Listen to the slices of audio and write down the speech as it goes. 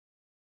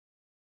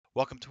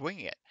Welcome to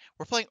Winging It.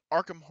 We're playing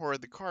Arkham Horror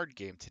the card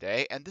game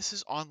today, and this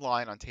is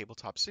online on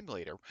Tabletop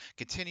Simulator,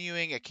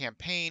 continuing a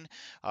campaign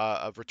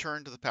of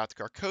Return to the Path to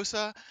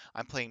Carcosa.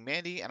 I'm playing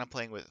Mandy, and I'm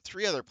playing with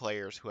 3 other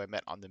players who I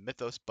met on the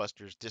Mythos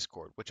Busters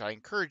Discord, which I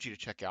encourage you to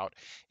check out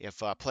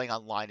if playing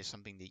online is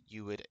something that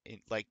you would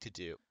like to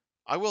do.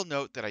 I will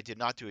note that I did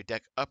not do a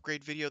deck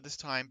upgrade video this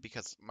time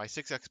because my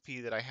 6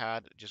 XP that I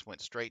had just went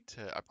straight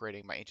to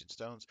upgrading my Ancient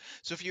Stones.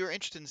 So if you're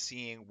interested in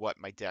seeing what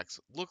my decks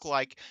look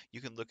like,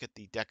 you can look at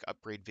the deck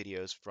upgrade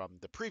videos from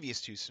the previous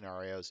 2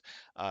 scenarios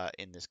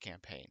in this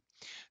campaign.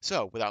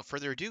 So without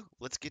further ado,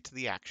 let's get to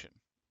the action.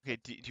 Okay,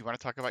 do you want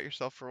to talk about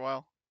yourself for a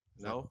while?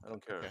 No, I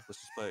don't care. Okay, Let's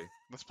just play.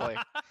 let's play.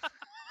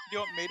 You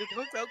want me to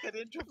talk about that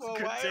intro for a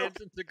Good while?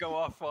 tangent to go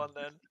off on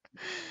then.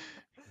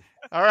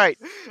 All right,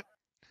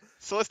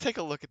 so let's take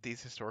a look at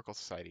these historical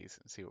societies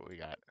and see what we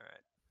got. All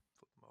right,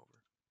 flip them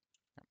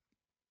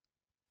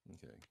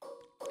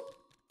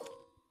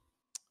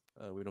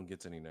over. Okay. We don't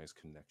get any nice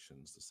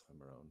connections this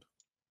time around.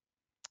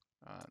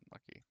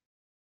 Unlucky.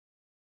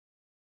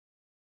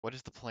 What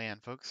is the plan,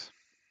 folks?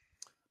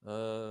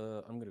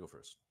 I'm gonna go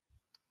first.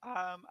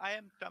 I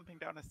am dumping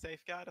down a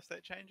safeguard if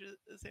that changes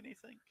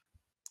anything.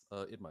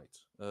 It might.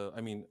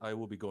 I mean, I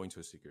will be going to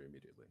a secret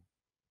immediately.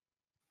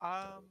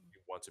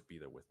 You want to be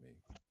there with me,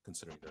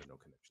 considering there are no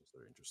connections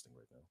that are interesting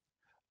right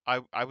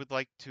now. I would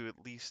like to at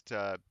least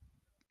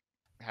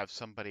have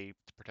somebody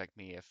to protect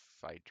me if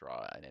I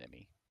draw an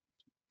enemy.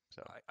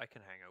 So I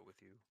can hang out with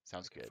you.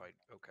 sounds Like, good.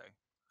 if okay.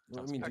 Well,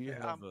 I Sounds mean, good. do you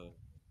Okay, have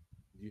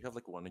do you have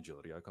like one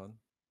agility icon?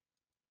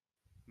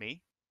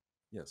 Me?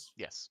 Yes.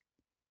 Yes.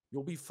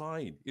 You'll be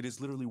fine. It is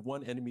literally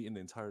one enemy in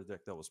the entire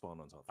deck that will spawn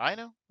on top. I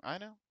know. I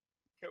know.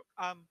 Cool.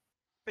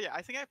 But yeah,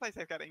 I think I play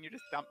safeguard and you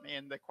just dump me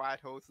in the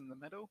quiet halls in the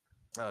middle.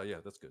 Oh, yeah,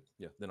 that's good.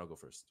 Yeah, then I'll go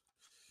first.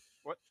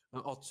 What?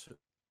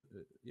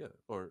 Yeah,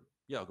 or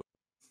yeah, I'll go.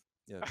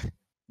 Yeah.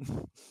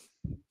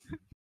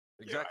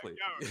 Exactly.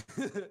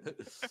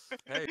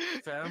 Hey,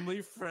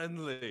 family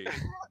friendly.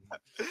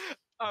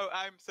 Oh,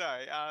 I'm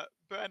sorry.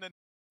 Brennan,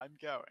 I'm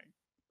going.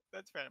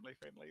 That's family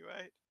friendly,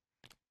 right?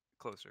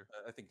 Closer.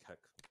 I think heck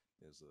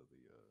is the.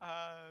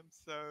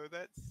 So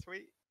that's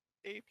sweet.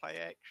 Play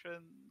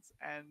actions,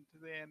 and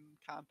then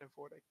can't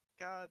afford a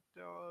guard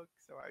dog,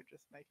 so I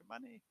just make a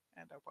money,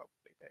 and I'll probably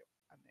pay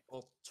a next.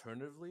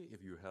 Alternatively,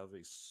 if you have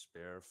a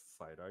spare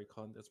fight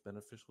icon that's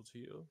beneficial to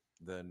you,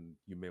 then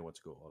you may want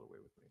to go all the way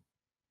with me.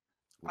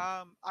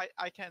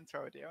 I can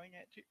throw a dealing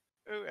at you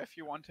if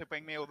you want to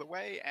bring me all the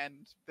way,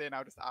 and then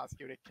I'll just ask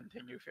you to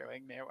continue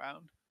throwing me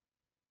around.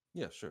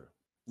 Yeah, sure.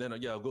 Then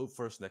yeah, I'll go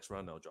first next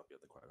round. And I'll drop you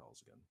at the quiet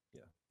halls again.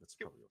 Yeah, that's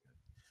Cool. probably okay.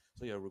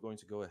 So yeah, we're going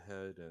to go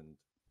ahead and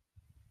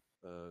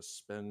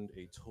spend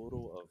a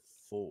total of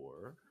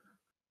 4.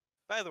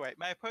 By the way,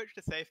 my approach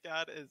to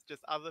safeguard is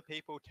just other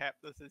people tap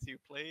this as you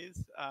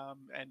please,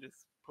 and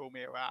just pull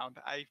me around.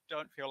 I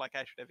don't feel like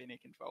I should have any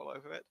control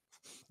over it.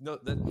 No,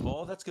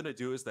 all that's gonna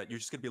do is that you're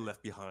just gonna be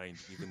left behind,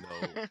 even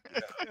though.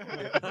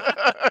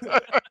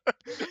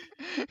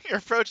 Your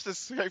approach to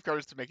safeguard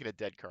is to make it a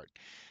dead card.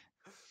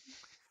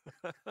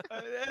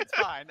 It's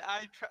fine.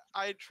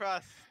 I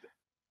trust.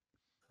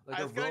 Like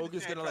I a was going to rogue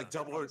is say I gonna like trust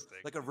your double or honesty.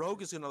 like a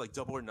rogue is gonna like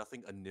double or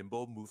nothing a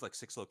nimble, move like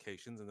 6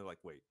 locations, and they're like,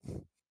 wait.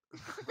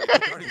 Wait,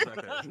 Guardian's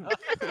back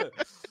there.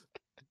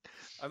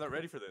 I'm not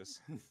ready for this.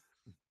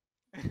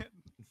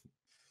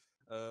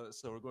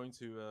 So we're going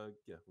to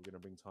we're gonna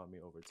bring Tommy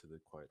over to the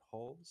quiet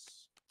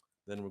halls.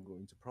 Then we're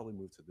going to probably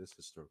move to this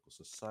historical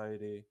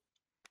society.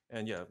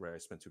 And yeah, right, I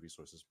spent 2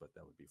 resources, but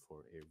that would be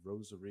for a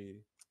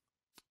rosary.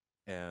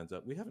 And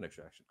we have an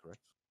extra action,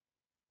 correct?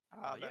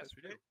 Yes,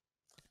 we do.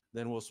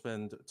 Then we'll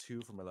spend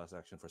 2 for my last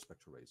action for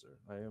Spectral Razor.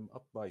 I am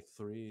up by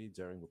 3.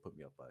 Daring will put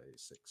me up by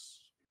 6.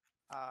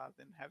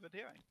 Then have it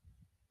hearing.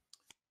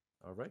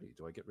 Alrighty,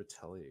 do I get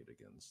retaliate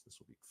against? This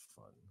will be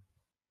fun.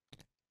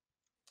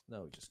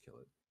 No, we just kill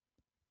it.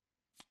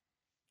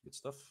 Good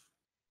stuff.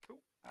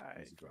 Cool.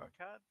 I Easy draw draw.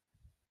 a card.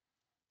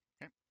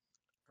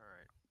 All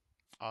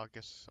right. I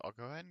guess I'll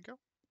go ahead and go.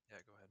 Yeah,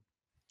 go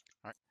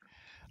ahead.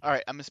 All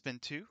right, I'm gonna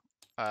spend 2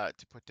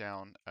 to put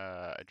down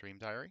a dream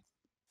diary.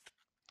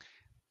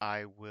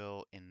 I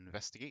will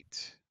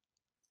investigate.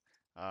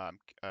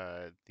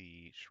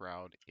 The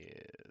shroud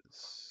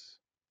is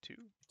 2.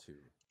 2.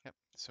 Yep.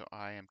 So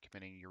I am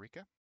committing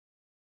Eureka.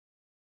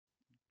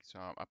 So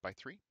I'm up by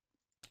 3.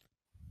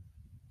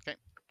 Okay.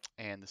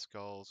 And the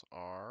skulls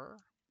are.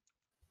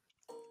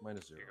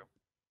 Minus 0. Here you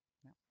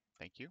go.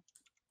 Thank you.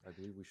 I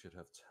believe we should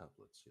have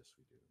tablets. Yes,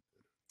 we do.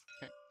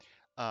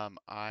 Good.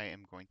 I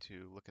am going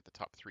to look at the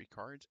top 3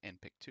 cards and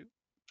pick 2.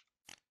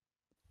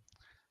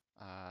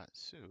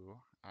 So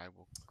I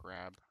will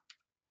grab.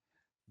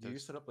 Do you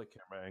set up like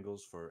camera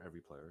angles for every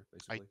player,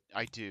 basically?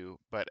 I do,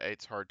 but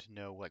it's hard to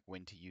know like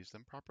when to use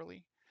them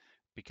properly,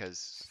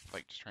 because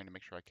like just trying to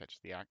make sure I catch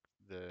the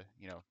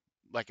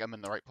like I'm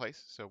in the right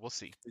place. So we'll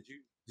see.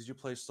 Did you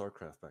play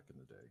StarCraft back in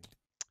the day?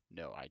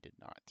 No, I did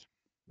not.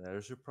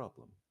 There's your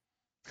problem.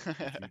 If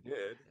you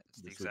did,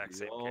 It's the this would exact be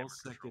same all camera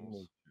second controls.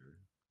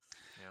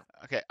 nature.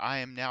 Okay, I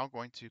am now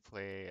going to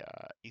play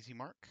Easy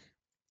Mark,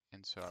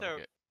 and so I will So-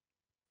 get.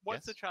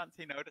 What's the Yes? chance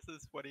he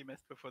notices what he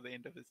missed before the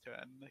end of his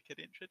turn,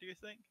 Kadensha, do you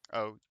think?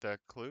 Oh, the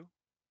clue?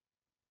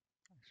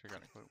 Actually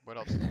got a clue. What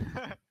else?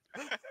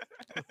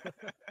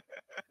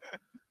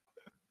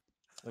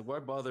 Like, why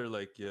bother?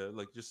 Like, yeah,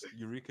 like just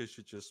Eureka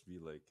should just be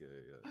like,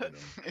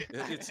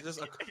 it's just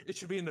it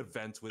should be an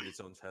event with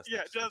its own test Yeah,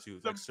 extra just to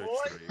the like search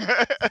more through.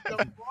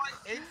 the more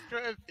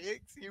extra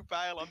effects you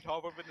pile on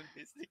top of an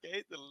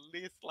investigate, the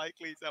less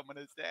likely someone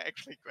is to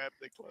actually grab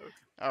the clue.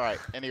 All right.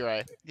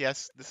 Anyway,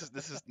 yes, this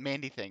is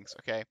Mandy things.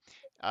 Okay,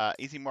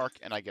 easy mark,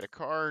 and I get a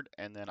card,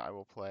 and then I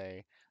will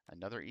play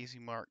another easy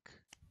mark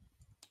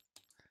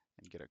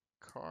and get a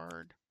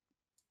card.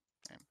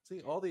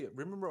 See,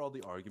 remember all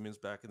the arguments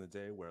back in the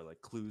day where like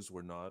clues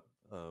were not,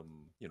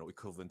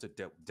 equivalent to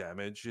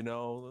damage,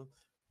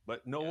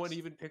 but no one Yes.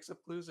 even picks up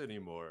clues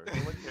anymore. No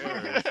one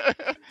cares.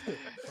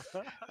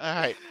 All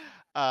right.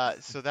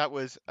 So that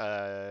was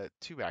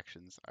 2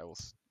 actions. I will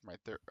my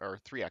third or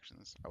 3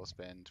 actions. I will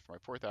spend for my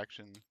 4th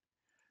action,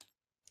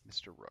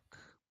 Mr. Rook.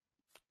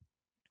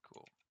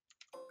 Cool.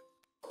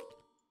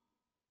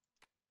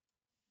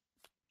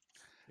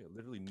 Yeah,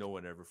 literally no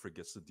one ever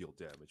forgets to deal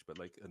damage, but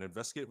like an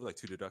investigate with like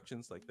 2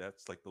 deductions, like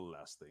that's like the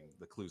last thing.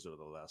 The clues are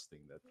the last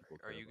thing that people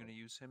Are care you going about. to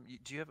use him?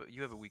 Do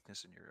you have a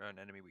weakness in your an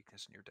enemy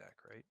weakness in your deck,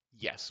 right?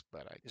 Yes,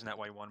 but I. Isn't that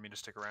why you wanted me to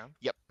stick around?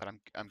 Yep, but I'm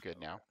good Okay.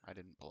 now. I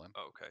didn't pull him.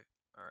 Oh, okay.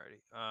 Alrighty.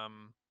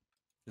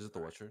 Is it the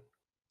All right. Watcher?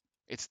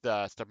 It's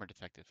the stubborn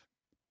detective.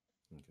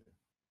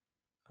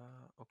 Okay.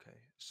 Okay.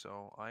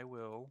 So I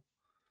will.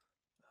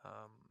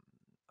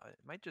 I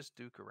might just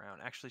duke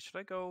around. Actually, should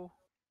I go?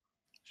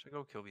 Should I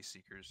go kill these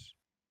seekers?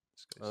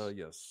 This guy's.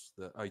 Yes.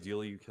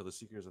 Ideally, you kill the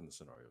Seekers and the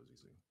scenario is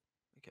easy.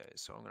 Okay.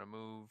 So I'm gonna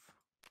move.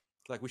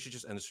 Like, we should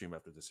just end the stream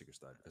after the Seekers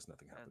die because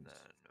nothing And happens.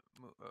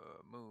 then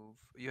move.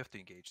 You have to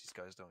engage these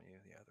guys, don't you?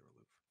 Yeah, they're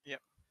aloof.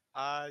 Yep.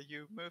 Are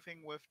you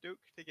moving with Duke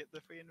to get the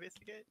free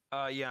investigate?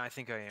 Yeah, I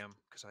think I am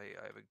because I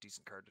have a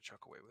decent card to chuck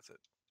away with it.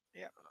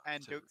 Yep.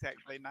 And to- Duke's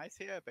actually nice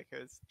here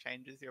because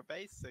changes your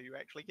base, so you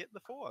actually get the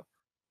 4.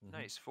 Mhm.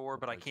 Nice 4,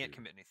 but I Apply can't to-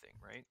 commit anything,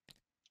 right?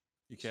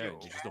 You can.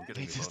 So- You just don't get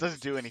He any just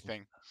doesn't do bonuses.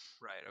 anything.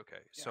 Right. Okay.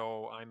 Yeah.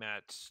 So I'm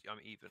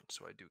even,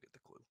 so I do get the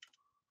clue.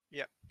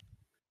 Yep. Look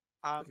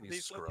at these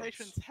These scrubs.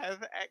 locations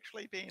have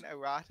actually been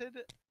errated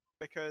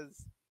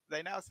because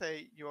they now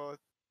say your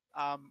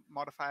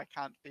modifier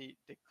can't be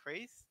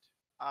decreased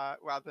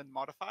rather than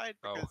modified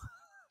Oh. because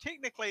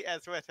technically,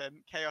 as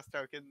written, chaos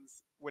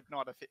tokens would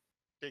not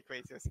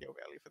decrease your skill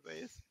value for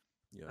these.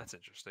 Yeah. That's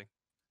interesting.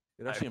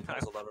 It actually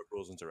implies I've- a lot of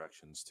rules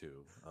interactions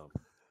too.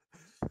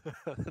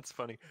 That's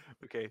funny.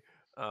 Okay.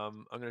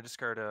 I'm gonna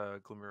discard a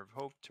Glimmer of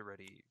Hope to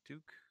ready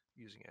Duke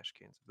using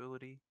Ashcan's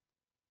ability.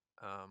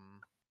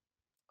 I'm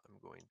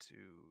going to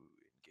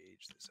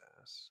engage this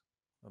ass,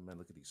 Oh man,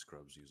 look at these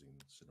scrubs using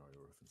scenario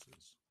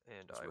references.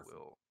 and It's I worth it.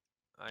 will.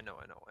 I know,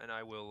 and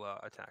I will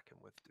attack him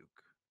with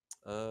Duke.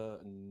 Oh,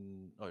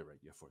 you're right.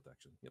 Yeah, 4th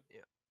action. Yep.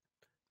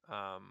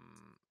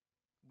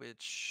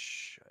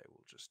 Which I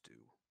will just do.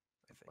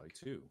 I think By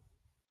 2.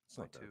 It's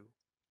by not bad. 2.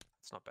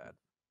 It's not bad.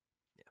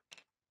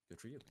 Good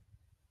for you.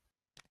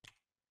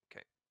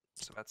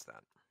 So that's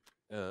that.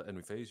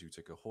 Enemy phase, you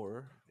take a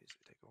horror.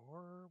 Basically, take a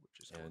horror,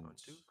 which is going on And-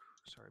 Duke.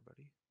 Sorry,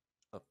 buddy.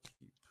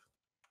 Upkeep.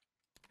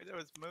 There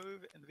was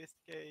move,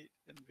 investigate,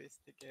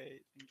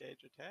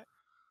 engage, attack.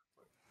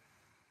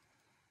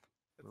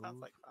 It sounds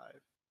Move. like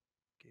 5.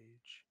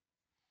 Engage.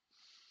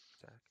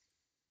 Attack.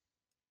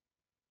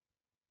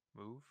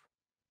 Move.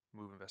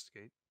 Move.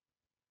 Investigate.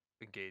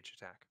 Engage.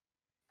 Attack.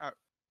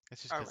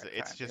 It's just Oh, because right,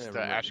 it's fine. just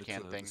remember, it's,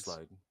 Ashcan the things.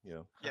 slide.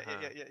 Yeah. Yeah.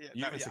 Uh-huh. You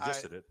No, even yeah,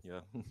 suggested it.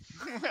 Yeah.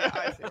 Yeah,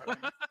 I see what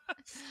I mean.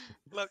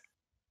 Look,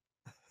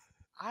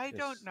 I Yes.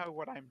 don't know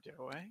what I'm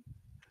doing.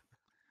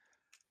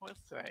 What's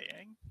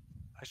saying?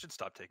 I should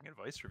stop taking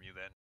advice from you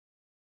then.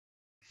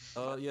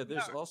 Yeah.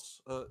 There's No.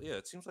 also. Yeah.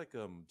 It seems like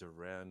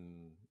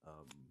Duran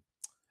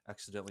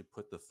accidentally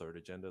put the 3rd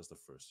agenda as the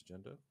 1st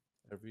agenda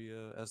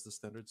as the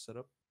standard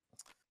setup.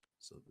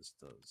 So this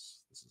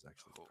is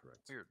actually Cool.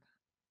 correct. Weird.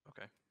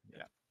 Okay.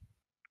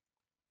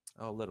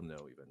 I'll let him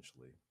know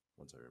eventually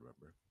once I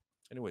remember.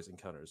 Anyways,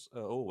 encounters.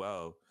 Oh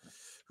wow,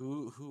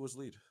 who was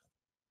lead?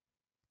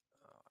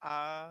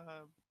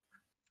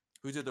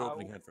 Who did the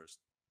opening hand first?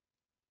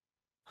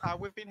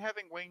 We've been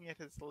having Wing it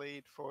as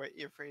lead for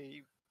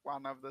every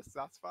one of this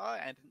thus far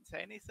and didn't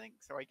say anything,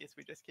 so I guess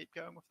we just keep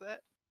going with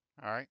that.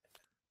 All right.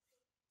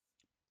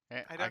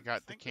 Okay, I I don't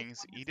got the think this King's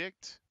one has-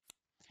 Edict,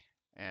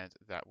 and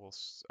that will.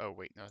 Oh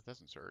wait, no, it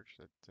doesn't surge.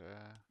 That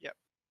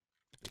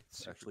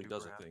Super actually duper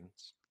does a thing.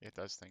 happens. it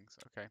does things.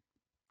 Okay.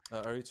 I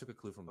already took a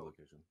clue from the Oh.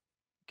 location.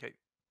 Okay.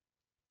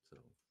 So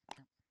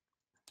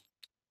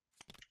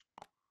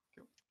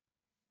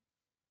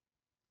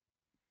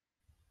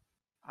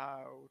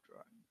I'll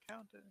draw an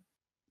encounter.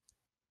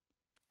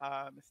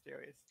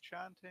 Mysterious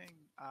chanting.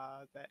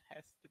 That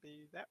has to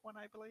be that one,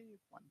 I believe.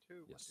 1, 2,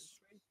 1, 2, Yes.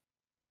 3.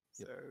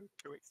 Yep. So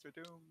 2 extra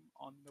doom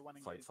on the one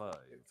fight engaged. 5.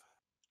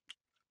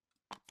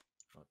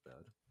 Not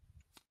bad.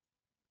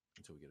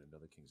 Until we get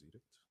another King's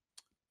Edict.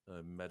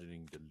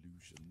 Imagining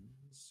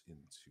delusions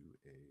into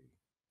a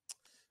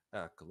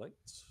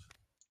acolyte.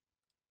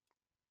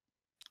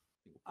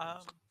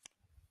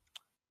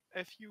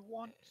 If you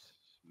want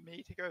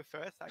me to go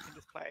first, I can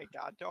just play a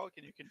guard dog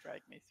and you can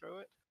drag me through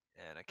it.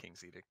 And a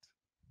King's Edict.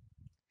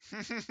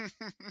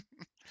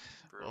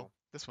 Well,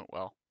 this went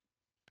well.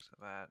 So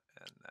that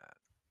and that.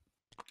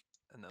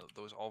 And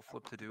those all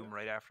flip to Doom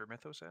right after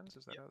Mythos ends?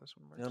 Is that how this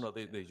one works? No,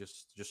 they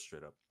just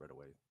straight up right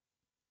away.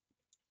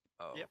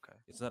 Oh, Yep. okay.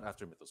 It's not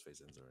after Mythos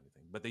phase ends or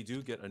anything, but they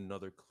do get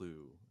another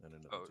clue and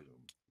another Oh,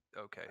 Doom.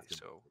 Okay, after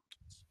so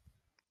Mythos ends,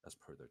 as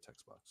per their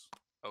text box.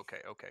 okay,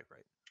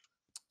 right.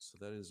 So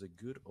that is a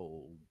good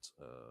old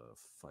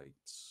fight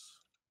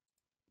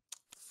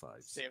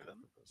 5 7.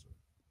 professor.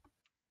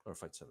 Or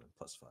fight 7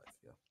 plus 5,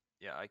 yeah.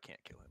 Yeah, I can't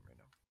kill him right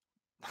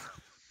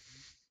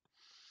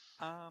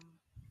now.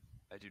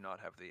 I do not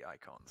have the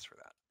icons for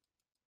that.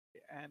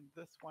 And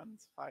this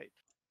one's fight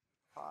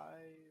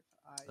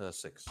 5.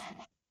 6.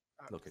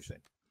 Oh, Location.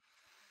 6.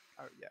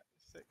 Oh yeah,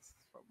 6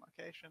 from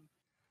location.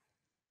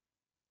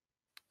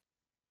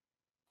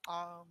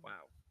 Wow.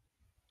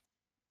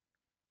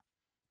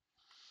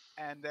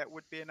 And that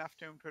would be enough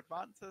to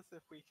advance us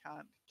if we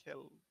can't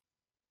kill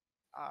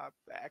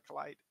the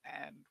acolyte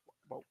and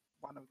well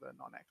one of the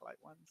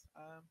non-acolyte ones.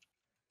 Let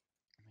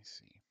me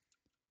see.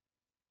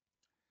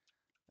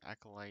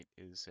 Acolyte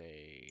is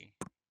a.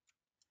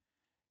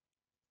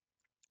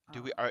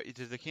 Do we are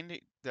does the king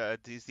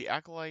is the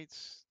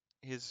acolytes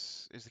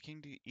is the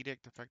king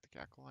edict affect the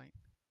acolyte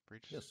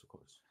breach? Yes, of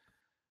course.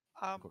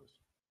 Of Of course.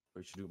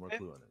 But you should do more if-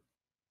 clue on it.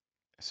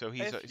 So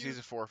he's if he's you-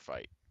 a 4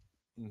 fight.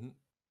 Mm-hmm.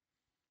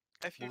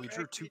 If you Well, we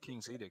drew drag 2 me-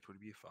 King's Edict. Would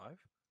it be a 5?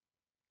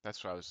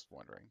 That's what I was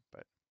wondering,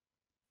 but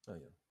Oh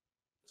yeah.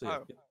 So yeah,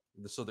 Oh.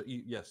 yeah. So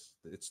yes,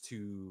 it's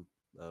 2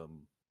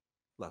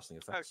 lasting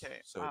effects. Okay.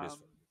 So it is.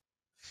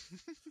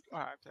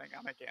 Alright, hang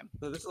on again.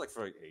 So this is like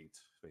for 8,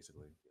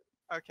 basically.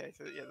 Okay,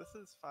 so yeah, this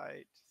is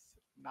fight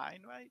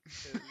 9, right?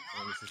 'Cause-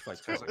 And this is fight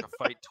This feels 12. like a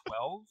fight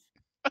 12?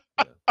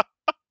 Yeah.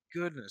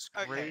 Goodness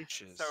Okay,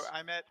 gracious. so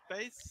I'm at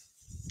base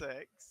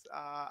 6.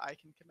 I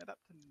can commit up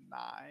to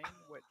 9,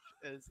 which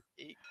is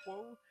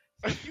equal.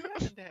 So if you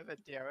happen to have a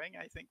daring,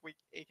 I think we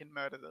can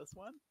murder this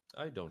one.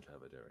 I don't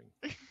have a daring.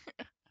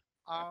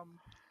 I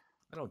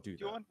don't do you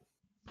that. want?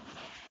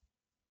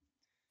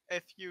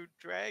 If you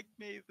drag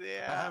me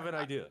there, I have an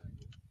idea.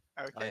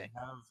 Okay. I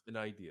have an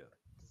idea.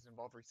 does it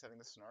involve resetting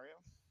the scenario?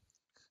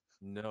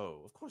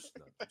 No, of course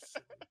not. you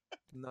silly.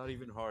 Not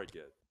even hard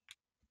yet.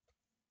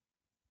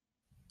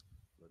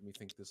 Let me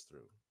think this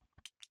through.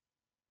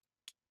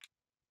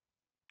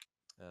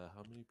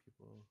 How many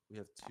people? We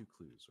have 2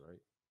 clues,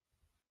 right?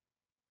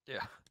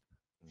 Yeah.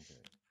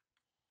 Okay.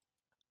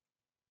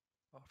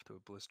 Off to a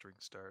blistering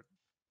start.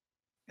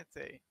 Let's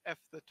see. If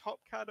the top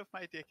card of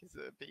my deck is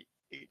a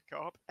beat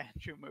cop and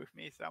you move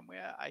me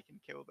somewhere, I can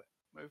kill that.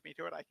 Move me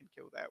to it, I can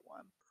kill that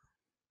one.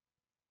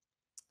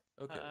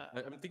 Okay.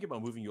 I'm thinking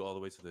about moving you all the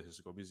way to the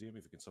Historical Museum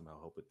if you can somehow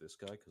help with this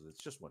guy, because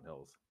it's just 1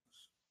 health.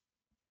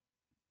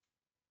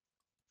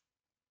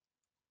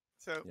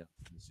 So Yeah,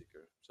 the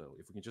Seeker. So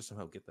if we can just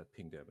somehow get that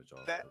ping damage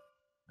off, That-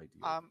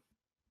 ideal.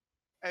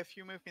 if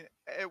you move me,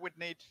 it would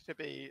need to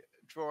be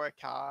draw a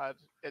card.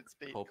 It's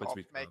beat Hope it's cop,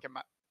 beat make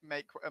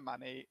a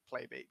money,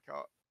 play beat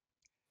cop.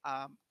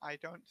 I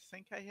don't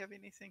think I have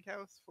anything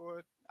else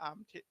for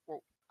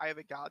well, I have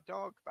a guard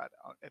dog, but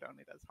it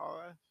only does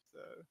horror.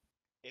 So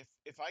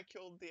If I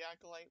killed the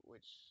acolyte,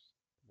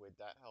 would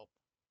that help?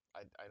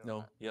 I don't No,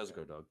 know. he has a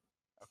Okay. guard dog.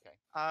 Okay.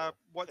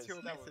 what's 'cause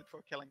your that would- method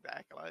for killing the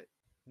acolyte?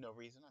 No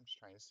reason. I'm just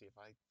trying to see if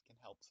I can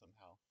help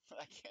somehow.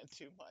 I can't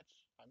do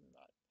much. I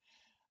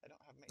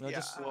don't have many. No, Yeah,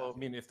 just well, I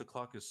mean, if the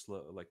clock is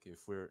slow, like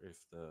if the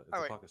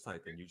wait. clock is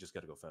tight, then you just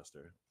got to go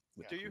faster.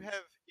 with Do you clues.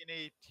 have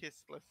any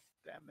testless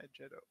damage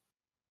at all?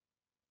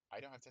 I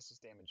don't have Teslas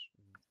damage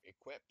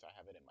equipped. I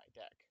have it in my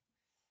deck.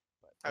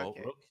 But Oh,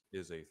 Okay. Rook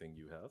is a thing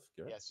you have.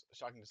 Garrett? yes,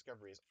 shocking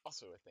discovery is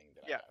also a thing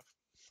that Yeah.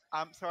 I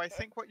have. So I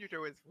think what you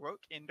do is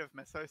Rook end of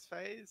Mythos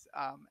phase,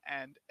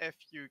 and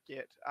if you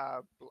get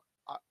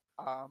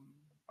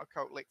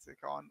Occult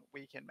Lexicon,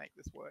 we can make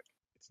this work.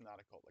 It's not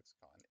a cult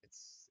lexicon.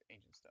 It's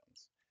ancient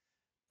stones.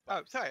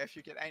 Oh, sorry. If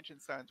you get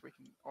Ancient Stones, we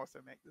can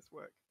also make this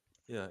work.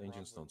 Yeah, Ancient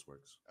Probably. Stones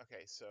works.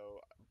 Okay,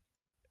 so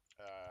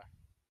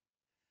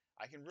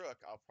I can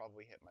rook. I'll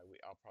probably hit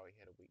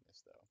a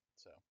weakness though.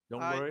 So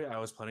Don't I- worry, I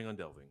was planning on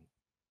delving.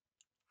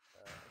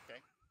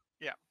 okay.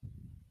 Yeah.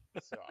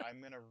 So I'm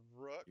gonna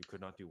rook. You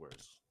could not do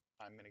worse.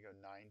 I'm gonna go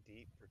 9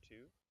 deep for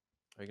 2.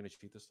 Are you gonna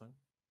cheat this time?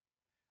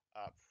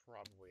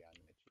 Probably I'm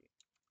gonna cheat.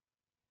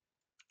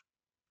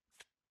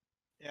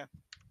 Yeah.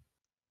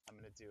 I'm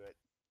gonna do it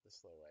the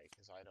slow way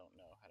because I don't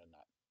know how to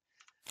not.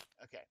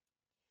 Okay.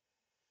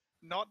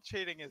 Not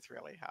cheating is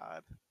really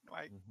hard.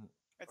 Like Mm-hmm.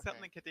 it's Okay.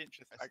 something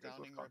Kadentius struggles with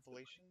Astounding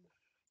constantly. revelation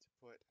to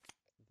put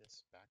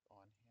this back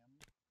on him.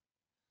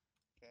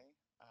 Okay.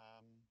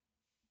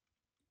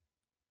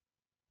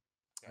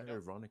 I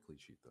ironically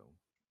cheat though.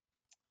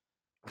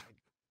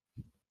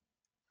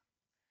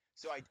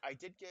 So I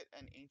did get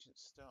an ancient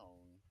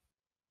stone,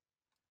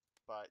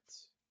 but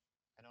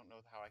I don't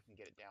know how I can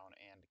get it down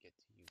and get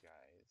to you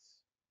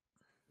guys.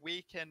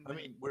 We can. I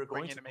mean, we're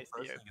bring going to in go a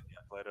first Maestio. and get the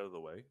acolyte out of the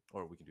way,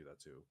 or we can do that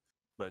too.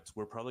 But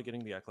we're probably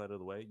getting the Acolyte out of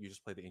the way. You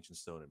just play the Ancient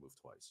Stone and move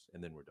twice,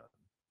 and then we're done.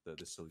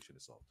 This solution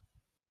is solved,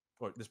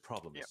 or this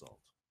problem is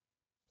solved.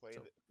 Play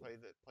So,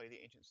 the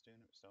ancient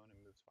stone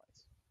and move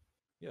twice.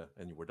 Yeah,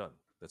 and we're done.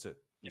 That's it.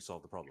 You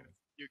solved the problem.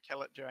 You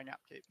kill it during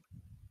upkeep.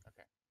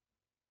 Okay.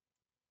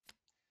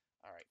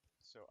 All right.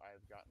 So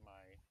I've got my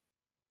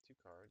 2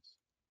 cards.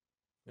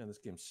 Man, this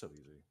game's so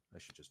easy. I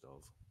should just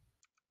delve.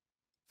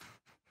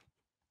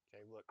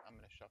 Okay, look, I'm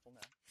gonna shuffle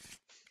now.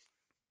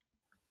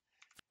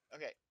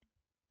 Okay.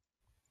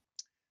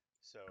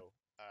 So,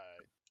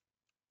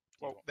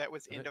 well, that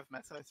was Okay. end of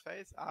Masso's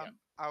phase. Yeah.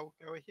 I'll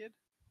go ahead.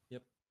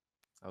 Yep.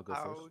 I'll go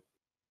first.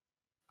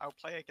 I'll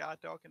play a guard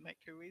dog and make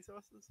 2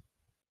 resources.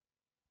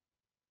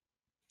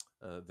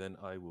 Then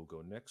I will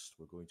go next.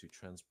 We're going to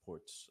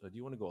transport. Do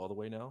you want to go all the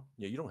way now?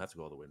 Yeah, you don't have to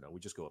go all the way now. We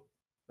just go up,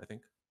 I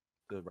think,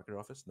 the record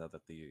office now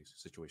that the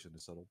situation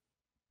is settled.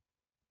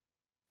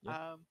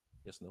 Yeah.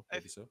 Yes, no,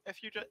 maybe so.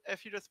 If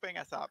you just bring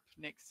us up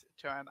next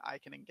turn, I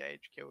can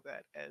engage, kill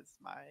that as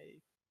my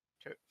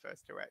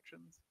first 2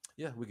 actions.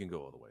 Yeah, we can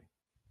go all the way.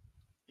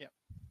 Yep.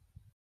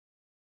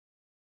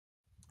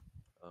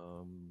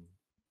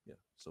 Yeah.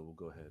 So we'll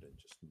go ahead and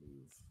just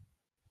move.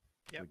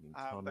 Yep. bringing The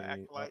Tommy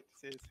acolyte up.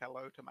 says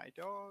hello to my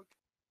dog.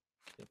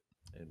 Yep.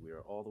 And we are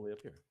all the way up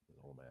here with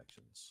all my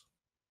actions.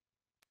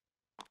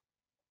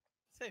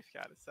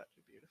 Safeguard is such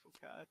a beautiful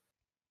card.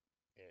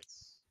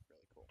 it's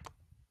really cool.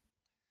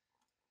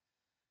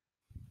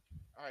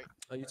 All right.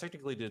 You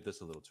technically did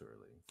this a little too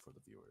early for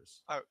the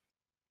viewers.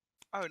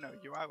 Oh no,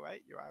 you are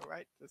right. You are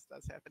right. This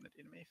does happen at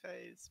enemy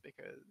phase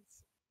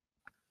because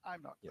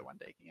I'm not the one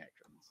taking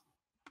actions.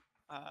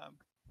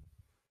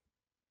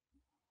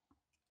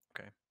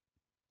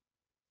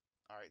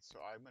 All right, so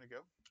I'm gonna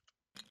go.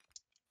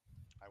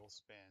 I will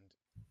spend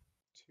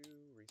 2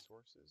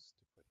 resources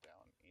to put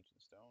down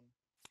Ancient Stone.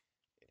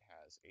 It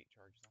has 8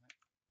 charges on it.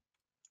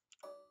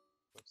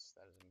 Whoops,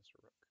 that is a Mr.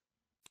 Rook.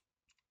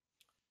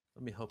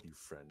 Let me help you,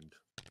 friend.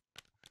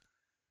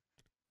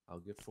 I'll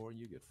get 4,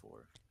 you get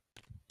 4.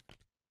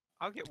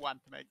 I'll get 1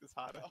 to make this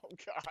harder. Oh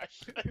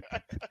gosh.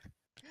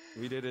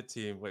 We did it,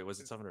 team. Wait, was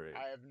it 7 or 8?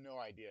 I have no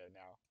idea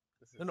now.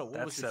 This is No, what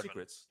That's was your 7.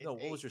 secrets? No,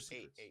 what was your 8,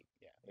 secrets? 8,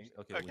 yeah. Okay,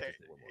 Okay, we just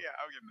did one more. yeah,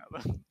 I'll get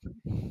another.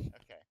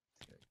 Okay.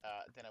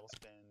 Then I will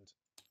spend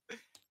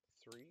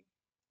 3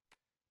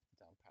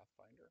 down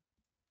Pathfinder.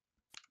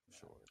 Now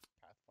Sure.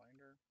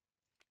 Pathfinder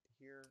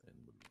here, And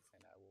move.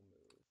 and I will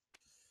move.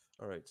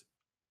 All right.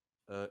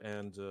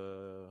 And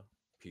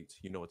Pete,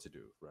 you know what to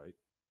do, right?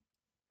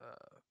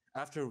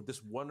 After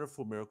this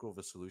wonderful miracle of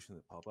a solution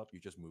that pop up, you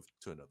just move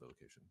to another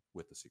location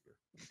with the seeker.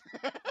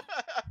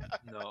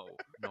 No,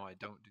 I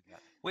don't do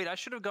that. Wait, I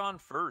should have gone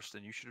first,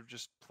 and you should have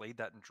just played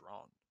that and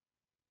drawn.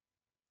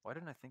 Why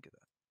didn't I think of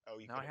that? Oh,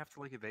 you Now I could've- have to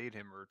like evade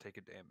him or take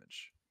a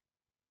damage.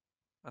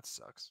 That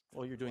sucks.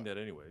 Well, you're doing that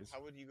anyways.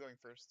 How would you going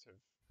first have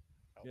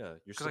helped? Yeah, you're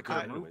Because I still could good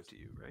have moved anyways. to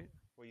you, right?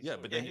 Well, you Yeah, still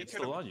but would- then he it's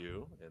could've- still on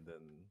you, and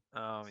then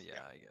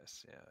Yeah, I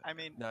guess. Yeah. I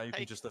mean, now you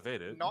can just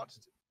evade it.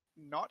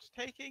 not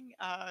taking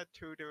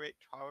 2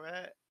 direct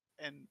horror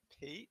and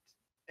Pete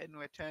in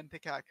return to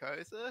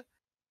Carcosa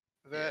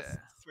versus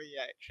 3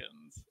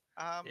 actions.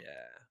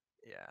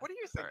 Yeah. What do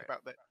you think Alright.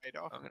 about that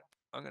trade-off?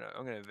 I'm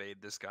gonna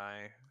evade this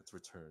guy. It's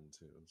return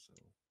too, so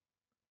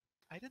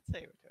I did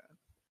say return.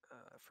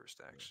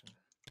 First action.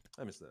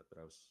 I missed that, but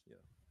I was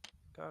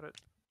Got it.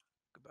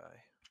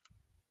 Goodbye.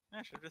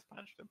 I should have just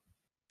punched him.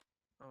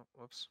 Oh,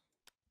 whoops.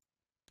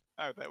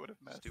 Oh, that would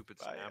have missed Stupid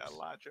by snaps. a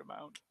large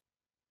amount.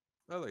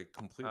 I like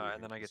completely. and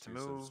hate then I this get to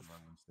use of move.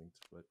 survival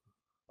instinct, but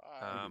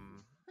Bye.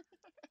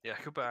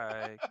 Yeah,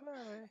 goodbye.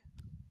 Goodbye.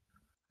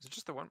 Is it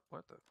just the one?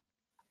 What the?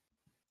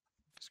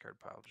 Discard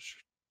pile just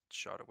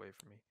shot away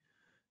from me.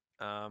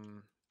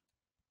 And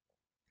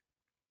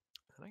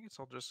I guess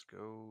I'll just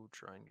go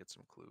try and get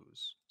some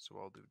clues. So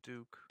I'll do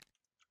Duke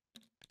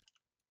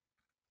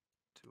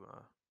to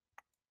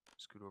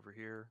scoot over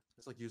here.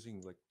 it's like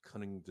using like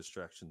cunning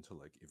distraction to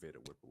like evade a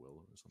whippoorwill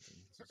or something.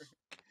 This is-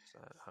 Is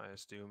that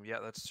highest doom? Yeah,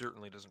 that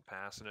certainly doesn't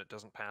pass, and it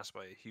doesn't pass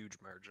by a huge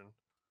margin.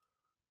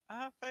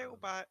 Fail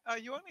by.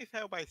 You only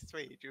fail by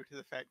 3 due to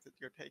the fact that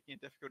you're taking a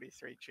difficulty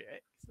 3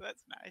 check, so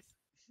that's nice.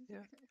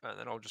 Yeah. And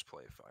then I'll just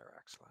play Fire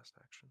Axe last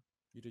action.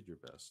 you did your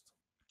best.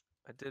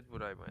 I did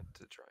what I meant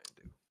to try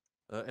and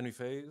do. Enemy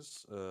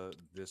phase.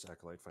 This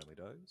acolyte finally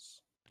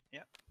dies.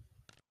 Yep.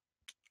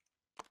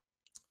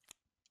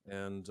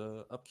 And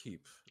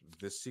upkeep.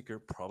 This seeker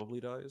probably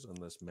dies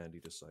unless Mandy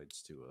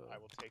decides to I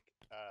will take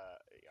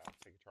I'll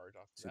take a charge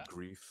off to that.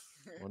 grief.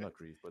 Well, not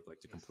grief, but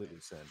like to completely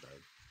sand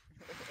dive.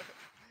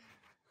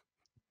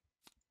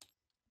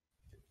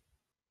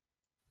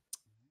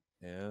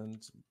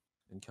 And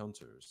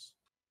encounters.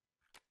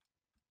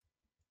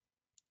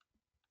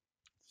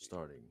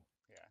 Starting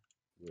Yeah.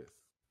 with.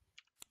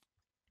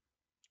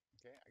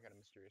 Okay, I got a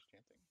mysterious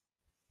chanting.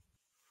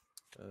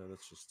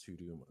 That's just 2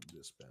 doom on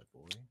this bad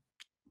boy.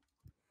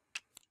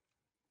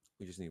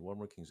 We just need 1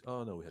 more King's.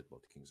 Oh no, we had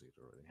both King's 8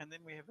 already. And then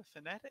we have a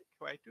fanatic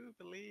who I do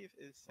believe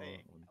is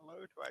saying one.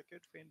 hello to our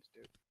good friend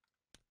Duke.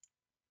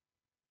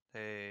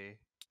 Hey.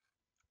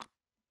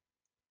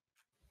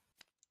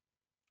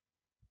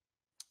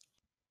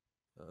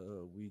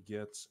 We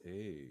get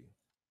a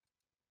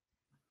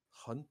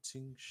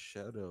Hunting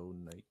Shadow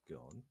Night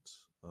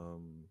Gaunt.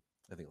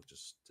 I think I'll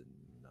just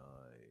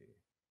deny.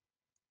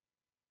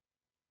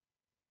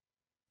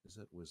 Is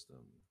that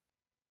Wisdom?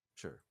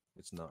 Sure,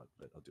 it's not,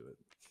 but I'll do it.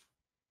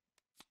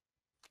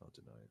 I'll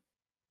deny it.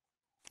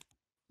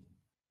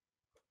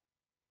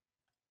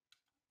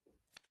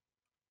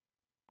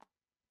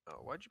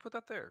 Oh, why'd you put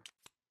that there?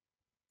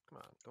 Come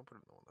on, don't put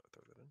it in the one that I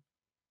throw that in.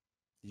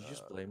 You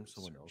just blame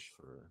someone else Search.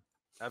 for.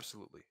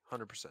 Absolutely,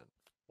 100%.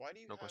 Why do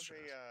you No have question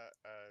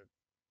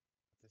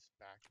this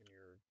back in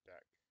your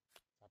deck,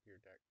 top of your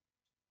deck?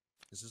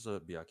 Is this a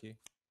Byaki?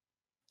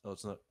 Oh,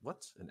 it's not.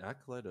 What? An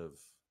acolyte of.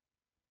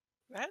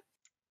 That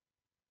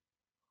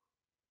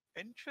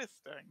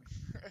interesting.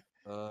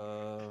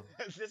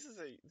 This is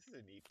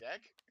a neat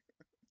deck.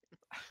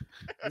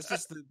 This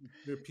is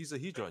the piece of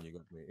Hedron you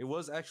got me. It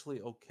was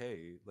actually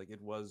okay. Like,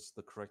 it was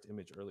the correct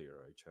image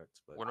earlier, I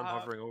checked. But When I'm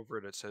hovering over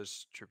it, it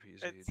says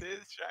trapeze. It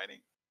says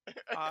shining.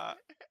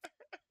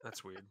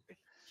 That's weird.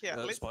 Yeah,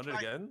 let's spawn it try-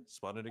 again.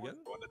 Spawn it we'll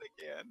again. spawn it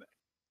again.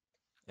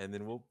 And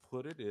then we'll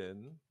put it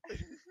in.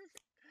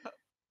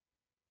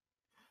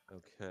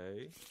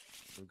 Okay.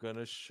 We're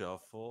gonna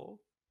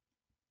shuffle.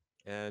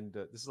 And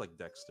this is like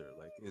Dexter.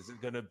 Like, is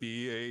it gonna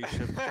be a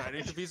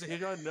shining piece of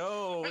Hedron?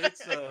 No,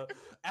 it's a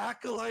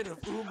acolyte of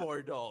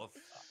Umordolf.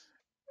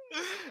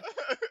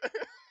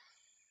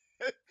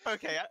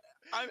 Okay,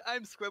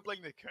 I'm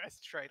scribbling the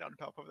cursed trait on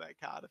top of that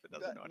card if it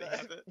doesn't already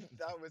have it.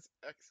 That was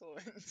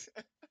excellent.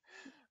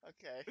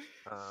 Okay.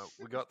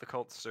 We got the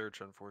cult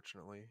search,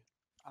 unfortunately.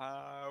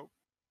 I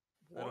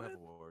don't have What? a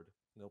ward.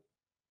 Nope.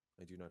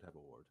 I do not have a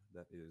ward.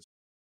 That is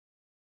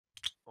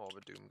All of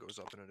a doom goes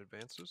up and it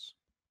advances.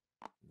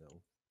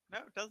 no. No,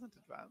 it doesn't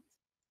advance.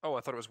 Oh,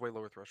 I thought it was way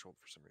lower threshold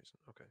for some reason.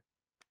 Okay.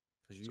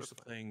 Because you're So used it's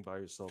to fine. playing by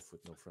yourself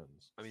with no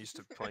friends. I'm used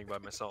to playing by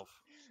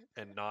myself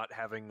and not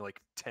having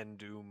like 10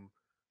 doom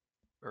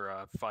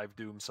or 5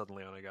 doom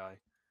suddenly on a guy.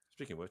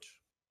 Speaking of which,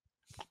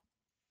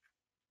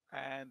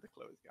 And the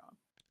clue is gone.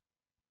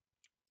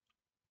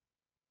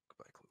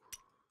 Goodbye, clue.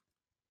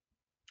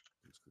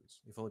 clues.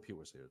 If only Pete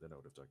was here, then I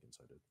would have dug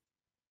inside it.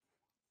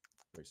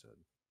 Very sad.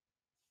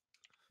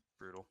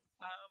 Brutal.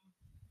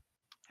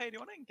 Hey, do you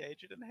want to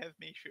engage it and have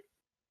me shoot?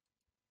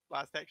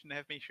 Last action,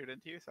 have me shoot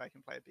into you so I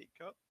can play a beat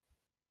cop.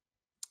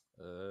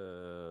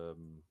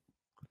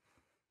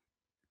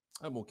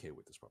 I'm okay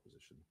with this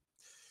proposition.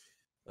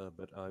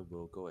 But I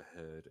will go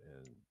ahead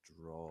and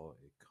draw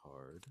a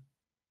card.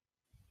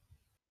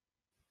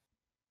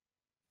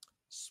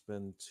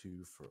 Spend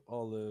 2 for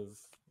Olive,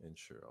 and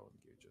sure, I'll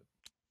engage it.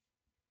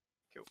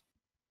 Cool.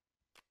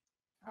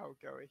 I'll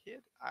go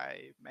ahead.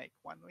 I make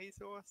 1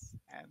 resource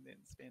and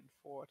then spend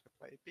 4 to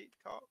play beat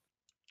cop.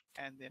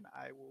 And then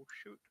I will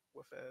shoot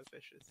with a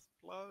vicious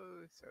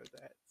blow. So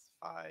that's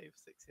 5,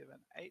 6,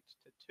 7, 8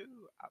 to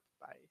 2, up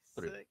by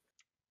 6. 3.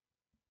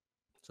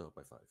 So up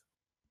by 5.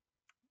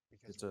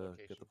 Because Get of the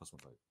get location. the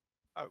 +1 5.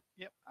 Oh,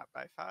 yep, up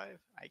by 5.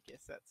 I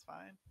guess that's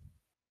fine.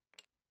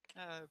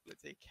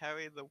 Let's see,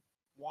 carry the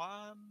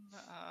 1.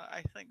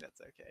 I think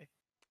that's okay.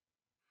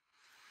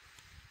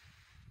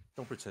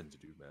 Don't pretend to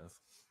do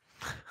math.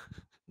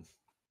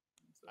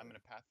 So, I'm going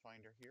to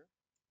Pathfinder here.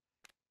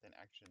 Then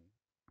action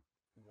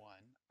 1,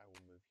 I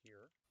will move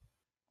here.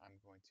 I'm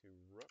going to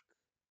Rook.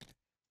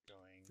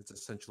 Going. It's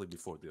essentially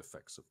before the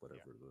effects of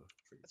whatever the.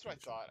 That's what I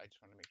thought. I just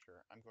want to make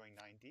sure. I'm going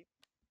 9 deep.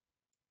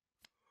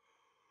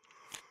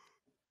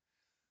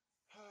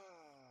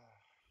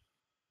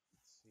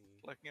 Let's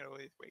see. looking at all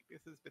these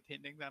weaknesses,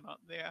 pretending they're not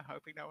there,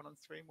 hoping no one on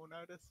stream will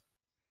notice.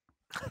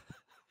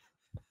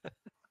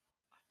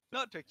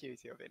 Not to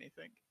accuse you of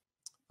anything.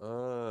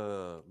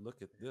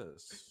 Look at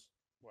this.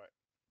 What?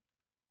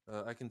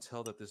 I can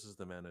tell that this is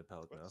the Man-Made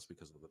Palette Whoops. Mouse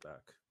because of the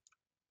back,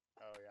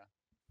 Oh, yeah.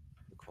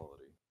 the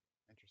quality.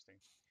 Interesting.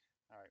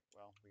 All right.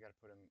 Well, we got to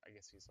put him. I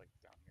guess he's like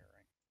down here,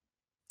 right?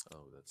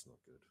 Oh, that's not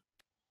good.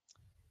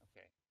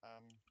 Okay.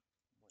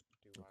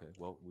 What do Okay, I?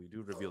 well, we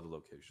do reveal the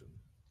location.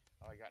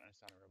 Oh, I got an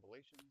Asana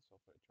Revelation, so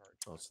I'll put a charge.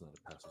 Oh, it's not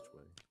a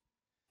passageway.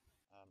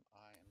 I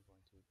am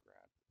going to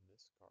grab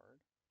this card.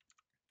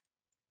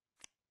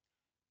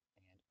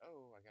 And,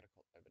 oh, I got to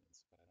call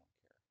evidence, but I don't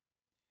care.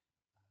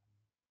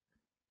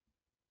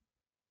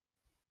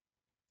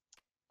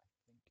 I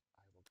think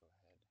I will go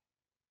ahead and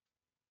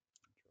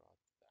draw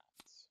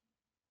that.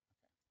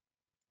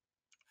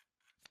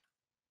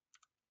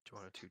 Do you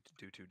want to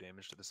do 2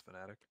 damage to this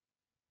fanatic?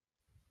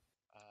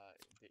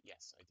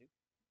 Yes, I do.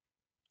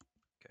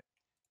 Okay.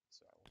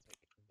 So I will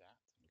take that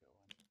and go on.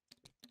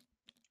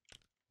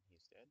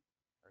 He's dead?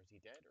 Or is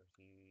he dead? Or is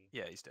he...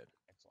 Yeah, he's dead.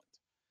 Excellent.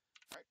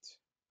 All right.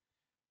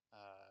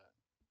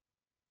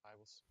 I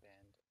will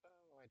spend...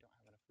 Oh, I don't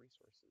have enough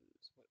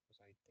resources. What was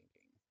I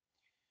thinking?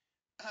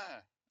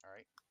 All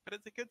right. But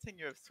it's a good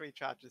thing you have 3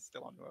 charges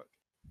still on work.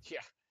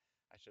 Yeah.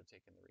 I should have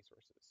taken the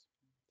resources.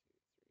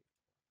 1, 2, 3,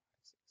 4,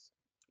 5, 6,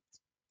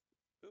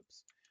 7, 8.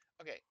 Oops.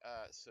 Okay,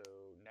 so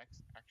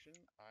next action,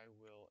 I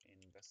will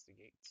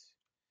investigate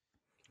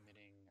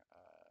committing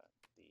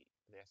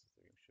the Essence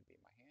of the Dream should be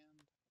in my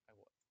hand. I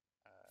will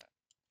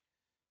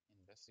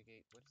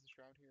investigate. What is the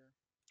shroud here?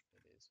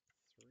 It is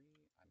 3.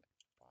 I'm at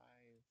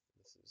 5.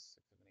 This is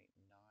 6, 7, 8,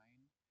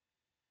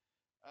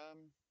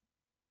 9.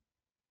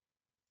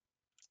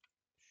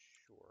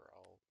 Sure,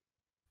 I'll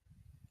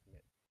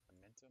commit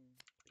momentum,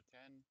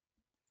 310.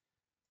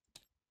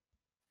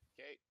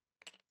 Okay,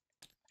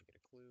 I get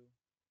a clue,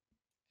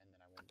 and then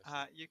I will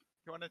investigate.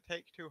 You want to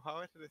take 2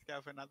 horror to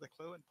discover another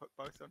clue and put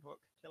both on hook,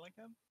 killing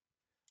him?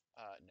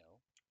 No.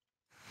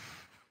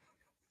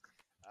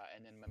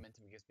 And then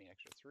momentum gives me an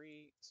extra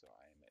 3, so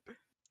I'm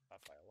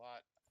up by a lot.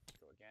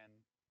 Go again.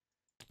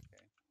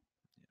 Okay.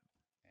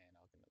 Yeah. And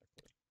I'll get another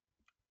clue.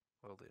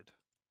 Well did.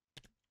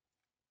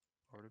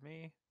 Over to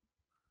me.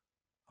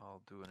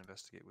 I'll do an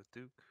investigate with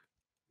Duke,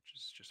 which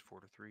is just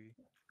 4 to 3.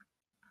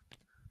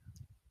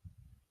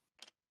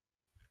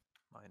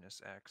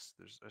 Minus X.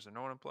 Is there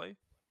no one in play?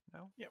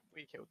 No? Yep,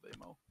 we killed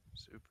them all.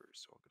 Super.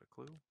 So I'll get a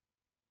clue.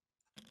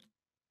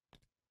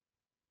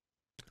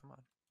 Come on.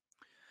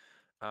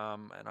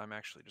 And I'm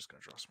actually just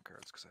going to draw some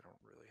cards because I don't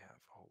really have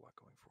a whole lot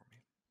going for me.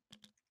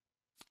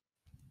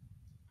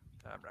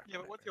 Yeah,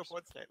 but what's your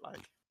board state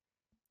like?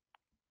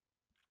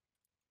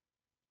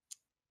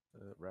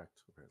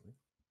 Racked, apparently.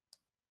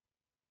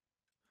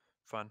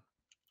 Fun.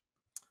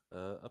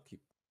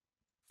 Upkeep.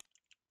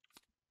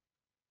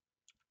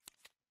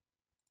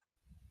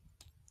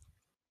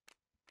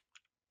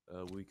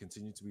 We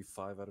continue to be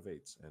 5 out of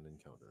 8 and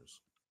encounters.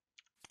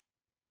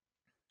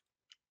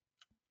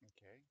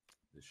 Okay.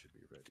 This should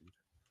be ready.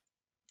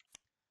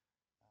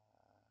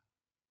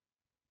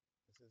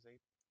 This is a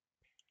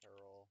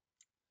peril.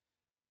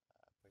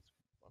 Place.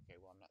 Okay,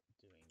 well, I'm not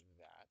doing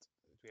that.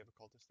 Do we have a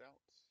cultist out?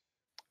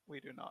 We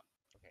do not.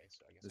 Okay,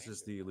 so I guess This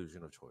is the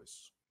illusion of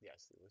choice.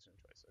 Yes, the illusion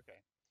of choice. Okay.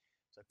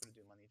 So I put a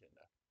doom on the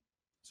agenda.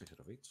 6 out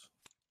of 8.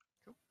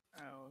 Cool.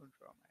 I'll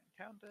draw my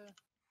encounter,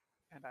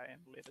 and I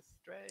am led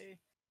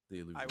astray. The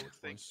illusion I of will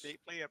think choice.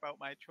 deeply about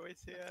my choice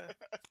here.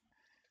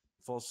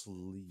 False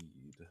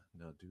lead.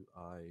 Now, do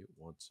I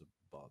want to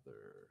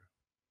bother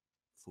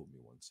fool me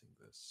once in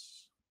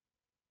this?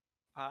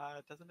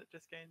 Doesn't it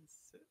just gain?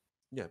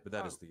 Yeah, but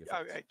that is the effect.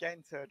 Oh,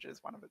 gain surge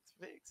is one of its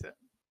effects.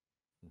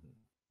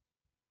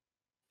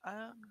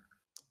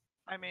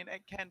 I mean,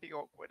 it can be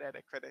awkward at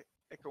a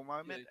critical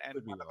moment, Yeah, it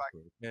could be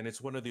awkward. And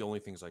it's one of the only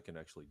things I can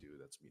actually do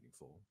that's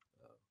meaningful.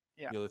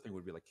 Yeah. The other thing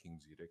would be like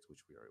King's Edict,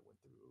 which we already went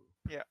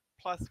through. Yeah.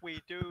 Plus,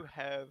 we do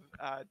have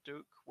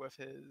Duke with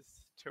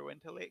his 2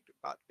 intellect,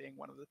 but being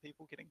one of the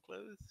people getting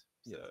clues.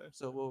 So. Yeah.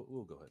 So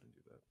we'll go ahead and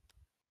do that.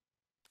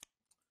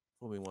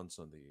 Fool me once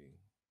on the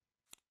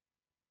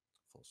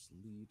false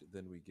lead,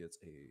 then we get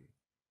a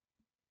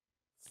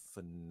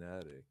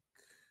fanatic,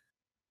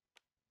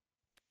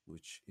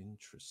 which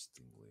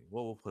interestingly,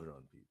 well, we'll put it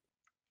on Pete.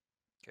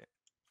 Okay.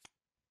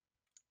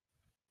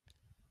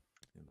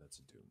 And that's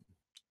a doom.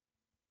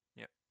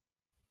 Yep.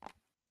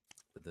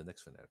 But the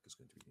next fanatic is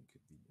going to be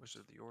inconvenient. Which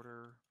is the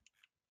order?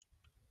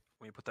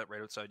 When you put that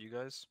right outside you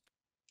guys?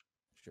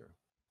 Sure.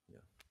 Yeah.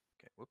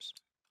 Okay, whoops.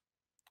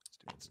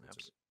 Let's do it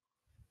snaps.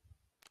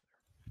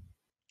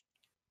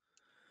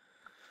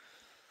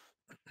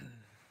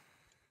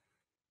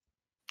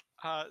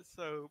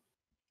 So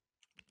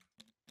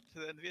to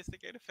the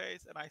investigator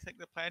phase, and I think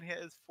the plan here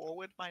is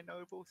forward my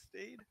noble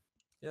steed.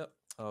 Yep.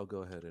 I'll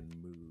go ahead and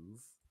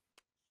move.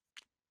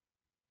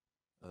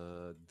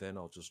 Then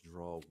I'll just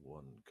draw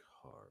 1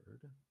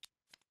 card.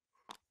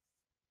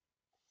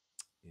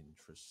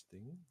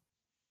 Interesting.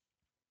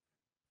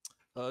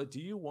 Do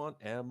you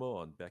want ammo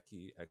on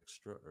Becky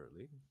extra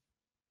early?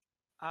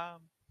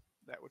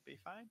 That would be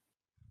fine.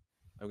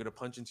 I'm gonna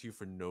punch into you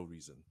for no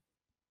reason.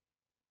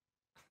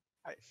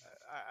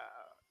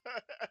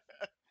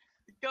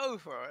 Go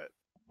for it.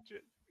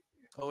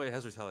 Oh wait, it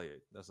has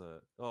retaliate. That's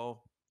a.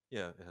 Oh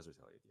yeah, it has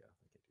retaliate. Yeah,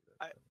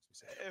 I can't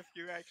do that. If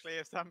you actually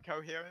have some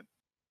coherent.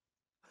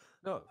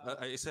 No,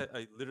 I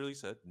literally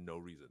said no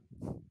reason.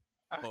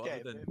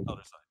 Okay. Then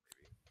other side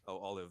maybe. Oh,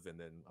 olive, and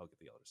then I'll get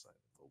the other side.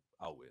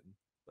 I'll win.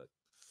 But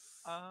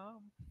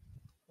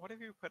what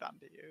have you put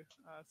under you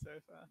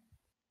so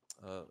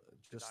far?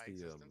 Just Deny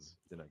the existence?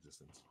 deny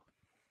existence.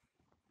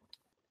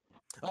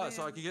 Oh,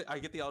 so I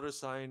get the outer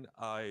sign.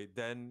 I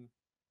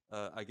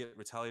get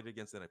retaliated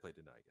against. Then I play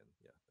deny again.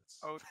 Yeah.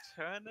 That's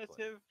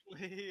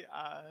Alternatively,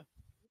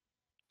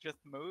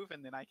 just move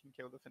and then I can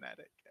kill the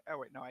fanatic. Oh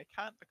wait, no, I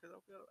can't because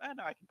I'll go.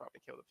 No, I can probably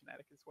kill the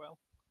fanatic as well.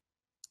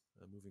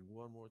 Moving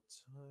one more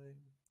time.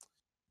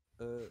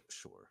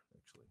 Sure,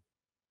 actually.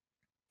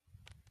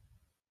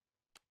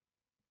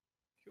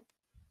 Cool.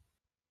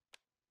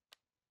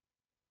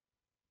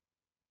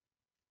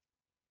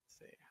 Let's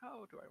see,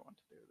 how do I want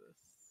to do this?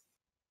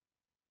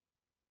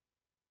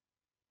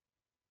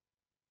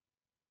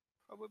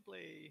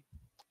 Probably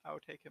I'll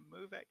take a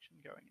move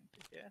action going into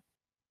here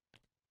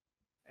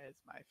as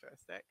my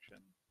first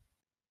action.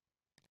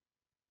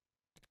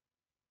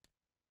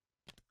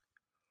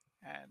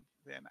 And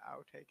then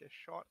I'll take a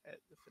shot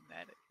at the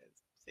fanatic as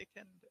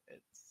second.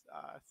 It's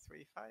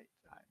 3 fight.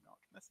 I'm not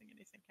missing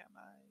anything, am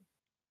I?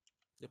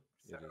 Yep,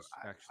 So it is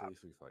I'm actually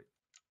 3 fight.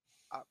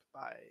 Up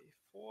by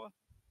 4.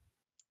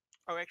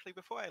 Oh, actually,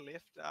 before I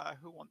left,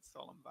 who wants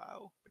Solemn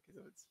Vow? Because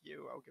if it's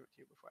you, I'll give it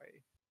to you before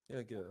I.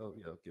 I'll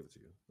give it to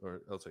you,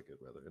 or I'll take it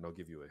rather, and I'll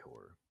give you a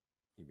horror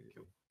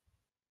immediately.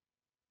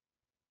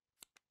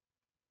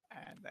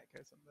 And that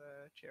goes on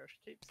the cherished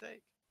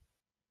keepsake.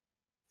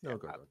 No, Yeah,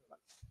 go uh,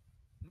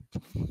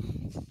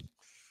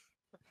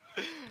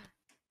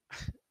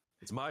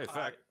 It's my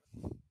effect.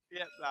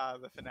 Yeah,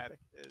 the fanatic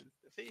is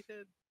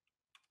defeated.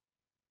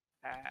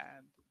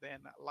 And then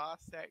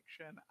last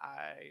action,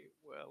 I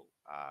will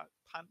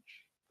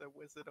punch the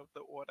Wizard of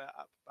the Order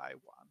up by 1.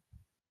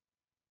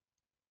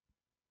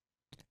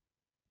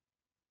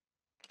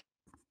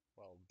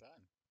 Well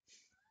done.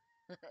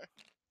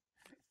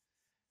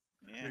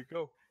 Yeah. There you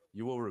go.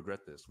 You will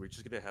regret this. We're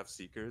just gonna have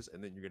seekers,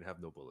 and then you're gonna have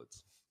no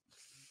bullets.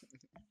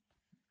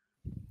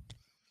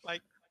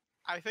 Like,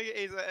 I think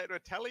either it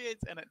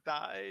retaliates and it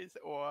dies,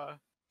 or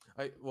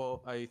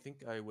I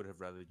think I would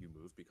have rather you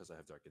move because I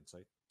have dark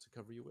insight to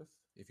cover you with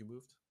if you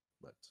moved,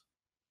 but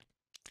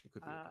it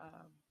could be. Okay.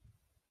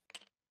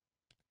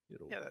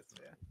 yeah, that's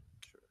fair.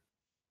 Sure.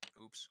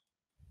 Oops.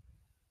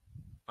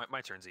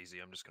 My turn's easy.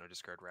 I'm just gonna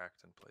discard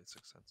Racked and play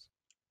 6 cents.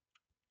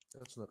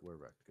 That's not where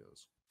Racked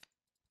goes.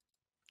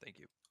 Thank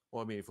you.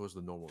 Well, I mean, if it was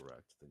the normal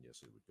Racked, then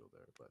yes, it would go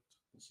there. But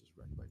this is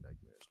Racked by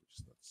Nightmares, which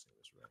is not the same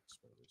as Racked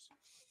Spoilers.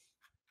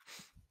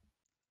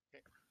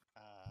 Okay.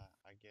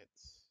 I get.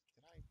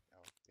 Did I?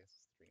 Oh,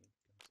 yes, 3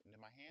 comes into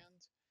my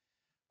hand.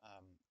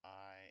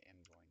 I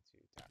am going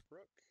to tap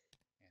Rook,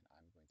 and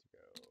I'm going to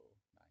go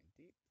 9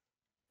 deep.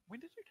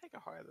 When did you take a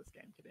higher this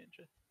game,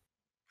 Cadentia?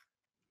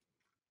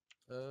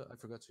 I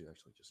forgot to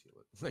actually just heal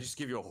it. I just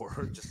give you a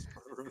horror, just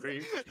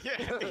yeah,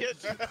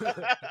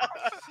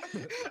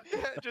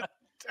 just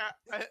tap.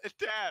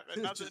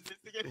 Another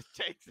investigator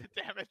takes the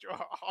damage or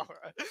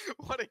horror.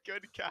 What a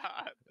good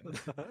card.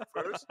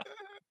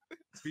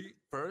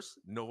 First,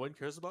 no one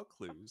cares about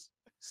clues.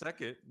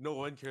 Second, no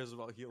one cares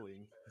about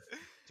healing.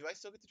 Do I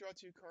still get to draw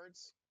 2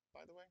 cards,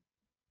 by the way?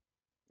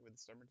 With the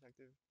Stubborn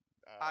Detective?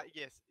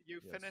 Yes, you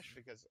Yes. finish.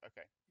 Because,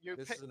 okay.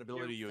 This is an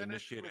ability you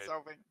finish initiate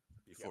resolving.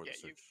 before the yeah,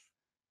 search.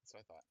 That's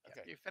what I thought. Yeah,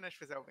 Okay. you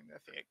finish resolving the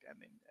effect, and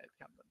then it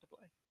comes into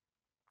play.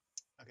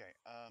 Okay,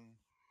 let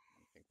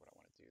me think what I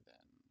want to do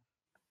then.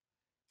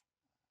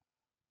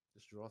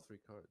 Just draw 3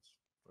 cards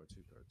or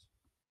 2 cards.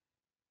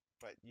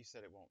 But you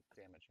said it won't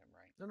damage him,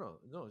 right? No.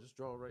 Just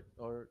draw right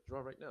now.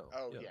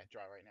 Oh, yeah,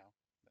 draw right now.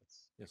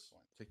 That's Yes.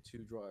 excellent. Take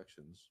 2 draw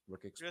actions.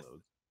 Rook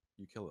explodes.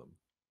 You kill him.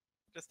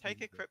 Just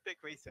take a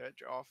cryptic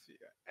research off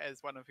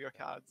as one of your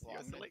cards Well,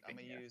 you're I'm selecting.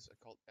 going to here. use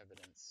Occult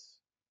Evidence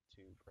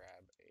to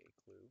grab a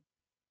clue.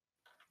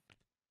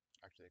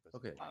 Actually, it goes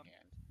Okay. into my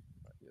hand.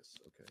 But Yes.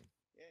 Okay.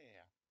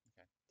 yeah.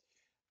 Okay.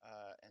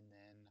 And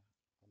then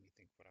let me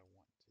think what I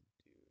want to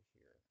do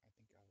here. I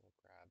think I will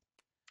grab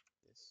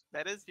this.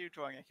 That is you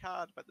drawing a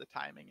card, but the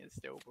timing is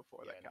still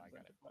before Yeah, that no, I comes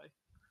got into it. play.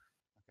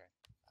 Okay.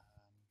 That's fine.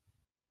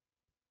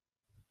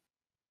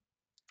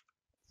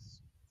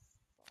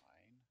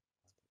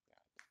 I'll take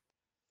that.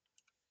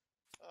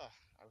 Ugh,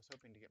 I was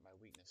hoping to get my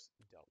weakness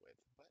dealt with,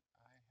 but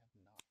I have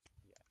not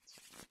yet.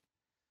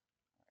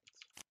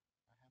 Alright.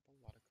 I have a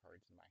lot of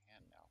cards in my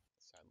hand now,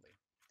 sadly.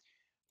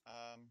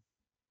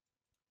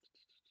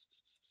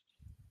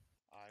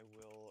 I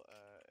will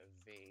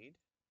evade.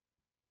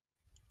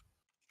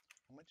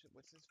 How much?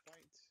 What's his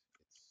fight? It's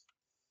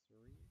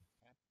 3.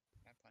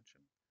 Can I punch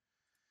him?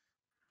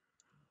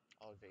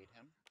 I'll evade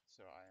him.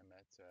 So I am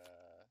at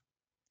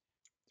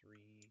 3.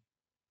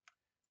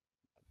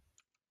 Like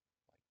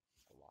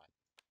a lot.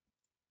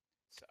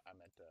 So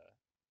I'm at 7.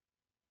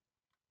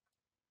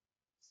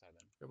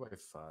 You're by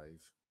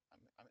 5. I'm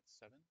at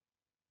 7.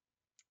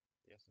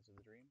 The Essence of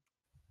the Dream.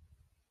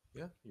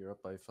 Yeah, you're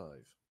up by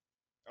 5.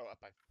 Oh, up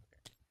by. Okay.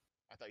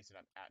 I thought you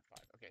said I'm at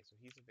 5. Okay, so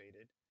he's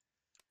evaded.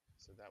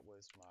 So that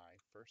was my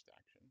first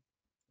action,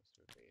 was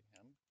to evade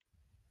him.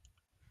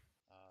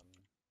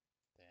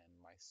 Then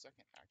my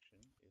second action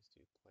is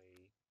to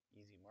play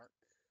Easy Mark,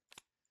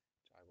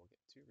 which I will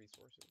get 2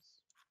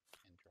 resources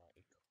and draw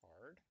a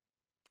card.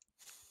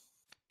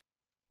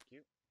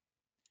 Cute.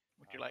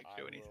 Would you like to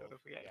do I any will, sort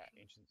of reaction? Yeah,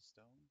 Ancient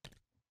Stone.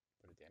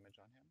 Put a damage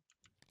on him.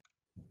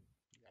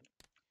 You got it.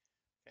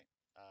 Okay.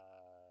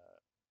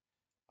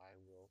 I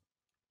will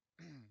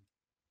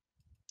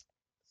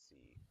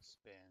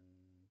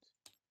spend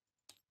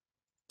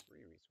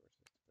 3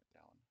 resources to put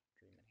down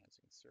Dream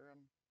Enhancing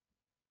Serum.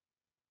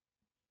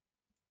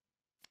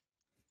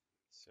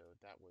 So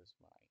that was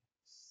my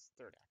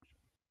third action.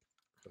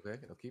 Okay,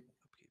 upkeep.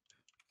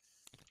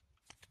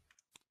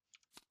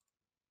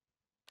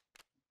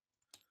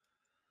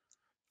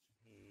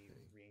 He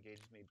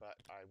re-engages me, but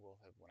I will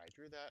have, when I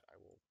drew that, I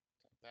will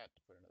tap that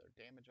to put another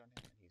damage on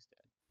him, and he's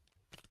dead.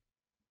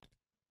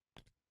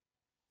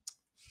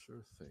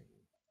 Sure thing.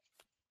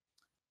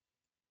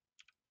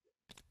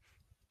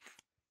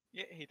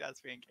 Yeah, he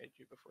does re-engage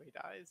you before he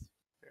dies.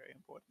 Very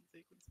important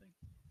sequencing.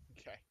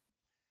 Okay.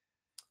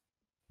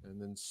 And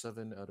then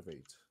 7 out of 8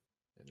 in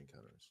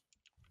encounters.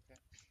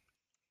 Okay.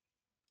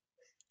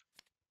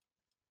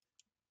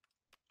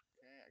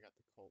 Okay, I got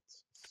the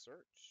Cult's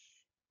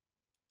Search.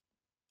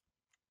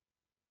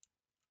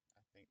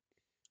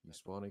 You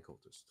spawn a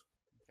cultist.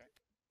 Okay.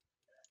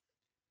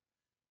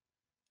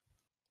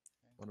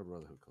 On a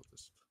Brotherhood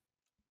cultist.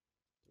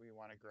 Do we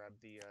want to grab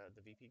the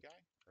VP guy,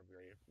 or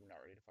we're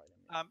not ready to fight him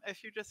yet?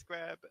 If you just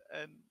grab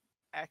an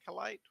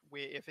acolyte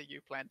wherever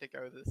you plan to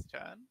go this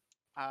turn,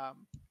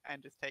 and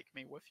just take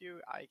me with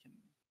you, I can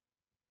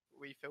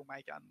refill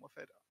my gun with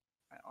it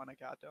on a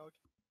guard dog.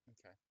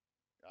 Okay.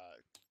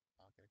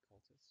 I'll get a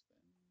cultist then.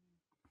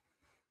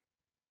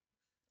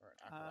 Or an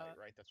acolyte,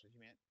 right? That's what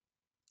you meant.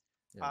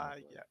 Yeah.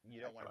 You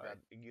don't want to grab.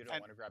 acolyte. You don't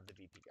want to grab the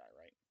VP guy,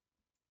 right?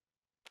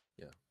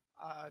 Yeah.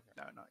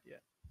 No, not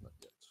yet. Not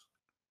yet.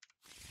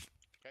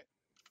 Okay.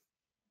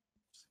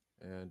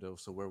 And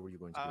so where were you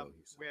going to go?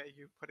 He said. Where are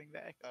you putting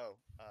the acolyte?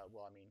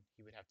 Well, I mean,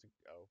 he would have to.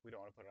 Oh, we don't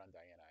want to put it on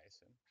Diana, I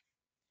assume.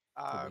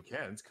 Well, we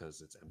can't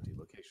because it's empty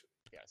location.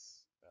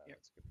 Yes, Yep.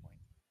 that's a good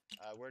point.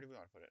 Where do we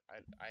want to put it?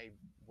 I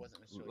wasn't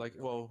necessarily Like,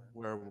 well,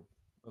 where?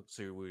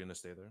 So we're gonna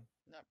stay there?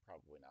 No,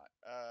 probably not.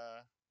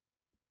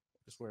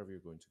 Just wherever you're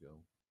going to go.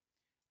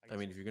 I guess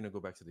mean, if you're gonna go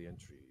back to the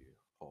entry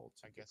hall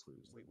to I guess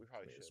clues, we then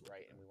probably may as should, well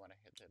right? go. And we want to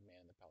hit the man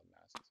in the pallid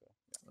mask, so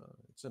yeah.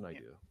 It's an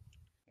idea.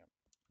 Yep.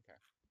 Okay.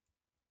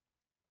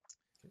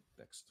 Okay,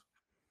 next.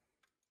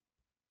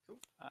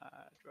 Cool.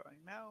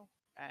 Drawing now,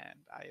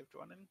 and I have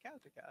drawn an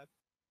encounter card.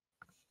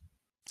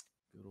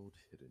 Good old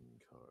hidden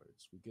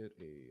cards. We get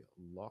a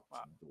locked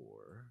Wow.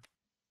 door.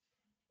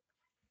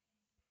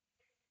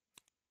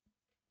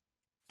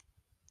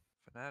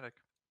 Fanatic.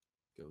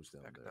 Goes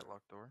down Back at there. that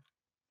locked door.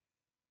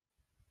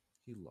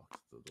 He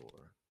locked the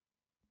door.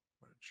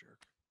 What a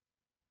jerk.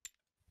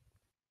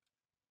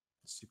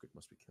 The secret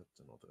must be kept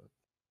and all that.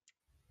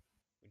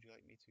 Would you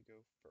like me to go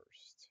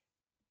first?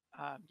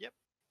 Yep.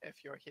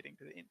 If you're heading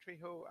to the entry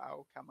hall,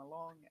 I'll come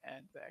along,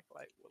 and the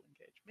acolyte will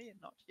engage me and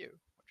not you,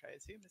 which I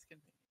assume is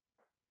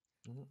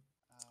convenient.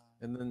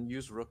 And then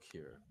use Rook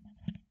here.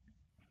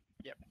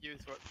 Yep.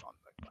 Use what's on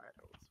the quiet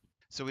halls.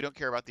 So we don't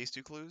care about these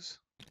two clues,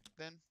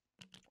 then?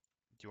 Do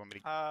you want me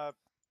to?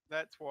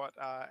 That's what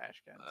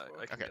Ashcan's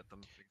for. I can Okay, get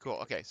them. Cool.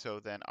 Okay, so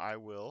then I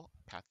will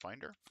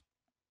Pathfinder.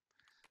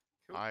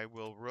 Cool. I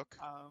will Rook.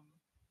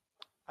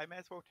 I may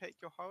as well take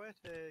your horror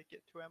to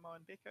get to ammo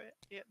and Becco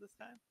at this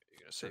time. You're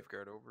gonna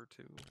safeguard over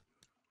to.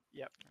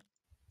 Yep.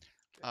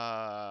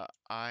 I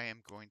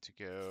am going to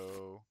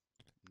go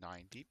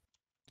 9 deep.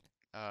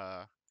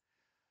 Let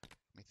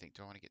me think.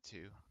 Do I want to get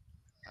 2?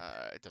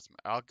 It doesn't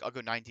matter. I'll go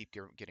 9 deep,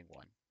 getting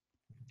 1.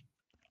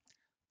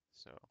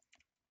 So.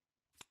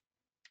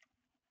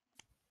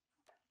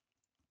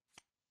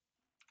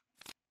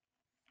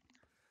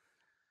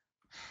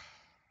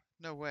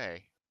 No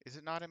way. Is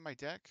it not in my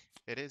deck?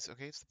 It is.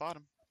 Okay, it's the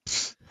bottom.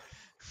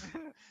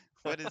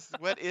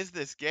 What is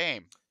this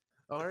game?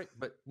 All right,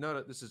 but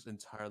no, this is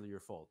entirely your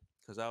fault.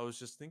 Because I was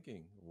just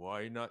thinking,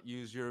 why not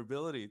use your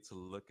ability to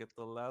look at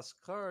the last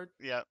card?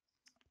 Yep.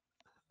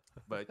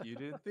 But you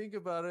didn't think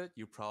about it.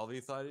 You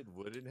probably thought it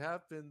wouldn't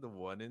happen. The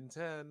 1 in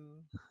 10.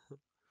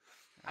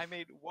 I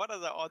mean, what are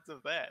the odds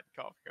of that,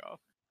 Cough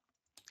Cough?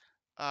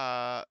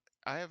 I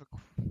have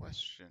a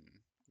question.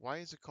 Why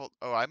is it called?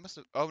 Oh, I must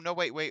have. Oh no,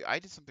 wait. I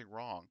did something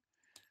wrong.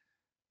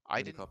 I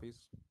Many didn't copies.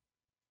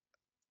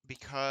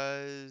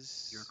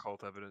 because Your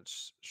cult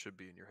evidence should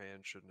be in your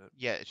hand, shouldn't it?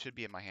 yeah, it should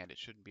be in my hand. It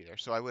shouldn't be there.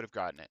 So I would have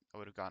gotten it. I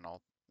would have gotten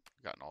all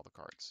the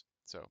cards.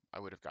 So I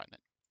would have gotten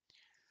it.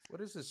 What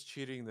is this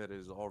cheating that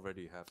is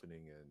already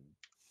happening? And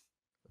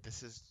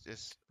This is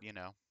just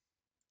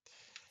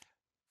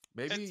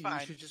maybe It's you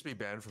fine. should just be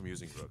banned from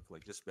using Rook.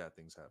 Like, just bad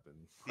things happen.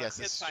 Yes,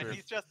 It's it's fine.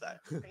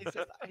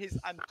 true. He's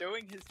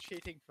undoing his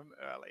cheating from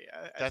earlier,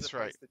 as That's opposed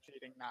right. to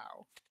cheating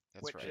now,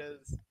 That's which right.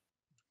 is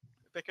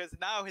because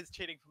now his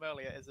cheating from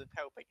earlier isn't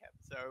helping him.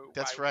 So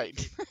That's why would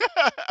right.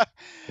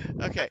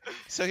 he Okay,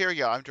 so here we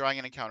go. I'm drawing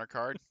an encounter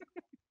card.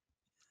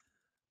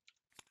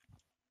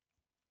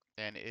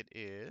 And it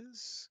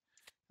is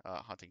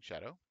Hunting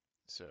Shadow.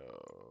 So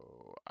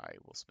I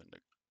will spend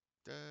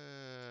a.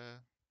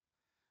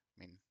 I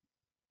mean,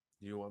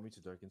 Do you want me to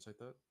Dark Insight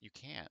that? you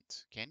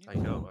can't. Can you? I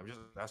know. I'm just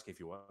asking if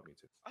you want me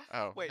to.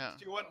 Oh, Wait, no.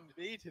 do you want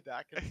me to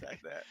dark insight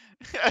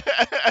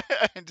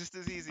that? Just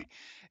as easy.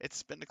 It's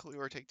spend a clue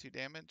or take 2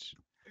 damage.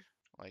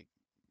 Like,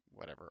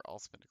 whatever. I'll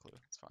spend a clue.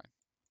 It's fine.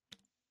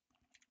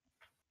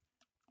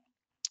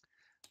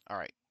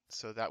 Alright,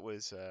 so that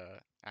was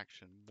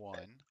action 1.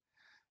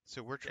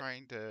 So we're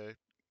trying to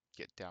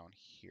get down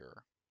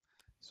here.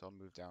 So I'll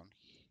move down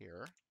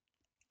here.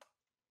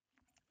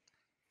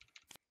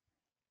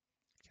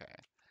 Okay.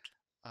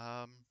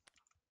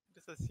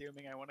 Just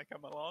assuming I want to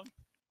come along.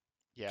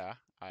 Yeah,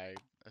 I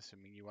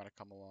assuming you want to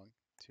come along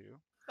too.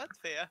 That's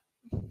fair.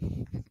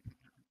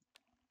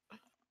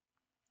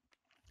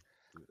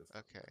 Beautiful.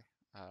 Okay.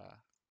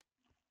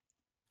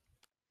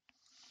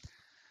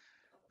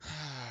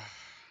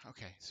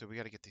 Okay, so we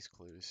got to get these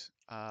clues.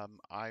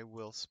 I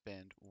will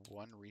spend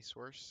 1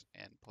 resource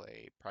and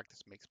play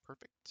Practice Makes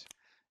Perfect,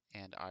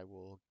 and I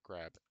will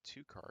grab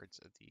 2 cards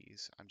of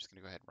these. I'm just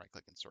gonna go ahead and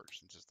right-click and search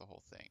since it's the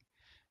whole thing,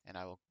 and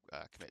I will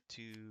commit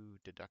 2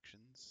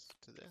 deductions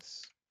to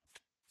this,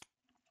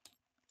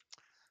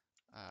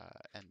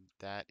 and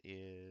that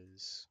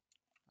is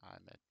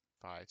I'm at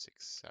 5,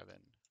 6, 7.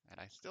 And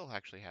I still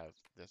actually have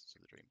this to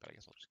the dream, but I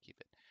guess I'll just keep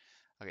it.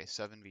 Okay,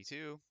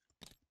 7v2.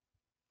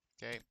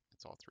 Okay,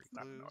 it's all 3 It's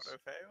not an clues. auto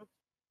fail.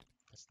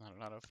 That's not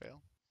an auto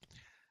fail.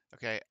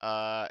 Okay,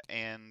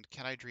 and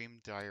can I dream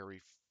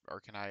diary, or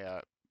can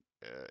I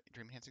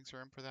dream enhancing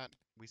serum for that?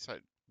 We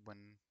said when.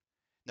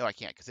 No, I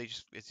can't, because it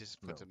just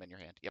puts No. them in your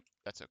hand. Yep,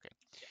 that's okay.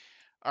 Yeah.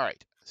 All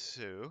right,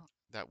 so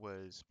that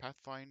was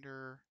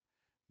Pathfinder,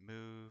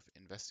 move,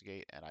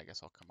 investigate, and I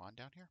guess I'll come on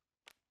down here.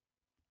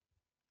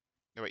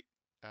 No, wait.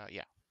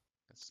 Yeah,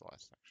 that's the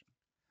last section.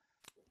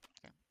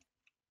 Okay,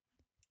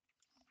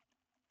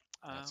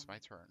 that's my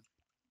turn.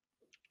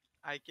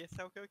 I guess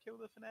I'll go kill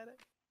the fanatic.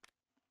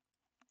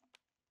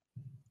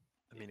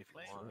 I mean, if you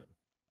Definitely. want.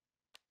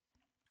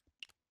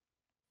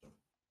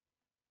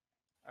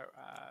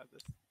 Oh,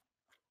 this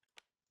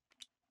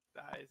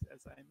dies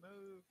as I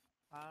move.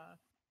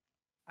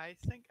 I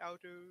think I'll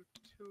do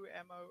 2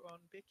 ammo on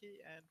Becky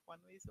and 1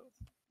 resource.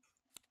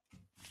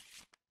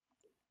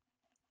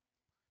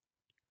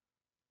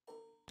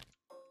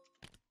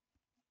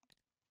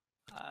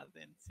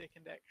 Then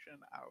second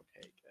action, I'll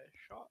take a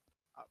shot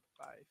up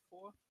by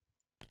 4.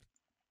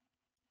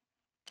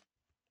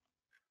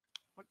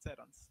 What's that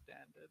on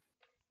standard?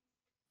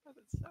 Oh,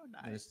 that's so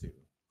nice. Minus 2.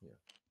 Yeah.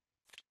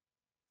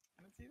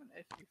 And it's even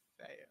if you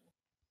fail.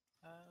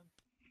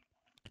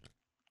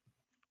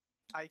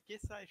 I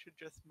guess I should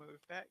just move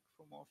back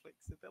for more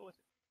flexibility.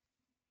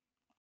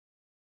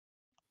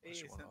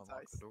 Unless you want to Since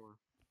unlock the door.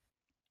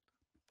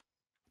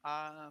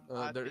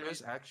 There RP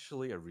is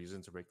actually a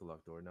reason to break the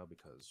locked door now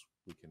because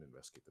we can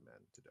investigate the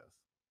man to death.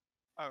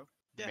 Oh,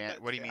 yeah, Man,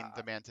 that's what do you fair. mean,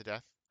 the man to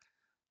death?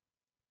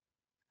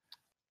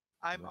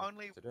 I'm man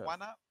only to death.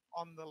 1 up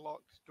on the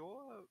locked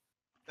door.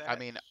 I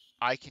mean,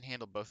 I can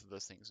handle both of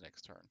those things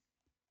next turn.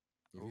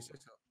 If you say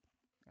so.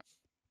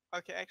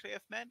 Okay, actually,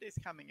 if Mandy's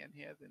coming in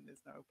here, then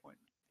there's no point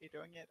in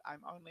doing it.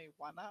 I'm only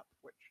 1 up,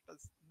 which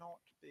does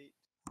not beat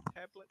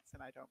tablets,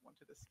 and I don't want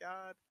to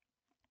discard.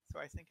 So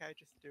I think I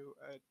just do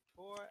a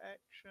door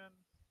action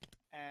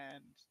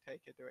and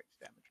take a direct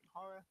damage and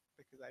horror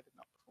because I did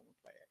not perform a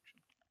play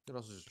action. You could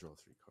also just draw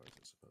 3 cards,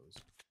 I suppose.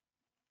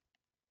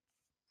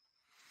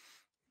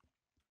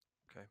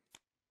 Okay.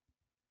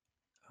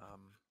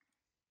 I'm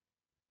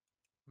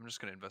just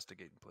gonna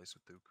investigate in place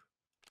with Duke.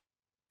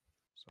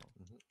 So,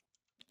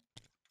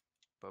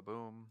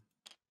 ba-boom.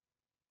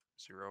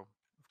 0,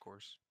 of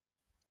course.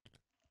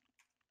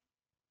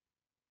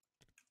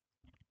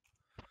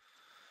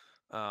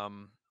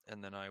 And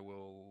then I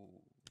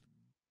will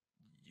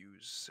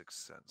use Sixth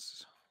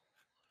Sense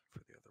for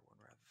the other one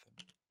rather than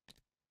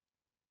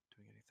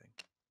doing anything.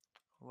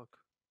 Oh, look.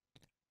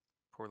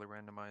 Poorly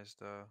randomized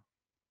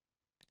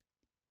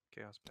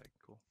chaos bag.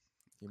 Cool.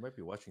 You might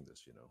be watching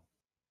this, you know.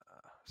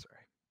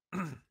 Sorry.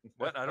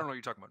 What? I don't know what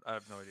you're talking about. I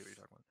have no idea what you're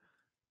talking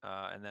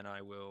about. And then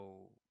I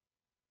will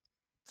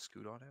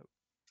scoot on out.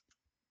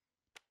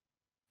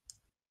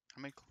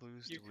 How many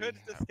clues You do we could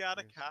have? discard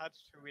a Clues? card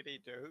to ready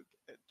Duke.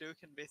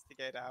 Duke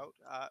investigate out,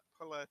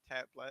 pull a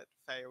tablet,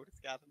 fail,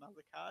 discard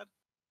another card.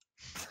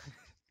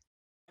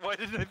 Why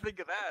didn't I think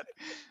of that?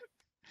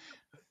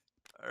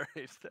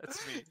 Alright,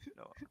 that's me.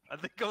 No, I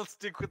think I'll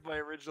stick with my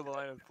original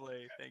line of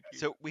play. Thank you.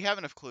 So we have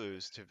enough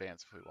clues to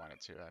advance if we wanted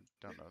to. I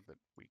don't know that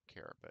we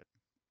care, but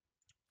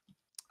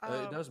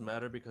It does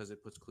matter because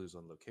it puts clues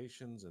on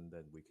locations, and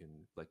then we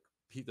can, like,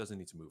 Pete doesn't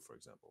need to move, for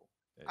example.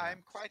 It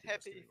I'm happens quite to be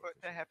happy investigating for it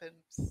to location.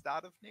 happen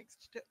start of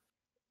next turn.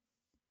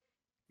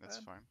 that's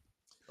fine.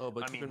 Oh,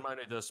 but I keep mean- in mind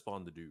it does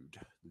spawn the dude.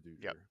 The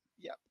dude. Yep.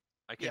 Yep.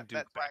 I Yeah, can do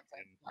that's why I'm back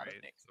saying in, start of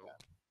right? next So, turn.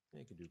 Yeah,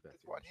 you can do back.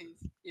 Is what sure.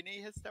 he's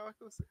any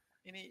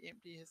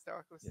empty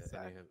historical Yeah,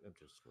 society. I'm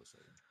just going to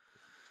say.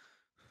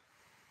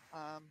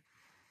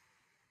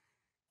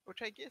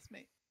 Which I guess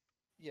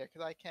yeah,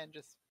 because I can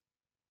just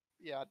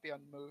I'd be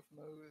on move,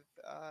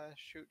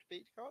 shoot,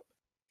 beat cop.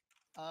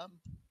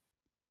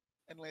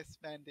 Unless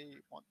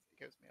Mandy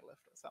gives me a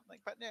lift or something,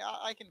 but yeah,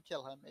 I can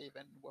kill him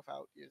even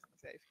without using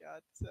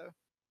safeguard. So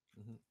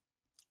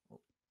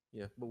Well,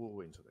 yeah, but we'll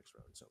wait until next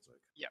round. It sounds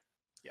like. Yep.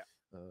 Yeah.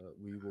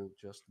 We will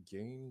just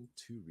gain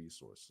 2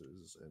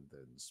 resources and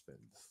then spend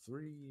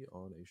 3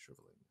 on a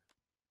shriveling.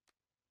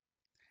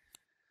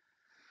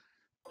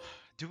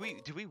 Do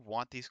we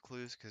want these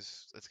clues?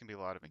 Because it's gonna be a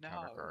lot of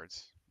encounter No.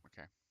 cards.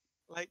 Okay.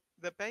 like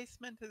the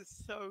basement is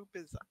so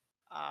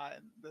bizarre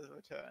in the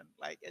return.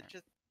 Like it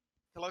just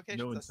the locations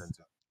No are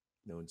incentive.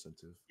 No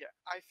incentive. Yeah,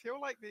 I feel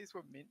like these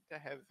were meant to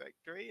have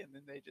victory, and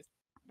then they just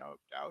noped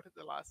out at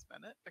the last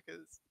minute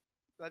because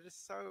they're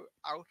just so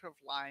out of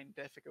line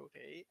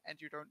difficulty, and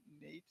you don't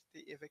need to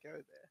ever go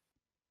there.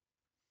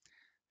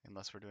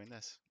 Unless we're doing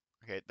this.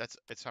 Okay,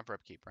 it's time for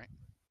upkeep, right?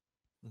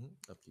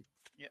 Upkeep.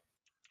 Yep.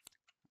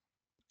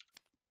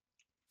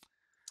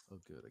 Oh,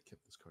 good. I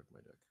kept this card in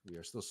my deck. We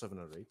are still 7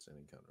 out of 8 and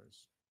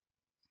encounters.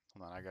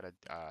 Hold on, I gotta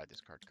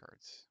discard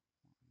cards.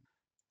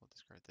 We'll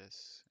discard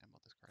this, and we'll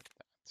discard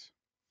that.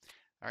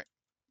 All right.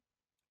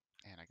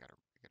 And I gotta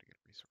get a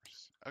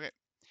resource. Okay.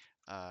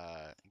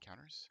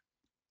 Encounters.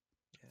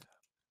 yeah.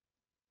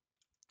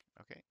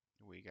 Okay,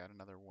 we got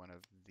another one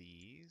of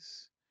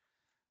these.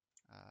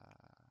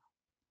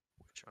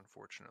 which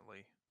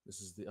unfortunately.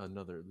 This is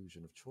another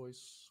illusion of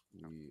choice.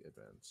 We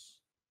advance.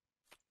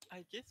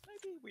 I guess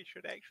maybe we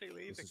should actually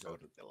leave This a is code out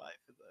of of- the life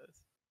for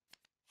those.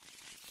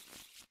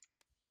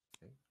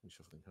 Okay,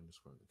 reshuffling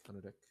underscore on the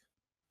counter deck.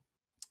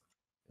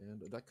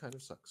 And that kind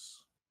of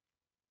sucks.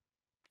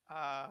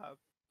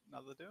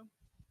 Another Doom.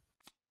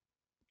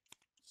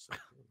 So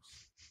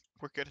close.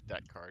 We're good at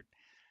that card.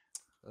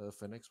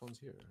 For next one's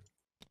here.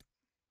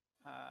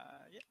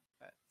 Yeah,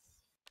 that's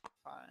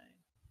fine.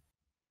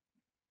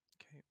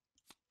 Okay.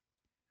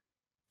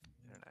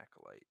 And an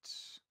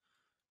acolyte.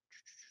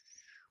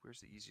 Where's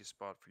the easiest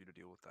spot for you to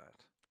deal with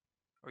that?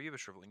 Oh, you have a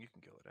shriveling. You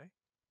can kill it, eh?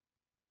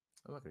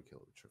 I'm not gonna kill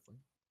it with tripling.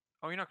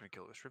 Oh, you're not going to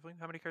kill it with shriveling?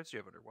 How many cards do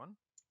you have under one?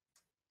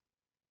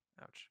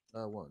 Ouch.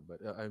 One, but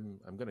I'm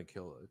gonna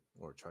kill it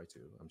or try to.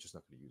 I'm just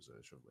not gonna use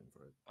a shriveling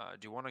for it.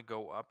 Do you want to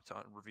go up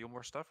to reveal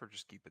more stuff, or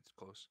just keep it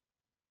close?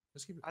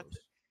 Let's keep it I close.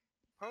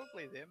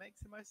 Probably there makes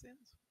the most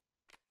sense.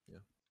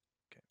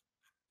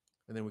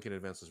 And then we can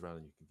advance this round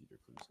and you can get your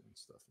clues and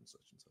stuff and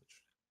such and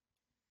such.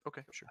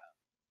 Okay, sure.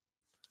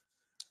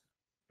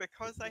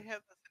 Because I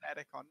have the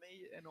fanatic on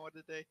me, in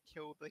order to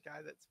kill the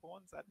guy that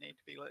spawns, I'd need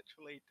to be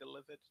literally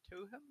delivered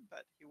to him,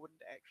 but he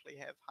wouldn't actually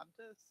have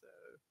Hunter, so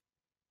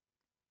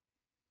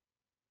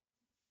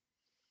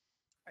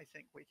I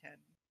think we can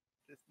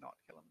just not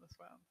kill him this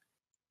round.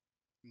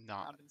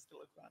 Not And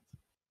still advance.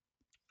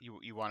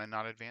 you want to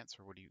not advance,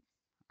 or what do you?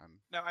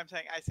 No, I'm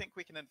saying I think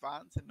we can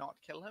advance and not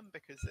kill him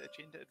because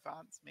agenda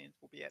advance means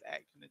we'll be at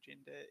act and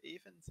agenda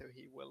even, so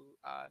he will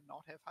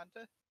not have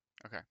Hunter.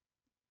 Okay.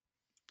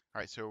 All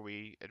right. So are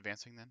we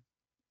advancing then?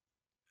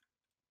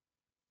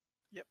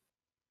 Yep.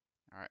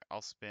 All right.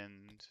 I'll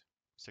spend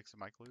 6 of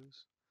my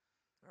clues.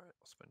 All right,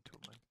 I'll spend 2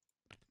 of mine.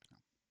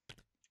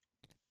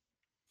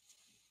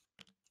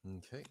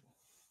 Okay.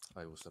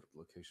 I will set up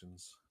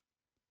locations.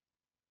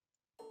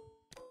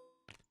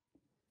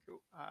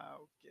 Cool.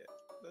 I'll get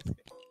this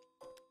guy.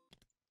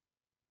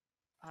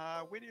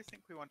 Where do you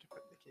think we want to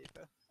put the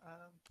keeper?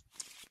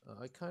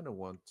 I kind of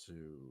want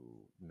to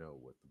know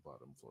what the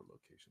bottom floor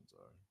locations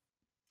are.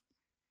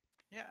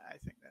 Yeah, I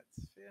think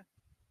that's fair.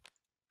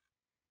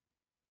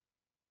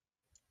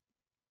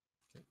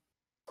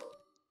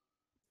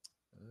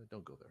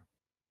 Don't go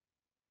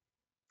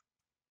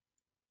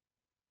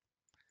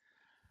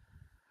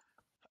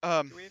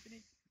there. Do we have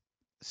any?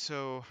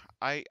 So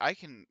I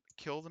can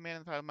kill the man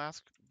in the pile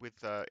mask with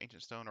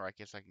ancient stone, or I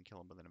guess I can kill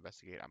him with an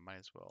investigate. I might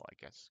as well, I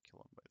guess, kill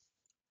him with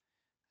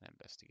an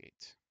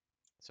investigate.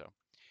 So,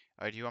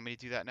 do you want me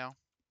to do that now?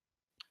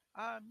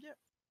 Yeah,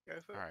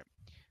 go for All it. right.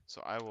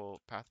 So I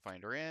will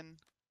Pathfinder in.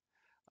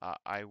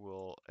 I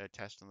will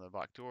attest on the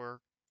back door,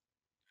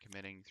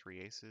 committing 3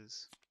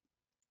 aces.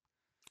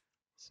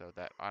 So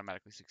that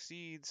automatically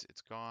succeeds.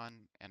 It's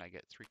gone, and I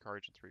get 3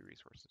 cards and 3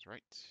 resources,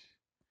 right?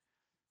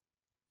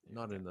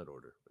 Not in that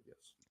order, but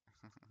yes.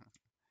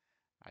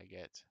 I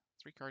get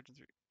 3 cards and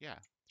 3. Yeah,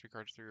 3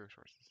 cards, 3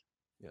 resources.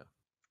 Yeah.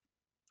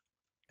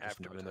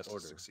 After not the in that test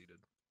has order. succeeded.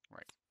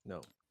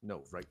 No,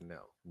 right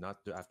now. Not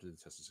after the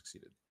test has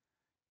succeeded.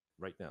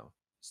 Right now.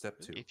 Step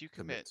 2. If you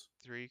commit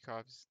 3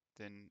 copies,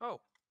 then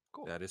Oh,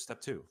 cool. That is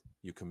step 2.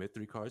 You commit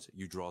 3 cards,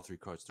 you draw 3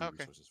 cards, 3 Okay.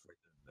 resources right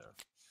then and there.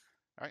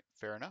 all right,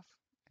 fair enough.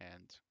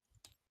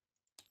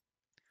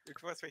 You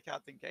draw 3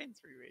 cards and gain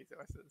 3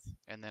 resources.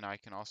 And then I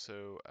can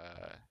also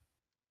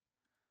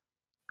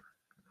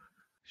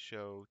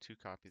show 2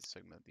 copies of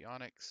Segment of the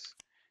Onyx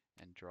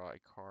and draw a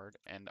card.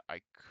 And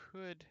I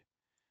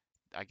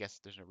guess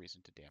there's no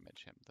reason to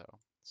damage him though.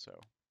 So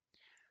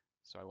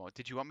I won't.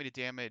 Did you want me to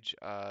damage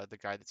the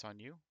guy that's on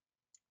you,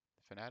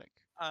 the fanatic?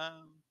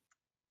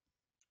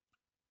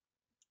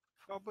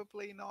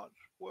 Probably not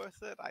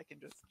worth it. I can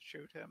just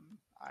shoot him.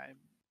 I'm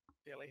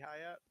fairly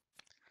high up.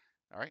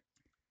 All right,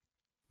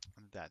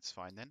 that's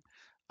fine then.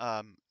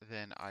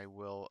 Then I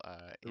will.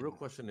 The real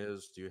question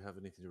is, do you have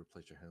anything to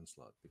replace your hand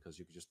slot? Because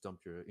you could just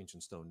dump your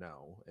ancient stone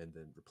now and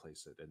then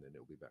replace it, and then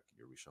it'll be back in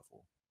your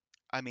reshuffle.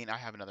 I mean, I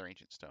have another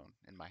ancient stone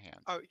in my hand.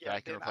 Oh yeah, that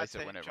I can then replace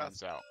I'd it when say it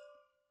runs out.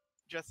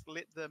 Just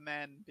let the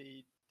man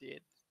be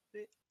dead.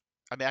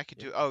 I mean, I could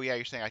do. Oh yeah,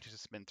 you're saying I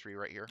just spend 3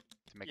 right here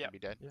to make him Yep. be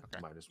dead? Yeah, Okay.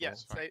 might as well. Yeah,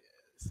 That's fine.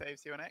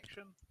 saves you an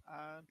action.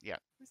 Yeah.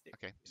 who's dead?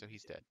 Okay, so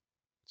he's dead.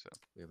 So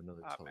We have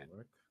another Ah, tall man.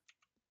 mark.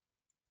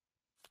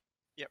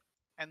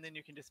 And then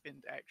you can just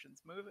spend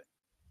actions, move it.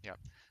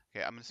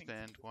 okay, I'm gonna think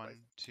it's spend the 1, place.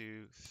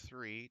 2,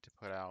 3 to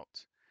put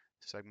out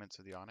segments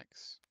of the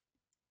onyx.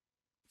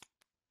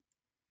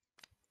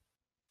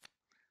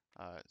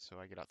 So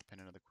I get out the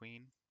pendant of the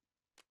queen.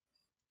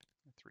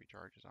 3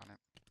 charges on it.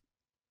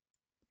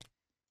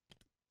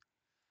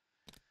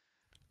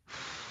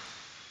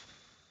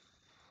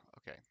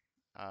 Okay.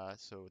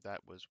 So that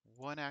was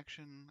 1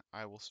 action.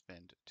 I will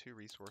spend 2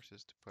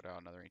 resources to put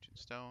out another ancient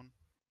stone.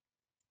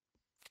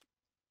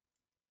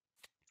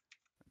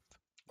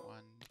 1,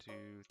 2,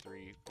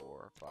 3,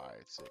 4,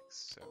 5, 6,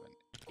 7,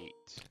 8.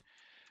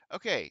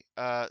 Okay.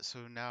 So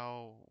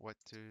now what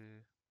do?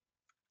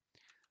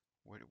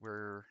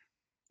 Where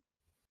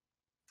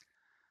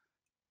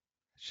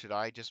should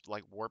I just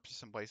like warp to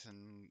someplace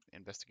and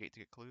investigate to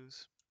get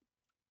clues?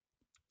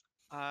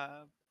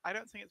 I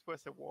don't think it's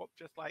worth a warp.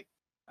 Just like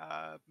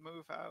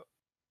move out.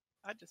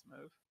 I'd just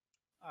move.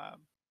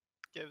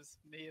 Gives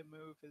me a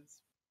move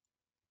as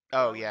Oh,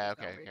 well, and yeah, there's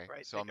okay, nowhere okay.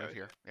 great So to I'll go move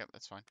here. to. Yep,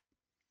 that's fine.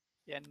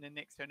 Yeah, and then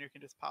next turn you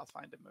can just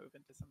pathfinder move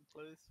into some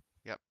clues.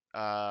 Yep.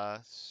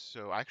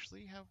 So I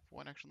actually have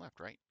one action left,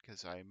 right?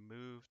 Because I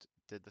moved,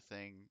 did the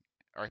thing.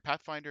 All right,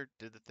 Pathfinder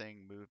did the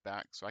thing, moved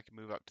back, so I can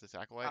move up to this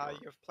acolyte. Or...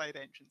 You've played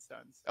Ancient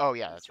Stones. Oh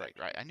yeah, This that's right,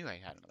 action right. I is knew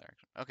I had another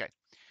action. Okay,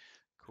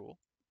 cool.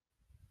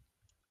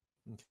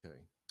 Okay.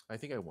 I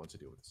think I want to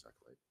deal with the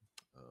Acolyte.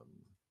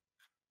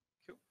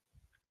 cool.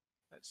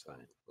 That's So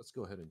fine. let's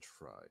go ahead and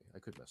try. I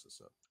could mess this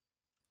up.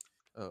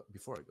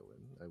 Before I go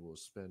in, I will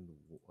spend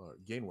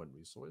gain 1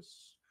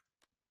 resource.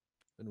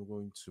 Then we're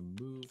going to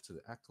move to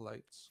the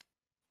Acolyte.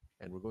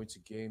 And we're going to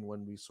gain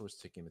 1 resource,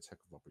 taking attack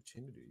of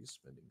opportunity,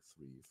 spending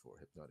 3 for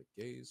Hypnotic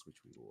Gaze,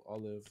 which we will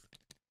olive.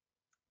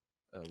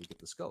 We get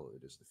the skull.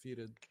 It is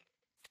defeated.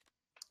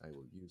 I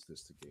will use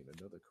this to gain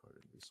another card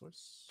and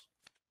resource.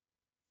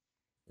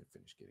 And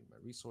finish getting my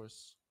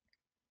resource.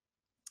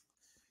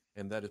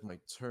 And that is my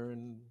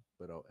turn,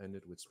 but I'll end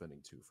it with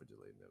spending 2 for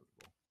Delay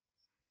Inevitable.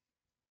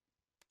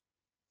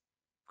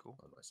 Cool.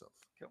 On myself.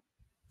 Cool.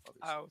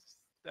 Obviously. I'll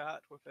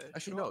start with a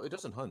Actually, short. no, it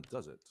doesn't hunt,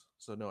 does it?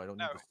 So no, I don't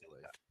need No, this it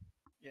delay. doesn't.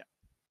 Yeah.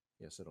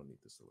 Yes, I don't need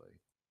this delay.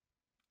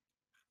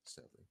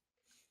 Sadly.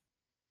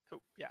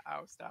 Cool. Yeah,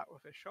 I'll start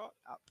with a shot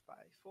up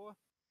by 4.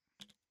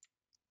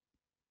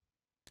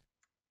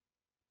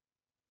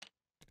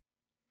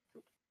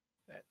 Cool.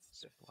 That's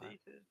Splat.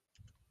 defeated.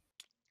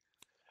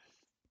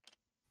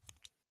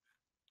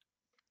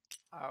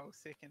 I'll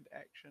second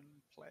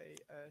action play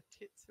a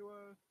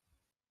Tetsuo.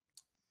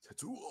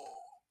 Tetsuo!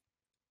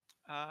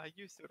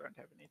 You still don't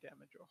have any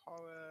damage or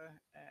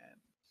horror,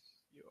 and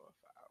you're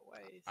far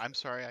away. I'm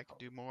so sorry, you I could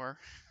do more.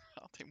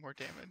 I'll take more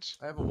damage.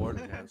 I have a ward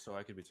in hand, so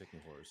I could be taking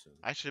horror soon.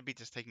 I should be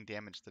just taking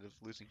damage instead of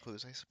losing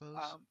clues, I suppose.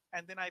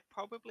 And then I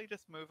probably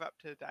just move up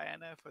to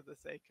Diana for the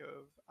sake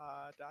of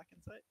Dark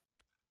Insight.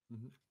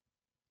 Mm-hmm.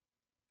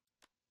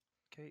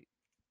 Okay.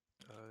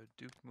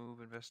 Duke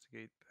move,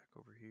 investigate back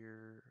over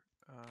here.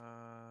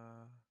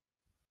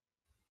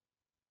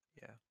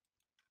 Yeah.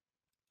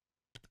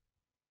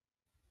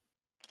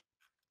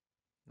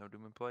 No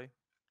doom in play.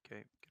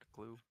 Okay, get a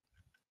clue.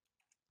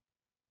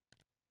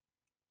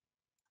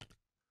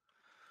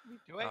 We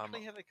do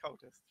actually have a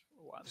cultist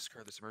for one.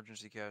 Discard this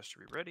emergency cast to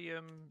re-ready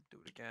him. Do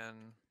it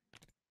again.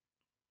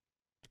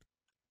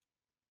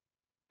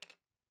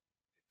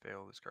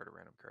 Fail, discard a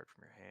random card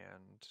from your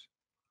hand.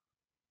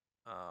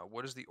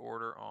 What is the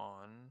order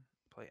on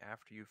play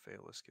after you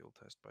fail a skill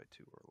test by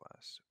 2 or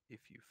less?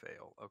 If you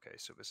fail. Okay,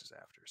 so this is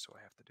after, so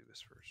I have to do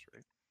this first,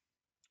 right?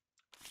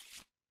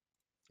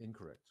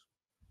 Incorrect.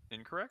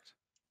 Incorrect?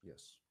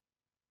 Yes.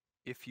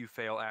 If you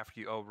fail after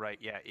you... Oh, right,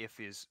 yeah, if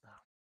is...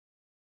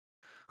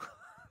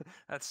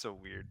 That's so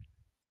weird.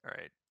 All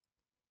right.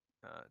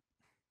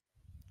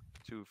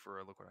 2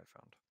 for look what I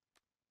found.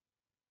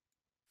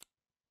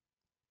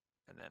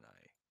 And then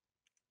I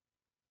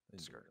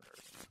discard a card.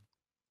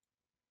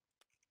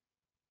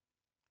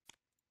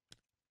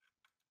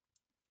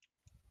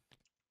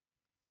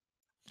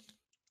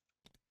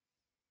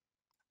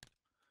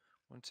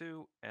 One,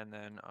 2, and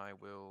then I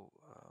will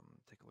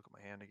take a look at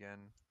my hand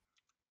again.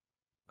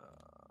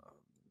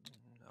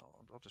 No,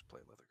 I'll just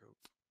play Leather Coat.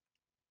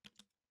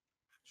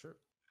 Sure.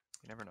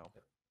 You never know.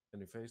 Yep.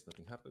 Any phase,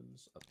 nothing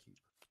happens. Upkeep.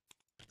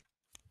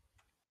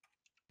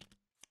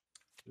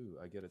 Ooh,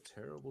 I get a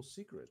terrible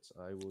secret.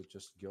 I will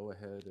just go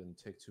ahead and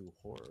take 2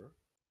 horror.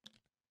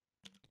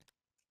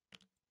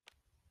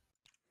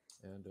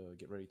 And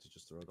get ready to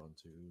just throw it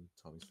onto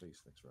Tommy's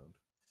face next round.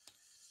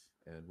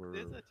 And we're...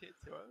 There's a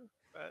Tetsuo,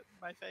 but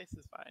my face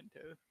is fine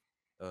too.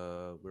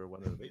 We're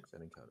 1 out of 8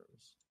 and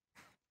encounters.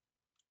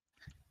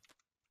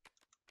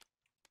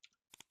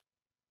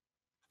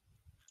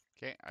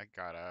 Okay, I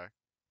got a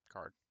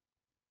card.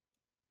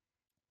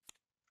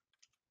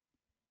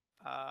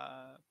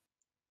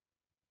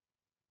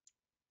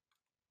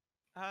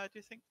 Do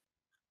you think?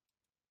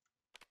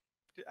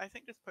 I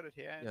think just put it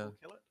here and Yeah. we'll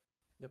kill it.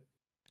 Yep.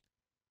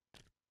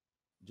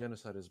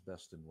 Genocide is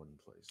best in 1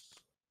 place.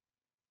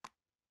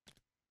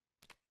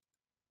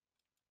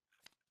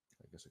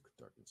 I guess I could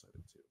Dark Insight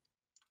it too.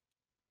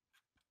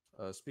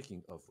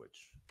 Speaking of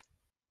which,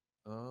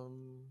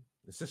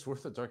 is this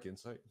worth a Dark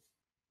Insight?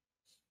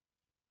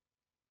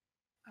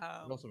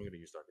 What else am I going to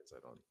use Dark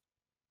Insight on?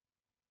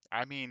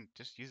 I mean,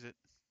 just use it.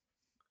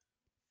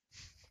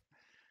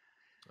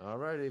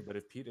 Alrighty, but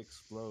if Pete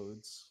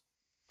explodes,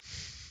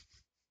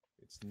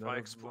 it's If none I of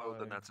explode,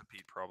 then my... that's a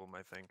Pete problem,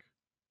 I think.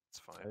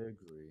 It's I fine.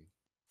 agree.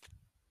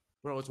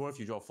 Well, it's more if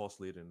you draw false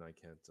lead and I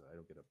can't. I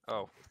don't get a...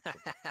 Oh.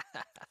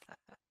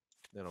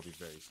 Then I'll be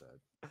very sad.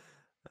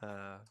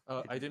 I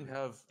I didn't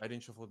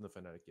shuffle in the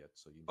Fanatic yet,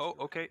 so you... Oh,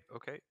 okay,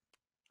 okay.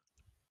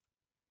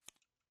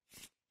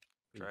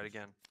 Try it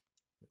again.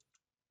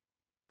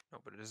 No,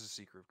 but it is a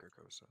Seeker of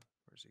Carcosa.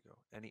 Where does he go?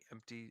 Any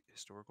empty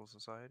historical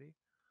society?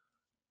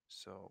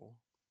 So,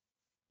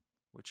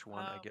 which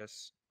one, I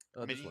guess?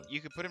 I mean, this one.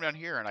 you could put him down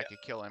here and I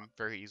could kill him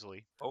very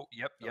easily. Oh,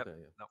 yep. Okay,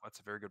 yeah. No, that's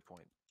a very good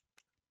point.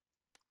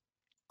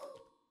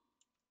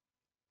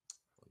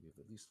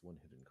 at least one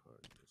hidden card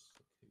in this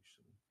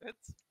location.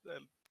 That's the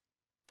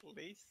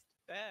least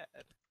bad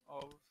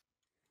of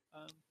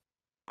those.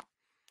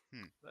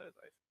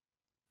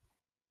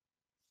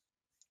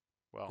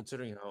 Well,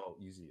 Considering how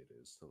easy it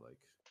is to like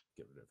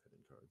get rid of hidden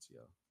cards,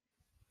 yeah.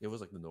 If it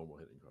was like the normal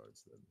hidden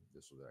cards, then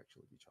this would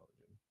actually be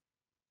challenging.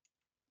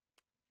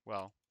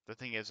 well, the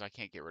thing is, I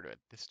can't get rid of it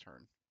this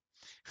turn.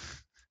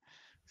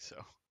 So,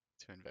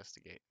 to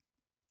investigate.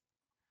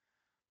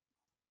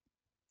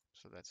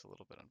 So that's a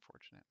little bit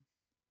unfortunate.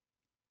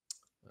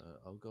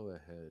 I'll go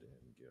ahead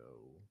and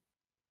go.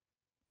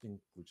 I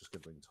think we're just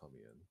gonna bring Tommy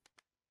in.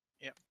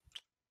 Yep.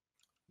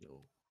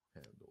 You'll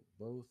handle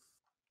both.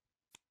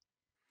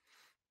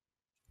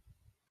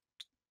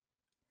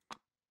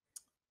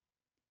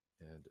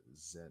 And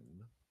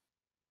Zen.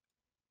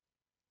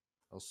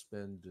 I'll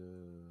spend.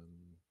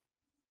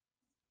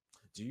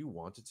 Do you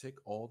want to take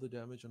all the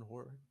damage on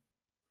horror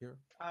here?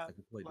 I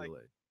can play Like,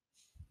 delay.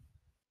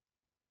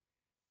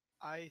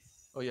 I.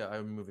 Oh yeah,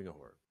 I'm moving a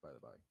horror. By the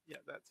by. Yeah,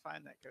 that's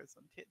fine. That goes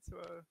on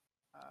Tetsuo.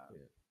 Yeah.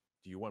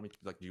 Do you want me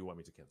Do you want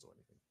me to cancel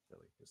anything?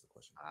 Really, is the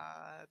question.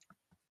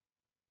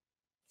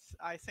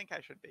 I think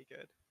I should be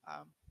good.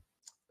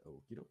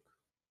 Okie doke.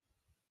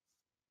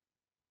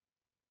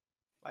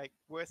 Like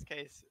worst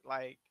case,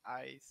 like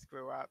I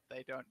screw up,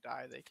 they don't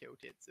die, they kill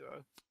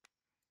Tetsuo.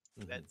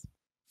 Mhm. That's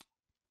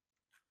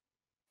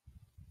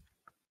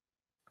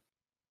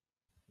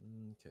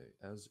Okay.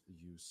 As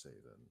you say,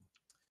 then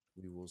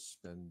we will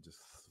spend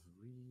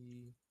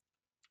 3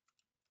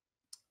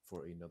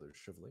 for another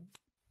shriveling.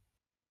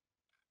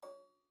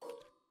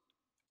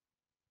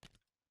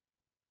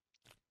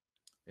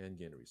 And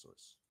gain a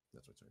resource.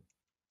 That's my turn.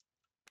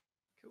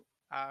 cool.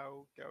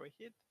 I'll go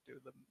ahead, do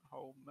the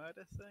whole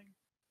murder thing.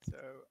 So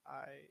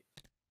I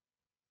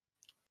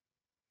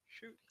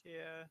shoot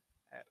here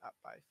at up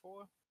by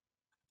 4.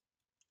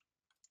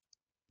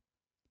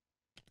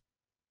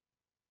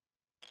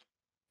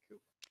 Cool.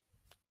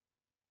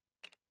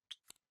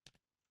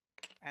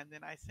 And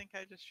then I think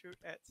I just shoot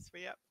at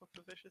 3 up with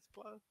a vicious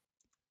blow.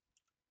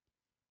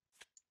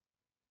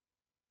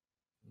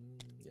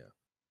 Yeah.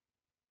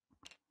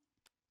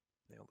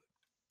 Nailed it.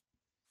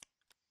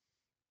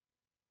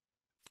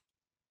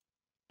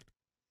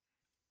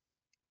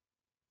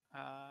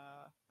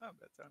 Oh,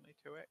 that's only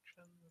 2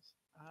 actions.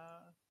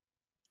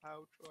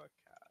 I'll draw a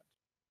card.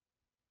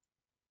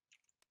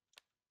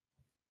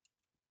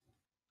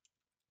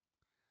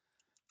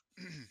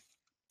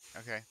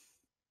 Okay.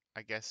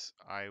 I guess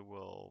I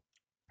will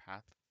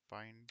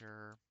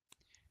Pathfinder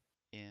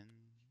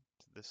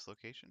into this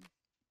location.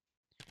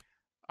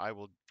 I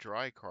will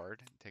draw a card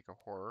and take a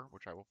horror,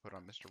 which I will put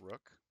on Mr.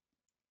 Rook.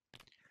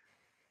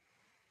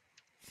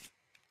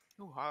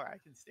 Ooh, alright, I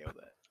can steal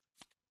that.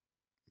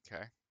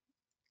 Okay.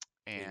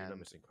 Yeah, you're not And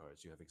missing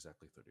cards. You have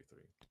exactly 33.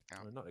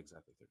 Yeah. Or not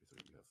exactly 33.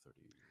 You have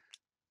 30.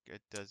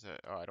 it does a.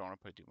 Oh, I don't want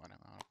to put a doom on him.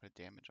 I want to put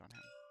damage on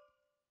him.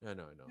 Yeah,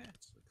 no, I know. Yeah.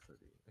 It's like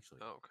 30. Actually,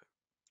 Oh, okay.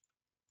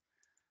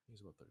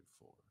 he's about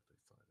 34,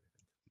 35, I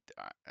think.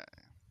 Uh,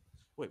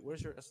 Wait,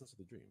 where's your Essence of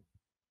the Dream?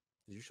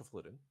 Did you shuffle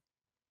it in?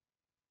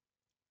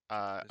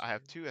 I Is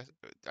have it? two.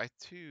 I have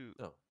two.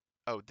 No.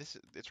 Oh,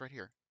 it's right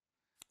here.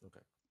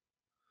 Okay.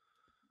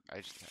 I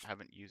just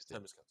haven't used it.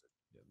 Time is counted.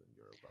 Yeah, then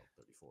you're about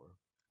 34.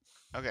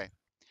 Okay.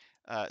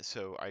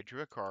 So I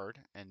drew a card,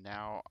 and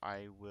now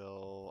I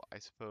will, I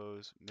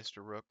suppose,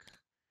 Mr. Rook.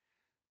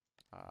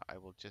 I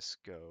will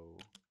just go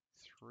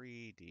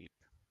 3 deep.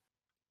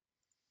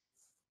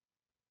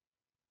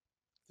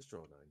 Just draw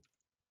a 9.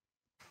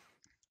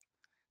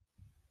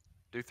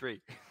 Do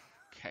 3.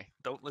 Okay.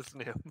 Don't listen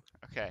to him.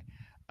 Okay.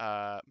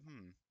 I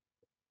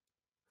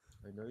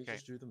know you Okay.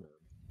 just drew the man.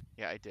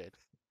 Yeah, I did.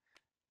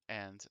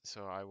 And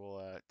so I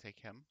will take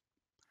him.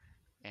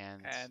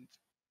 And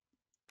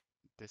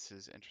this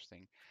is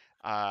interesting.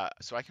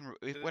 So I can.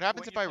 What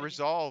happens if I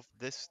resolve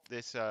this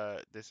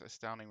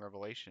astounding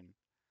revelation?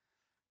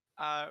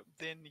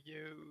 Then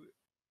you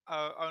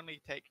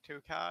only take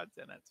 2 cards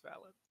and it's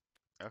valid.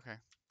 Okay.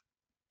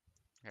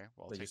 Okay.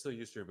 Well, But you still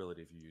use your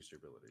ability if you use your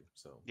ability.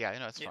 So yeah,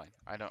 no, it's Yeah. fine.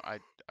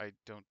 I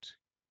don't.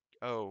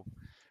 Oh,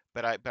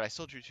 but I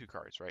still drew 2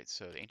 cards, right?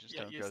 So the Ancient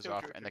Yeah, Stone you goes still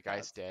off, drew and 2 the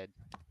guy's cards. dead.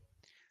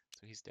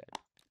 So he's dead.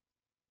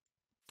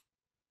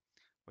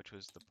 Which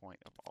was the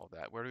point of all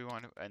that. Where do we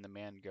want to? And the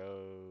man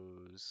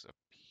goes up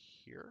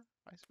here,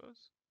 I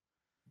suppose.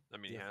 I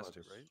mean, he yeah, has fine, to,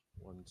 just right?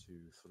 1,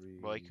 2, 3.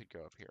 Well, he could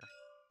go up here.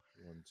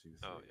 1, 2, 3.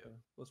 Oh, yeah.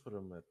 Let's put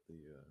him at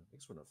the. I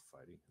guess we're not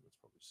fighting him. It's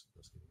probably just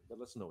investigating. But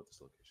let's know what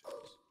this location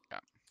is. Yeah.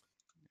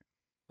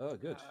 Oh,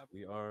 good.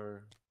 We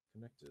are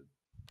connected.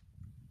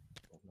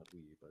 Well, not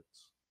we, but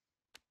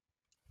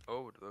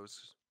Oh, do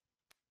those.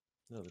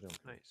 no, they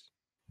don't. Nice.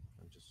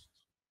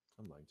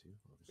 I'm lying to you.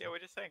 Obviously. Yeah, we're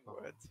just saying Oh.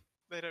 words.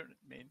 They don't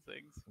mean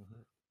things.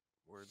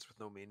 Words with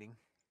no meaning.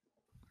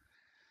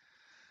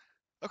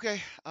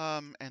 Okay.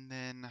 And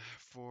then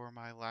for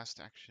my last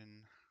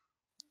action,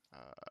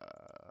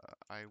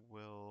 I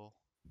will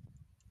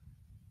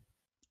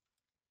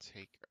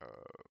take.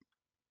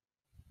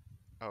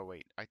 Oh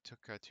wait, I took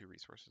 2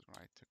 resources when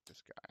I took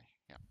this guy.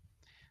 Yeah,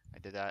 I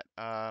did that.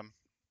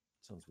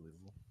 Sounds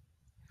believable.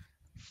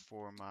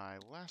 For my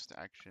last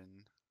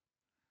action,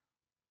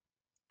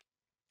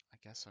 I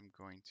guess I'm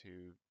going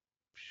to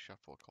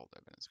shuffle Cold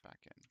Evidence back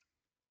in.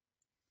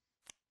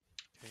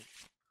 Okay.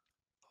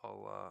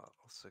 I'll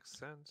 6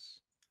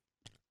 cents.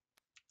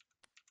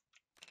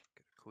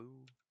 Get a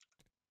clue.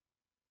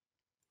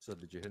 So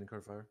did your hidden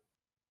card fire?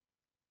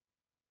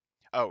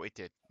 Oh, it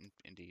did.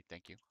 Indeed.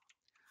 Thank you.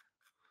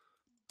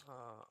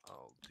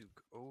 I'll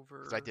Duke over.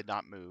 Because I did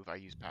not move. I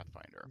used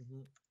Pathfinder.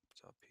 Mm-hmm.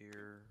 It's up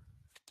here.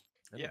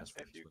 I didn't Yeah, ask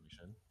for if you-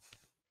 explanation.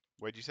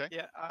 What did you say?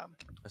 Yeah. I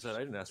said I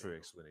didn't ask for your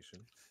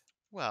explanation,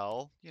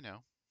 Well, you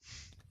know.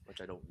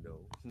 which I don't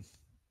know.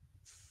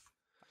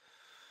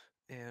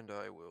 And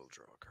I will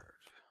draw a card.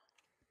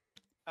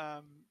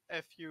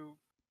 If you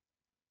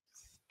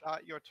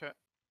start your turn,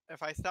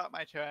 if I start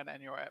my turn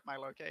and you're at my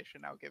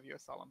location, I'll give you a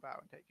solemn vow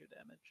and take your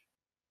damage.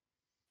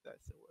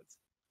 That's the words.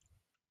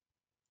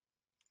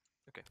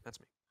 Okay, that's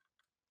me.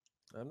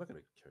 I'm not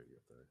gonna carry you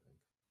up there. I think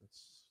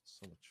that's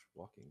so much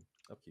walking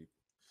upkeep.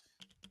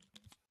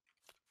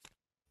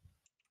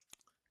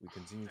 We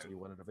continue to be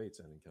 1 out of 8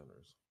 and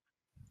encounters.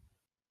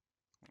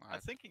 I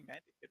was thinking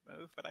Mandy could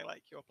move, but I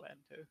like your plan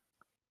too.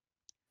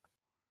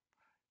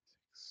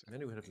 And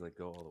then we would have to like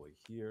go all the way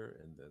here,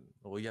 and then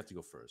well, you have to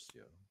go first,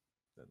 yeah.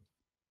 Then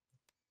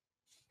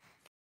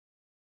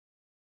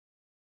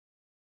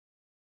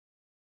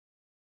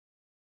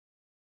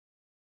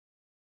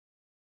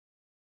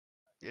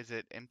Is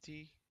it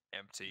empty?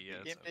 Empty,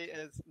 yeah. It's Empty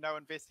is no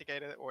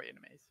investigator or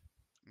enemies.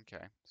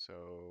 Okay,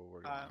 so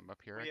we're going I'm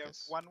up here, I We have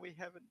guess. one we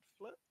haven't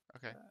flipped.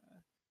 Okay,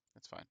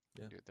 that's fine.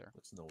 We yeah, can do it there.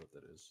 let's know what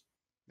that is.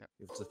 Yep.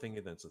 If it's a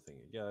thingy, then it's a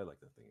thingy. Yeah, I like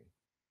that thingy.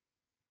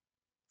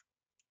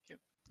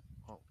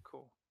 Oh,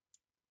 cool.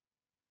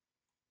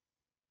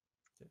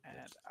 Okay, And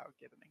next. I'll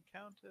get an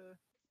encounter.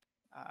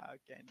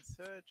 Gain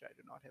surge. I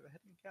do not have a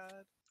hidden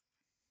card.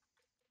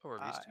 Oh, are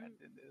these two? And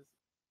then there's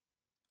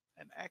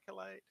an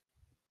acolyte.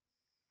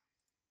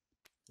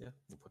 Yeah,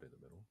 we'll put it in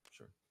the middle.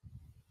 Sure.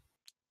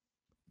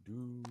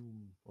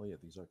 Doom. Oh yeah,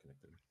 these are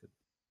connected. Good.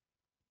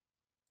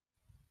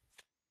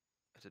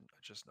 I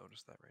just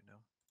noticed that right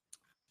now.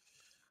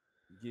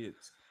 Get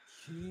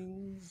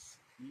King's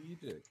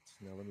Edict.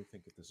 Now let me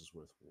think if this is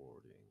worth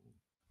warding.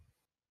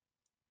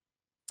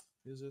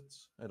 Is it?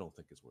 I don't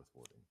think it's worth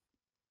warding.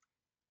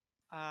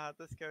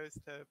 This goes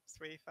to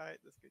 3 fight.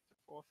 This goes to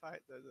 4 fight.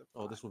 Those are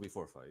Oh, this will be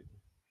 4 fight.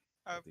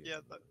 at the yeah,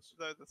 end of this.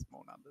 those are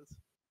small numbers.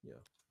 Yeah,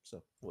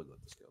 so we'll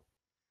let this go.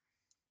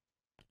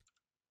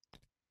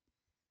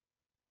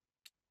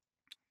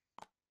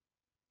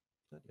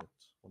 Not yet.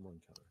 One more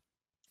encounter.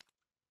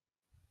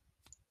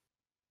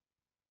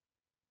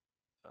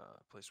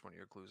 Place one of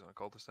your clues on a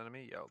cultist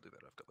enemy. Yeah, I'll do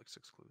that. I've got like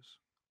 6 clues.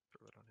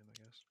 Throw it on him, I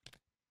guess.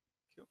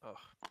 Cool. Oh,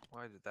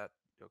 why did that?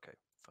 Okay,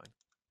 fine.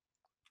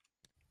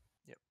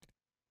 Yep.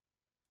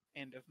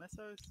 End of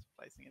Missos.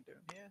 Placing a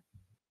Doom here.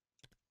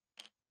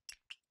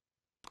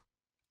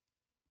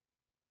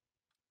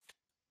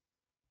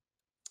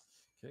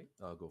 Okay,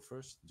 I'll go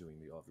first, doing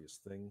the obvious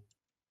thing.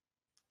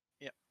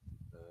 Yep.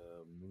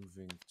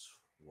 Moving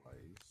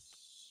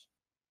twice.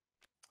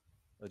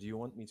 Do you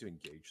want me to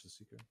engage the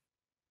Seeker?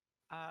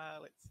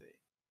 Let's see.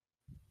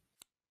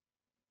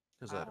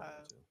 Because I don't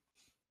want to.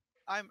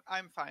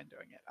 I'm fine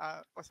doing it.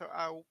 Also,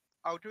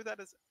 I'll do that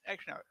as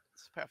actually no,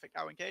 it's perfect.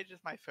 I'll engage as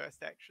my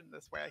first action.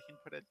 This way, I can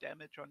put a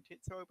damage on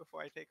Tetsuo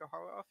before I take a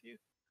horror off you.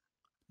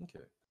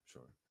 Okay,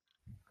 sure.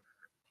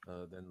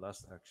 Then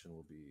last action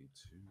will be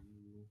to.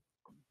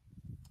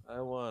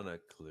 I want a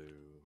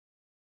clue.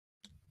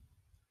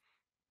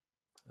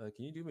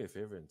 Can you do me a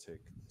favor and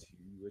take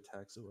 2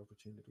 attacks of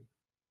opportunity?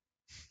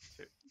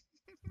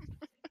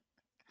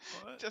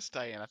 What? Just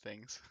Diana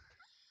things.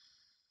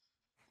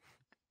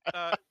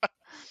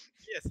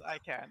 Yes, I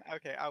can.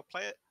 Okay, I'll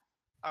play it.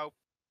 I'll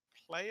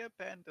play a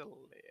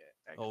bandolier.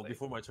 Actually. Oh,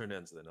 before my turn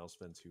ends, then I'll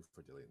spend 2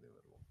 for delaying the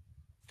inevitable.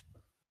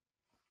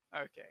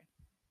 Okay.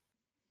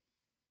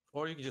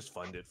 Or you can just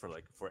fund it for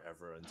like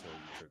forever until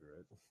you trigger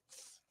it.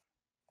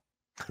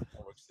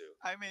 That works too.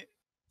 I mean,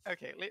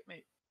 okay. Let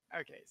me.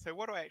 Okay, so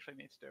what do I actually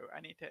need to do?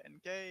 I need to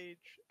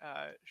engage,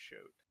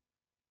 shoot,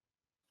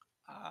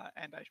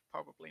 and I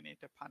probably need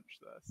to punch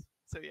this.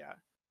 So yeah,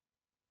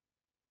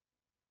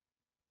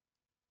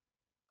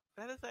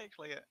 that is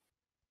actually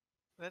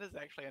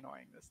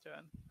annoying this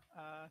turn.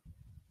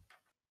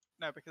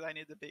 No, because I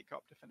need the beat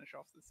cop to finish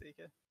off the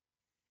Seeker.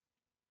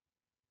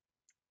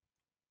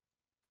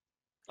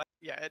 Like,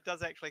 yeah, it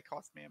does actually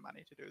cost me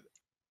money to do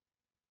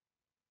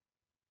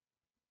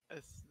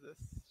this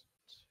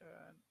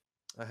turn.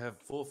 I have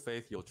full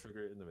faith you'll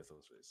trigger it in the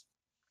Mythos phase.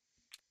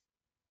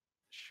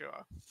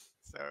 Sure.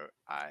 So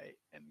I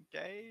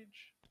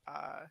engage,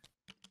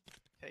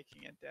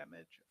 taking a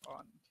damage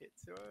on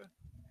Tetsuo.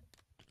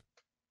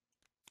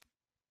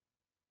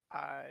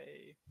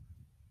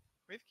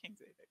 We have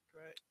King's Edict,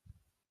 right?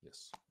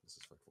 Yes, this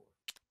is fight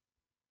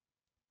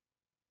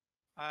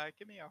 4.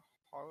 Give me a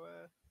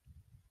horror.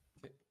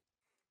 Okay.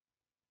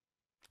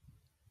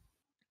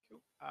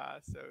 Cool.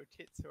 So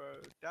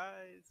Tetsuo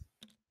dies.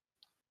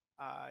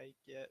 I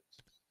get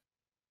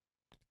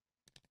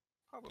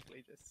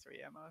probably just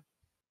 3 ammo.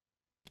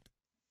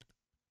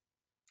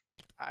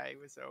 I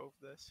resolve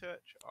the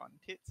search on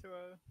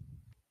Tetsuo.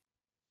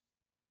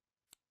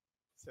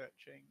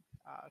 Searching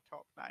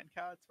top 9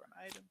 cards for an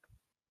item.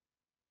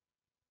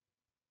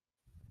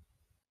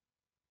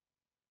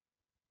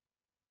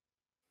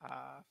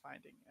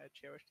 Finding a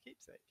cherished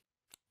keepsake.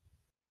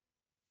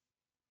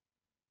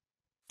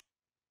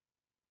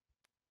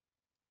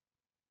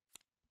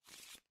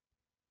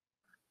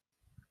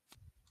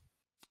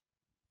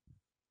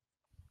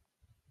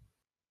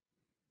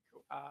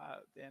 Cool.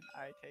 Then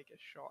I take a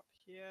shot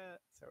here,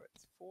 so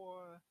it's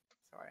 4.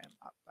 So I am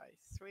up by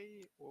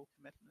 3. Will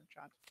commit an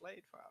enchanted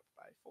blade for up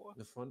by 4.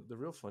 The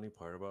real funny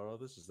part about all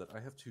this is that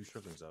I have 2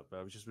 shrivlings up, but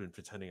I've just been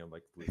pretending I'm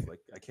like with like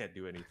I can't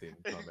do anything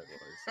combat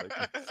wise. Like,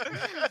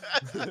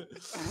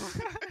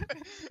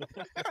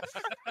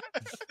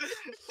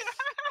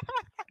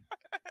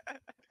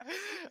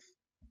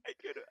 I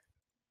could.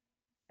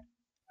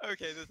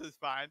 Okay, this is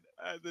fine.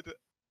 This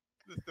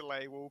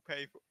delay will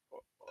pay for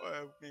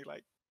me.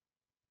 Like,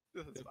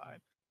 this is fine.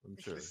 I'm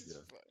sure. This is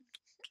Yeah.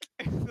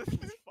 fun. This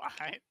is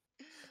fine.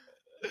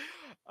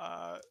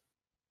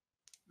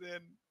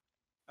 Then,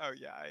 oh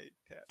yeah, I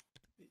tap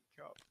the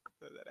cop,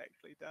 so that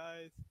actually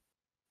dies.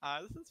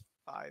 This is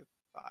 5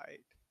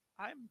 fight.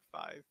 I'm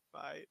 5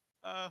 fight.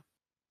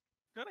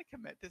 Gonna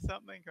commit to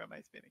something, or am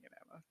I spending an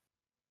ammo?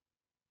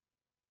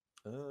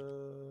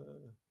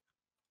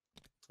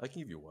 I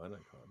can give you 1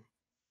 icon.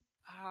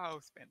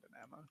 I'll spend an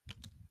ammo.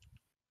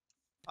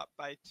 Up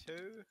by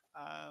 2.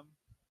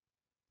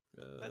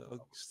 That's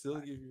I'll still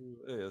fine. give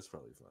you. Yeah, that's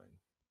probably fine.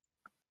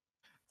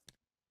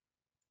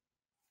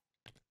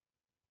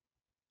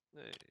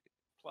 Hey,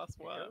 Plus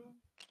there you 1. go.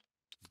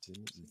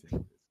 Didn't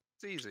even.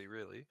 It's easy,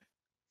 really.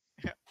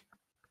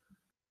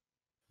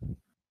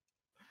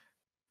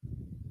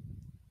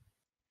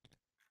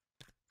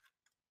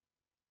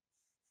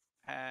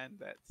 And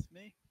that's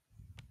me.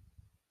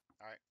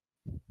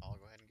 I'll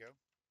go ahead and go.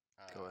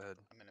 Go ahead.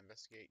 I'm gonna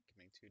investigate,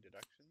 committing 2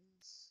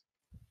 deductions.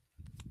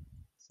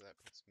 So that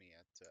puts me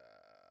at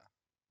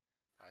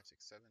 5,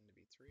 6, 7 to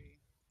be 3.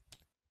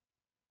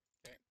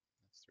 Okay,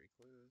 that's 3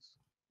 clues.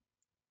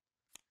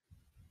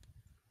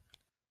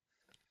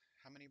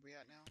 How many are we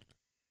at now?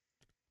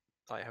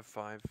 I have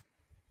 5.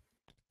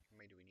 How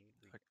many do we need?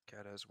 A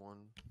cat has 1.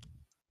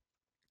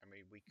 I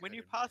mean, we When could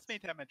you pass me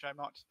advance. damage, I'm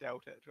not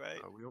dealt it,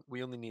 right?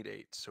 We only need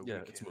 8, so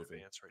Yeah, we it's can moving.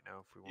 advance right now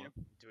if we want.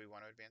 Do we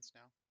want to advance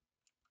now?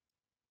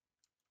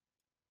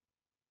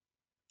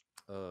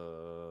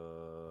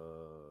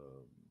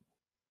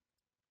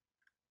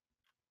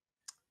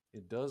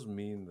 It does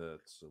mean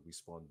that we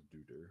spawn the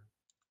Duder.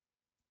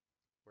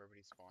 Where would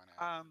he spawn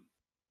at?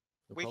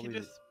 We'll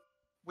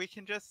We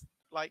can just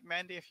like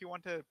Mandy, if you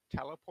want to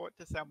teleport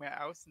to somewhere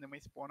else, and then we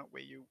spawn it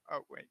where you.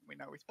 Oh wait, we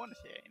know we spawn it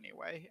here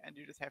anyway, and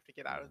you just have to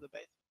get out Yeah. of the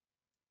base.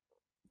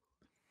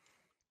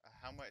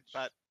 How much?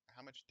 But-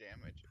 how much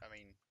damage? I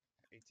mean,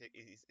 is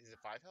it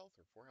 5 health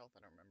or 4 health? I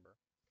don't remember.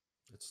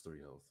 It's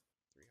 3 health.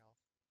 3 health.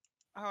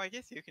 Oh, I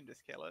guess you can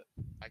just kill it.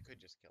 I could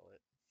just kill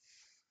it.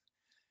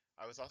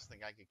 I was also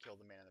thinking I could kill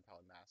the man in the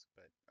pallid mask,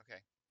 but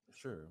okay.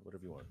 Sure,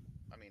 whatever you want.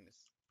 I mean,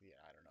 yeah,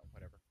 I don't know,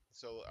 whatever.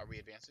 So, are we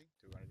advancing?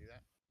 Do we want to do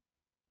that?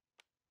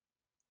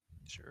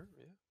 Sure,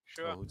 yeah.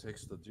 Sure. Well, who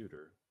takes the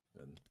Duder?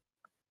 And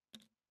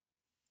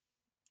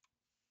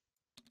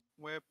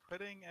We're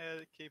putting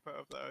a keeper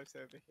of the oath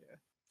over here.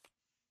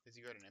 Does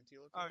he go to an empty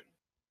location?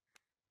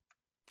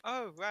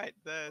 Oh right,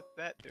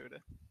 that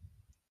dude.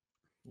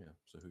 yeah,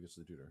 so who gets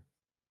the Duder?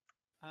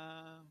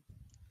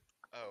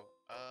 Oh,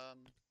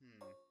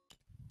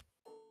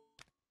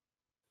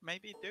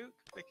 Maybe Duke,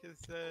 because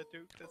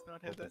Duke does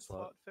not have Open that slot.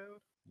 slot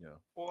filled. Yeah.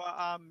 Or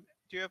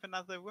do you have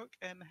another rook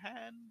in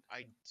hand?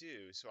 I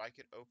do, so I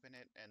could open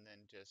it and then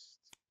just.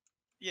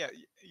 Yeah,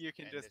 you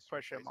can And just just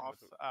push him replace him off.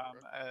 with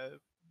a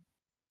rook?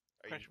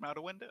 Push him out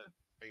a window.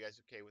 Are you guys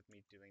okay with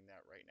me doing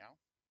that right now?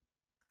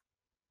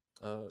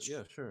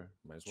 Yeah, sure.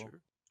 Might as well.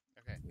 Sure.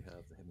 Okay. We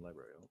have the hidden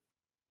library out.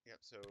 Yep.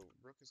 So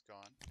rook is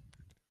gone.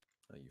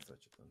 You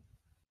fetch it then.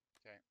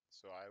 Okay.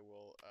 So I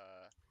will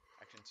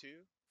action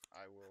 2.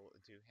 I will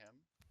do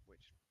him,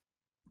 which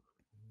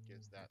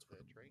gives that Let's put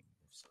the him trait. on the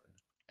left side.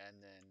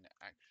 And then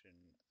action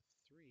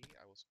 3,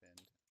 I will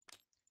spend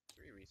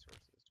 3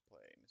 resources to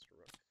play Mr.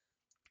 Rook.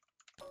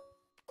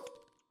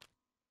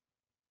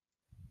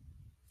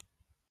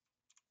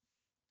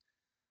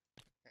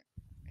 Okay.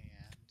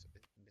 And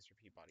Mr.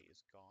 Peabody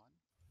is gone.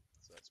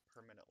 So that's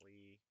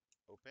permanently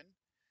open.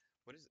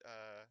 What is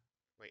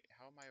wait,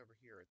 how am I over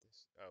here at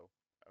this? Oh,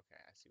 okay,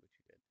 I see what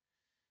you did.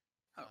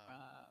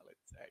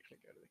 Let's actually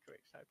go to the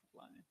correct type of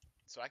line.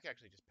 So I can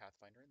actually just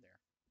Pathfinder in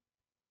there.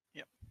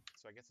 Yep.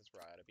 So I guess that's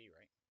where I ought to be,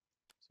 right?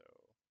 So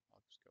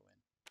I'll just go in.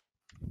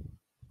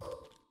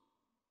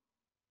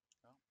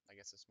 Well, I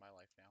guess it's my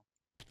life now.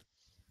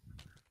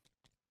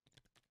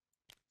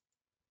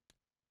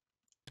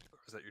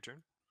 Is that your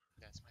turn?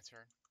 That's my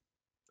turn.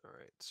 All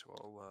right, so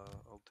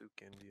I'll Duke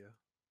India.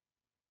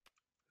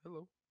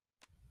 Hello.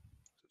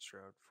 Is it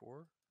Shroud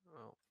 4?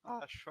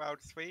 Oh,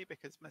 Shroud 3,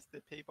 because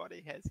Mr.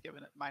 Peabody has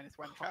given it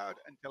 -1 shroud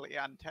until he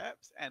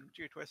untaps, and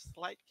due to a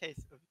slight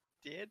case of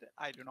dead,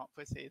 I do not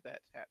foresee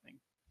that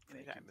happening.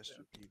 Thank anytime you, Mr.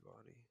 soon.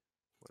 Peabody.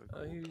 What a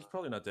cool He's guy.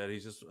 probably not dead.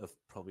 He's just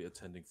probably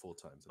attending full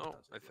time to the Oh,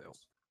 hazard I failed.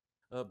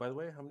 class. By the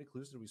way, how many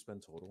clues did we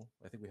spend total?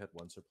 I think we had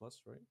one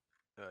surplus, right?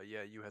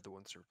 Yeah, you had the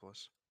one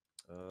surplus.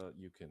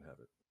 You can have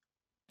it.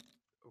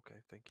 Okay,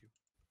 thank you.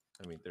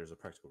 I mean, there's a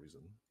practical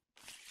reason.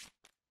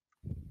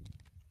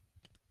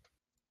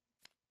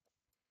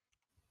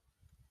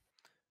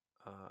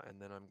 And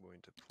then I'm going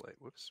to play.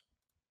 Whoops.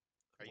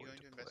 Are you going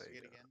to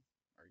investigate play, again?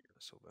 Or you're...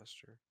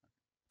 Sylvester.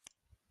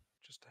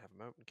 Just to have him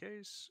out in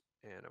case.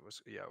 And I was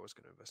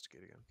going to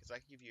investigate again. Because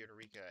I can give you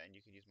Eureka, and you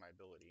can use my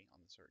ability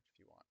on the search if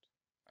you want.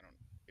 I don't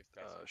if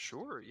that's interesting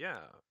Sure, to you.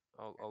 yeah.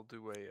 I'll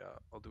do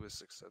a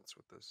Sixth Sense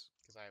with this.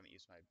 Because I haven't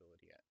used my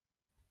ability yet.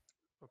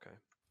 Okay.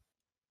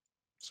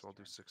 So I'll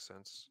do Turn. Sixth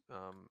Sense.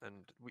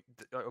 And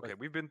okay,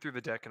 we've been through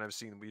the deck and I've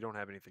seen we don't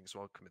have anything, so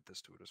I'll commit this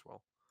to it as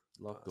well.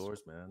 Lock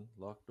doors, man.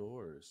 Lock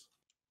doors.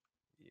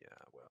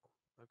 Yeah, well,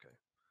 okay.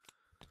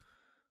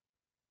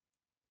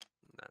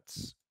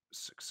 That's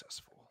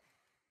successful.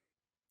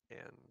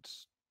 And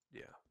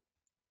yeah.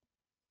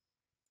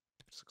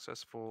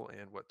 Successful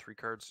and what, 3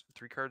 cards?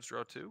 3 cards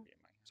draw 2? Be in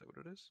my hand. Is that what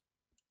it is?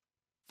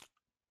 3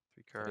 I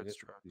think cards it's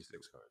draw 2.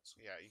 6 cards.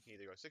 Yeah, you can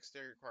either go 6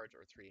 target cards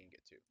or 3 and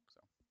get 2. So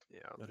Yeah,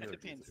 Not It here.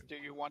 depends. Do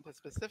you want a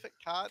specific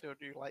card or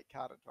do you like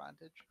card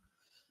advantage?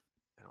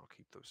 and I'll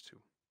keep those 2.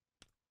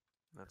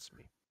 That's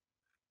me.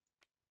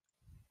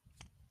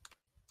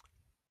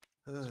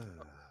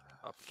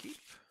 Upkeep.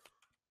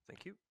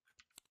 Thank you.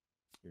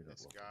 You're not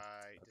this welcome.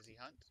 guy, does he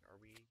hunt? Are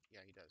we?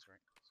 Yeah, he does,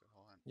 right? So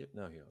he'll hunt. Yep,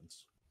 now he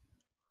hunts.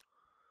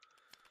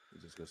 He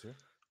just goes here.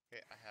 Okay,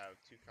 I have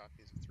 2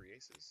 copies of 3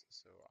 aces,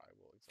 so I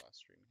will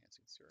exhaust Dream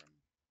Enhancing Serum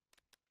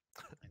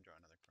and draw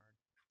another card.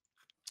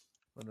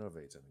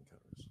 Unnervate and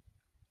encounters.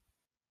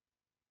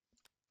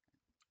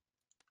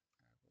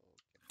 I will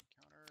get an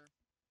encounter.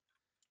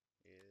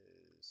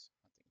 Is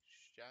Hunting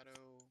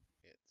Shadow.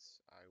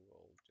 It's I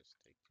will just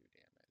take 2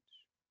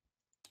 damage.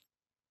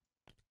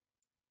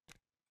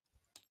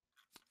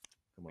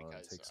 Come on,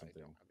 Because take I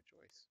something. don't have a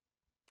choice.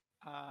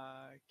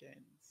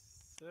 Gain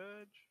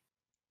Surge.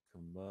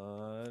 Come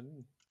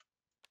on.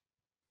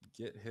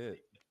 Get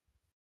hit.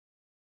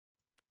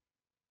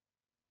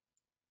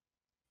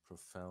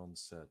 Profound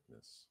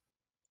sadness.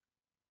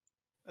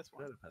 That's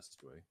one. That passed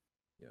away.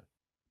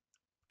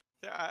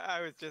 So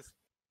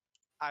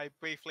I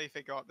briefly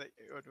forgot that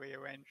it would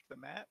rearrange the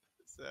map,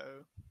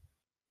 so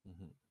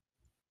Mm-hmm.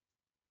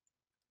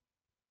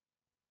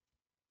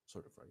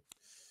 Sort of right.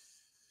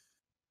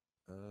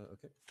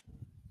 Okay.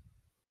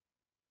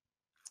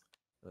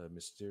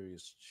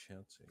 Mysterious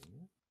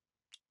chanting.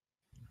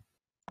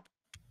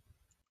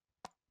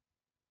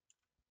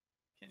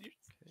 can you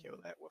just kill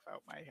that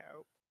without my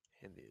help?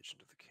 And the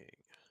Agent of the King.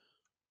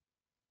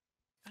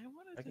 I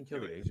wanted I to can kill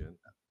do the it agent.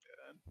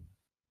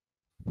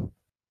 turn.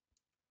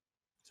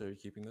 So are you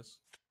keeping this?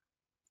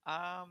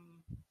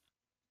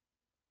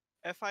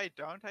 If I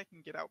don't, I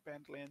can get out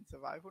Bentley and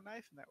Survival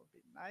Knife, and that would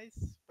be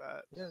nice.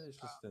 But Yeah, it's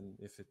just then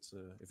if it's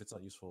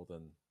not useful,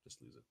 then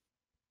just lose it.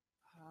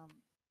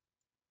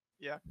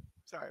 yeah,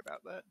 sorry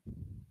about that.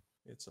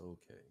 It's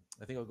okay.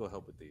 I think I'll go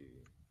help with the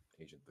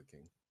agent, the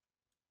king.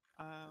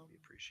 That'd be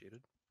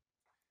appreciated.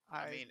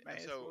 I mean, may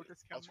as so well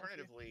just come with you.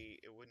 alternatively,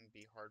 it wouldn't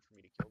be hard for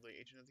me to kill the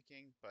Agent of the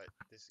King, but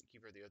this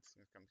Keeper of the Oath is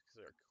going to come because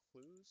there are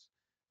clues.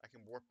 I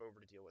can warp over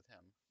to deal with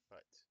him,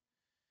 but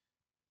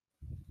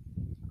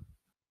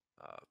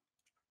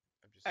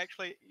I'm just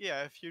Actually,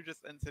 yeah, if you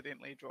just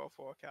incidentally draw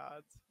 4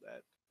 cards,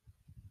 that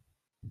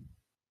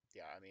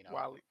yeah. I mean,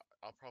 while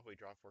I'll probably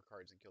draw 4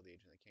 cards and kill the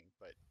Agent of the King,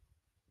 but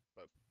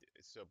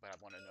I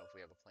want to know if we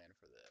have a plan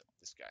for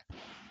this guy.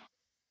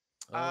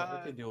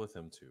 I could deal with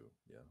him too.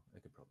 Yeah, I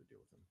could probably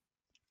deal with him.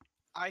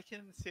 I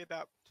can set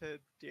up to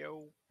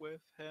deal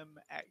with him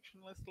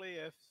actionlessly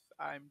if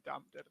I'm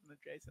dumped at an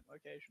adjacent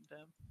location to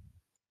him.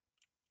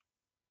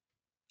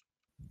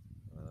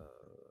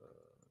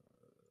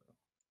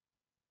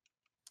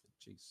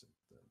 Adjacent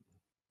then.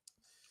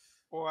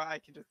 Or I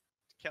can just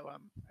kill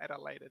him at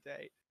a later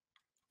date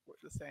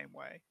the same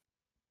way.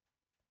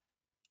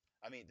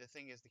 I mean, the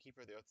thing is, the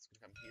Keeper of the Oath is going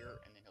to come here,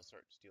 and then he'll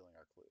start stealing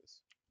our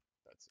clues.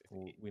 That's if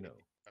Well, we know.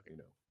 Okay. We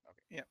know.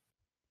 Okay.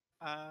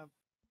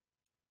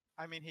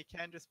 I mean, he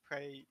can just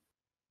pray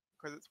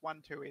because it's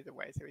 1/2 either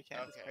way, so he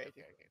can just pray.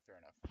 Okay. Fair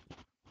enough.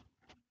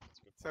 That's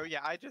a good So point.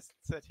 yeah, I just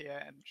sit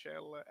here and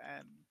chill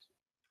and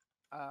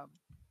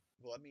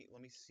Well,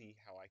 let me see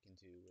how I can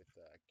do with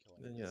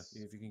killing. Then yeah, this.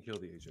 if you can kill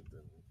the agent,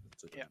 then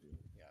it's a done Yeah. deal.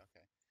 Yeah.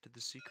 Okay. Did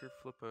the Seeker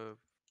flip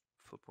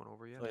one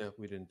over yet? Oh yeah,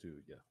 we didn't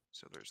do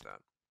So there's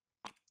that.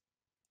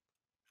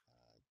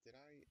 Did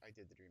I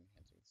did the Dream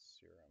Enhancing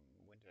Serum.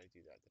 When did I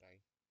do that? Did I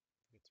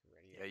forget to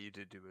ready it? Yeah, you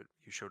did do it.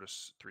 You showed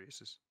us 3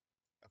 aces.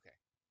 Okay.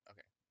 All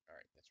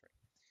right. That's right.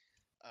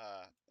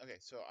 Okay.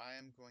 So I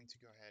am going to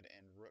go ahead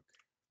and rook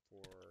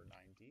for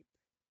 9 deep.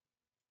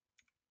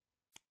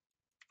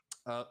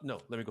 No,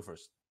 let me go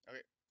first. Okay.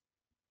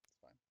 It's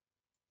fine.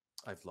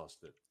 I've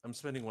lost it. I'm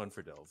spending 1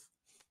 for Delve.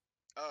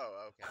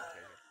 Oh. Okay.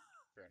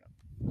 Fair enough.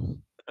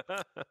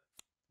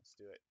 Let's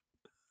do it.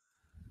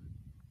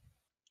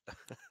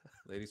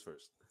 Ladies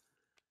first.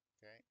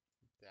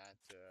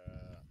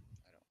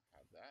 I don't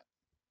have that.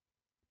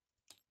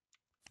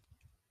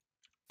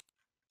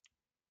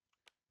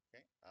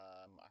 Okay,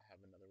 I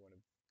have another one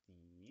of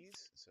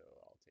these, so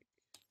I'll take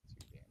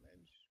 2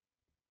 damage.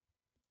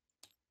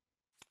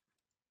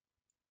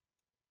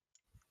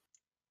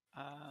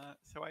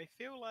 So I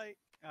feel like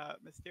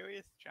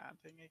mysterious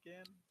chanting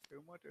again.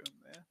 Doom or doom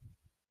there.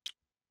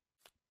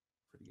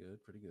 Pretty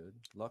good, pretty good.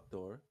 Locked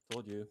door.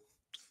 Told you.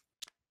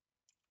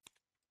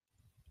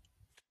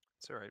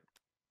 It's all right.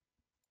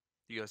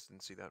 You guys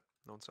didn't see that.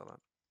 No one saw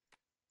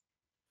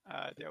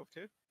that. Delve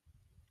 2.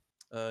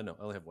 No,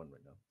 I only have one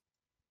right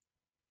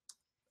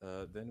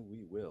now. Then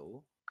we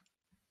will.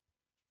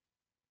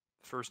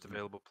 First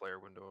available player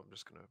window. I'm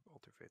just gonna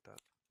alter fate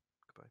that.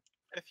 Goodbye.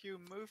 If you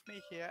move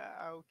me here,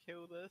 I'll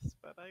kill this,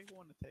 but I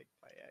want to take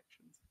play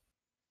actions.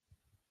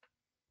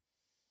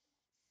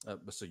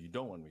 But so you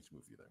don't want me to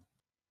move you there?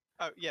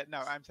 Oh yeah,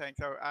 no, I'm saying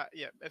so.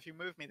 Yeah, if you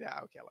move me there,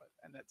 I'll kill it,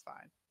 and that's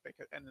fine.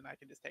 And then I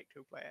can just take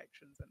 2 play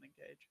actions and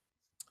engage.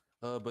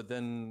 But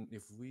then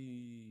if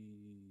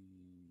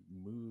we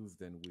move,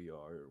 then we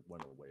are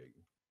 1 away,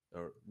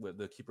 or well,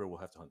 the keeper will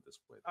have to hunt this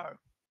way. Then. Oh,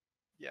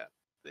 yeah.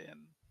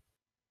 Then,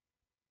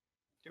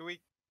 do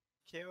we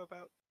care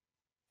about?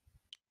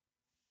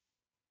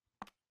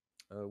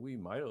 We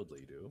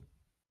mildly do.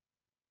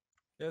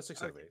 Yeah,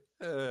 6 out of Okay.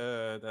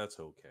 8. That's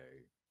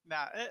okay.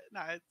 Nah,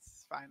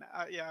 it's fine.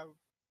 Yeah.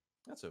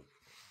 That's okay.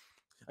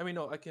 I mean,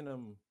 no, I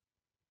can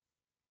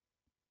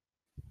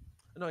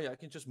No, yeah, I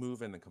can just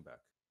move and then come back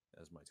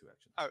as my 2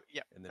 actions. Oh,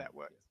 yeah, and then, that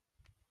works.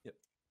 Yeah. Yep,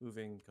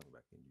 moving, coming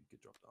back, and you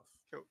get dropped off.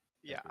 Cool.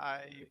 Yeah, That's I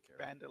pretty take care of.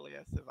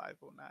 Bandolier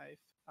survival knife.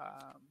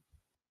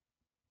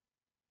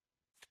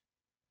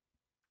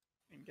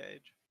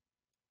 Engage.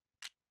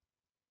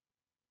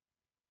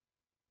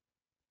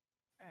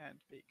 And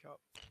beat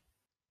cop.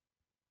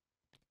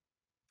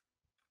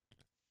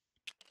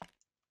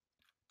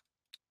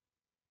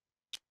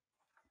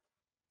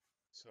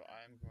 So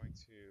I'm going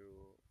to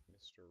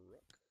Mr.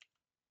 Rook,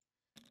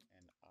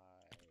 and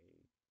I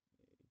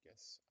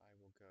guess I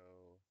will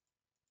go.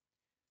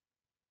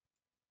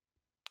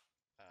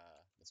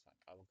 That's fine.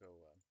 I will go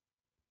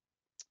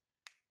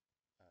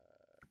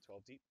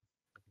 12 deep,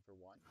 looking for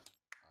 1.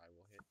 I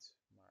will hit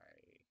my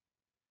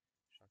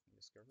Shocking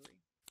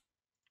Discovery.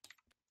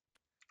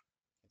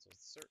 Cancels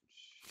the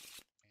search,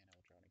 and I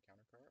will draw an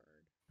encounter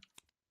card.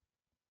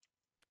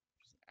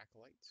 Which is an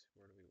Acolyte.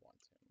 Where do we want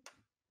him?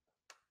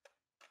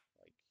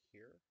 Like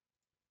here?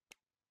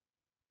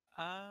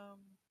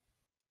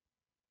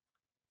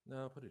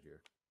 No, put it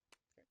here.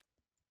 Okay.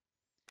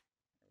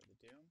 Over the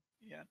Doom.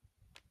 Yeah.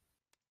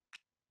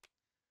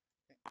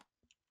 Okay.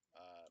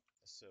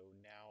 So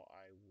now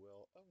I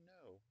will. Oh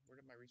no! Where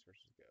did my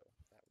resources go?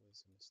 That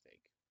was a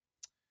mistake.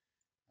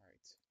 All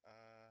right.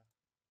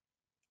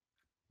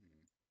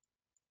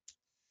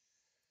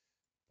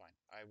 Fine.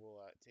 I will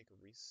take a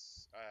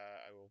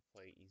I will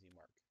play Easy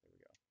Mark. There we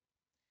go.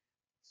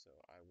 So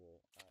I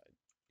will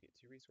get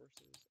 2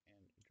 resources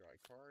and draw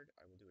a card.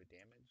 I will do a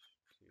damage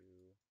to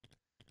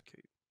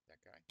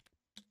that guy.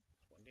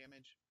 1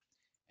 damage.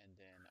 And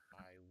then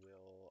I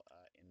will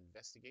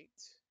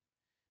investigate.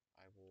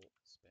 I will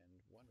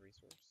spend 1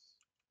 resource.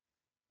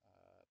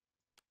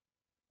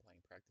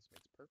 Playing practice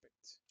makes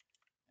perfect.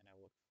 And I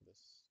will look for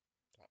this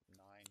top 9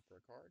 for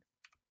a card.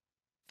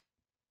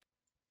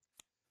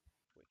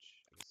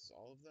 Which I guess is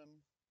all of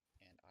them.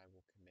 And I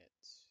will commit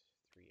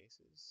 3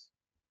 aces.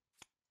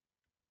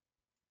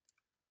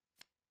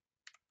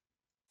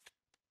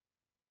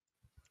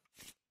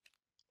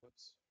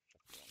 Whoops,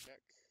 shuffle the wrong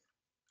deck.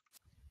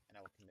 And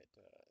I will commit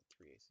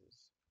 3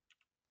 aces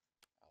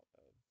out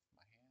of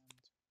my hand.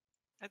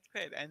 That's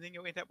great. And then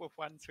you end up with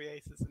 1 3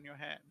 aces in your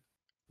hand.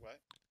 What?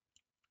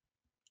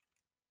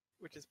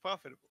 Which is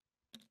profitable.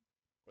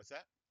 What's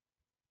that?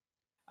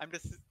 I'm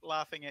just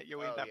laughing at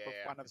you end up with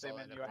yeah, one of 'cause them I'll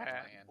in end up your with one in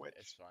hand. my Which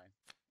It's fine.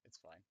 It's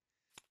fine.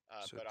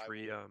 So but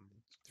 3 I will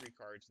 3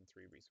 cards and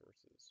 3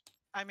 resources.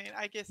 I mean,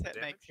 I guess that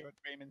Damage? makes your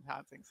dream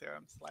enhancing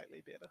serum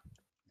slightly better.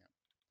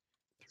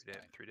 It's 3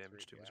 fine. 3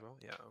 damage to him as well.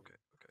 Yeah. Okay.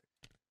 Okay.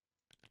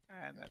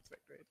 And that's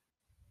victory.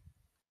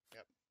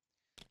 Yep.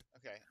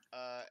 Okay.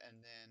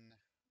 And then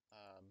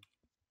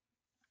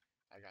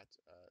I got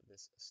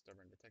this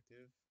stubborn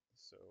detective.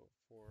 So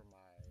for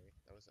my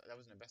that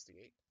was an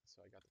investigate.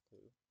 So I got the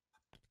clue.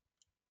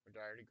 Or did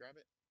I already grab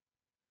it?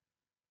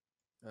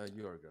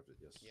 You already grabbed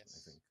it, yes. Yes.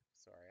 I think.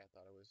 Sorry, I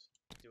thought I was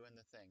doing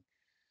the thing.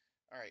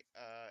 All right.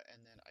 And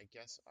then I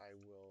guess I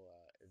will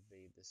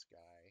evade this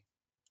guy,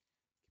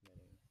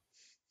 committing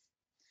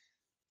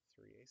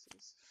 3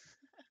 aces.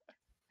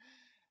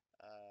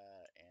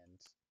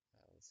 And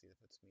let's see, that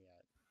puts me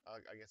at.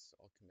 I guess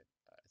I'll commit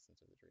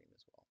Essence of the Dream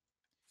as well.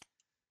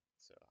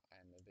 So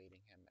I'm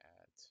evading him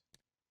at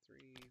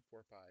 3,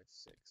 4, 5,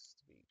 6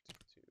 to beat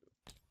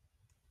 2.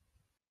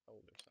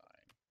 Older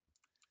sign.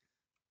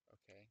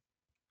 Okay.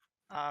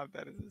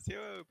 That is a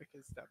 0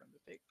 because stubborn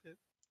detective.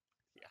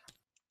 Yeah.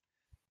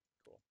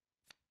 Cool.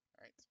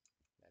 All right.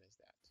 That is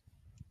that.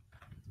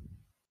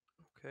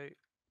 Okay.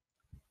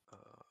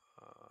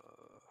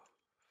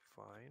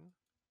 Fine.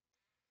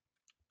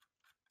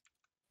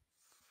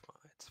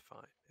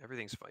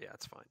 everything's fine. Yeah,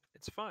 it's fine.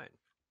 It's fine.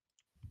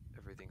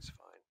 Everything's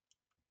fine.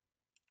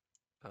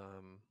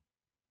 I'll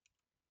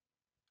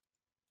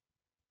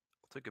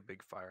take a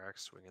big fire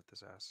axe swing at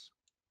this ass.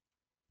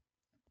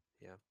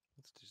 Yeah,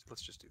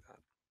 let's just do that.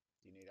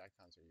 Do you need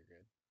icons or you're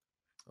good?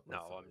 Up by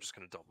No, I'm 5. just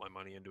gonna dump my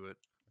money into it.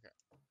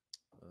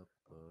 Up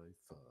by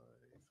 5.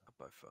 Up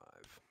by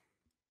 5.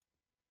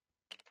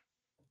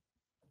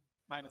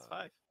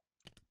 -5.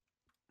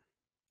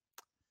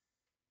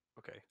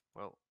 Okay,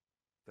 well,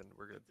 then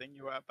we're good. Good thing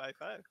you were up by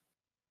 5.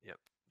 Yep.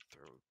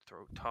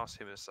 Toss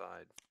him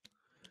aside.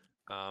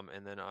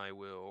 And then I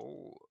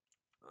will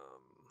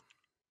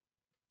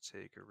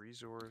take a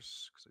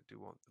resource because I do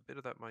want a bit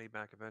of that money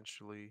back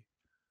eventually.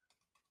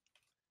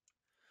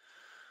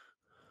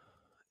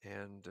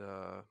 And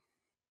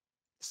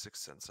 6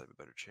 cents I have a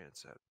better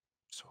chance at,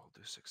 so I'll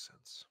do 6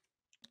 cents.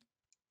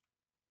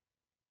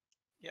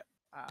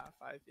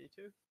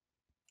 5v2.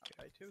 Up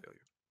by 2.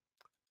 Failure.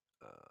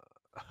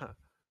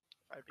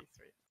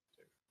 5v3.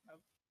 2.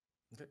 Nope.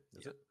 Okay,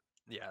 that's Yeah. it.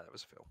 Yeah, that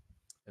was a fail.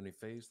 Enemy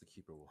phase, the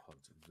keeper will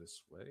hunt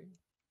this way.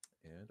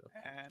 And up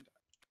And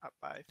up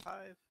by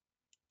 5.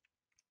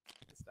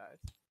 This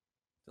dies.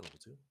 to level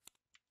 2.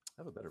 I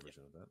have a better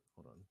version of that.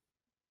 Hold on.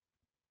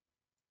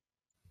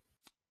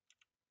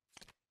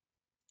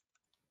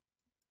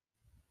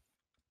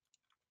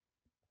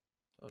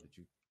 Oh, did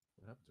you?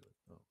 What happened to it?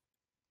 Oh,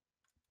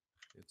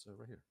 it's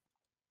right here.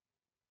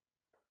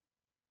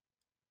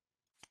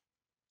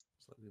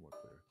 Slightly more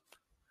clear.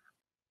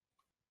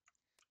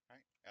 All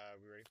right.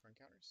 We ready for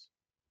encounters?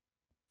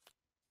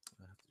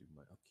 I have to do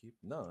my upkeep.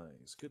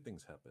 Nice. Good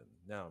things happen.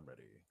 Now I'm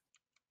ready.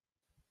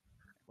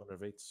 1 out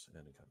of 8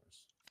 and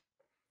encounters.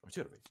 Or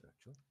 2 out of 8,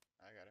 actually.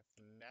 I got a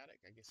fanatic.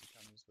 I guess he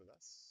comes with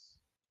us.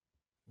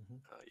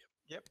 Yep.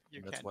 Yep, you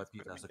And that's can why just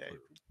Pete put 'em has in a game.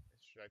 clue.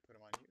 Should I put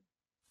him on you?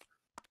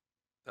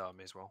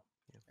 May as well.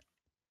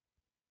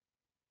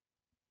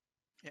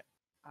 Yeah.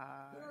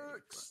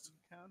 Next.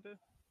 Encounter.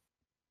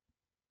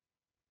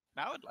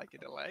 Now I'd like a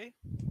delay.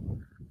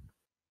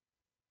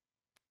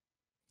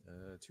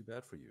 Too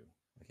bad for you.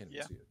 I can't even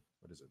Yeah. see it.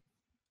 What is it?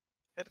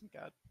 Hidden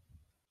guard.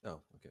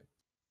 Oh, okay.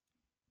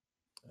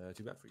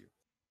 Too bad for you.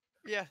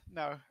 Yeah,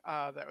 no,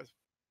 that was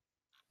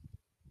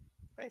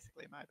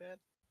basically my bad.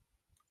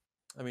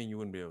 I mean, you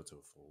wouldn't be able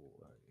to full.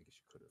 I guess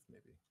you could have,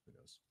 maybe. Who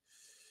knows?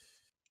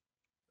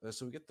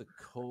 So we get the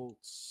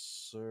Cold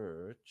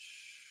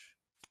Search.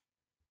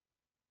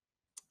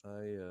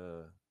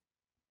 I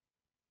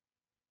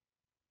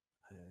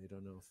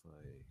don't know if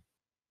I.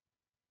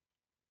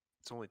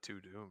 It's only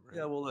 2 doom, right?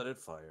 Yeah, we'll let it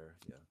fire.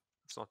 Yeah.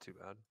 It's not too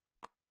bad.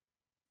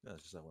 No,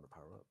 it's just I want to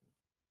power up.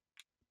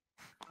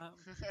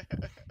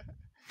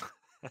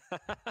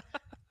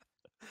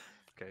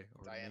 Okay.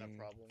 Diana me.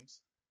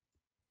 problems.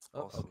 Oh,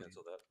 I'll Also-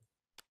 cancel that.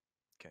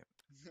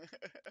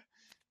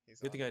 He's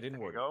Good thing I didn't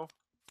There you warn go.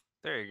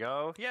 There you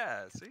go.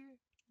 Yeah, see?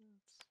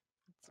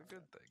 It's a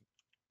good thing.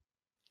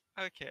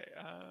 Okay,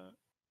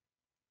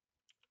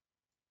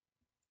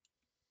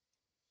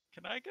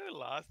 can I go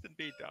last and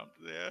be dumped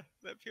there?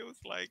 That feels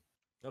like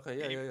Okay,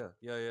 yeah.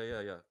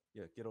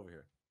 Get over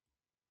here.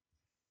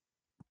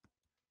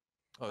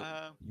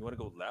 Oh, you want to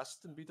go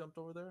last and be dumped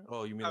over there?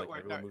 Oh, you mean like wait,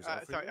 everyone no, moves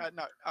out for sorry, you?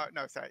 no, oh,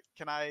 no, sorry.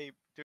 Can I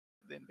do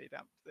then be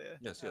dumped there?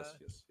 Yes.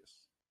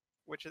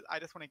 Which is, I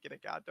just want to get a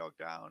guard dog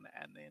down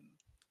and then,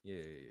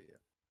 Yeah.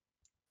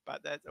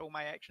 but that's all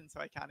my actions, so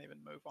I can't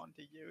even move on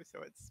to you.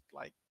 So it's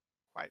like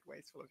quite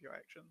wasteful of your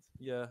actions.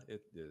 Yeah,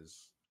 it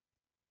is.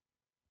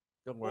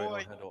 Don't worry, Boy.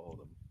 I'll handle all of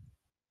them.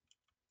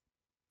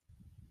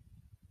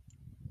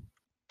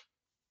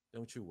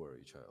 Don't you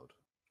worry, child.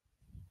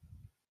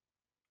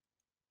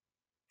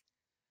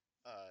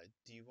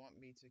 Do you want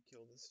me to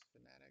kill this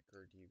fanatic,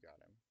 or do you got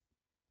him?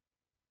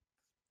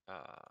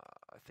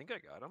 I think I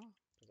got him.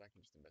 Because I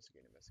can just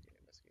investigate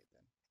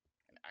then,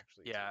 and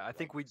actually. Yeah, do, I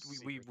think like, we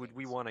secret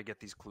we things. want to get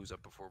these clues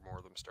up before more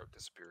of them start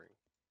disappearing.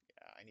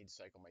 Yeah, I need to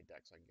cycle my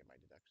deck so I can get my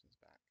deductions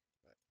back.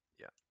 But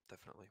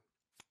Definitely.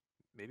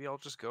 Maybe I'll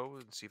just go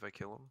and see if I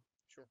kill him.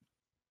 sure.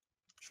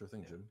 Sure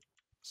thing, Yeah. Jim.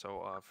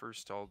 So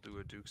first I'll do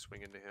a Duke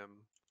swing into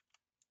him.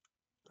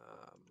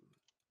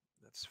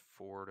 That's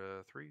 4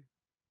 to 3,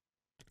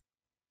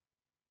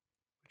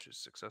 which is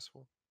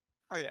successful.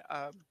 Oh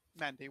yeah,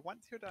 Mandy,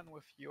 once you're done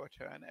with your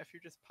turn, if you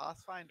just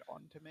pathfind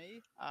onto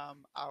me,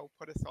 I'll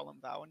put a solemn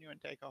vow on you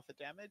and take off a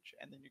damage,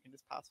 and then you can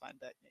just pathfind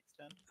back next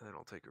turn. And then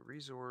I'll take a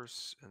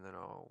resource, and then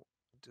I'll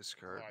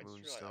discard I just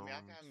realized, Moonstone. I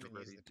haven't been using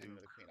ready the Pen of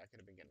the Duke, Queen. I could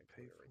have been getting a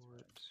pay clue every for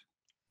turn. it.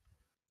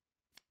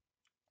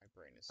 My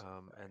brain is so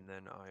And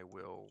then I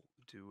will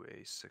do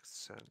a 6th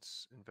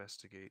sense,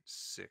 investigate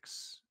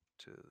 6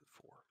 to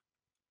 4,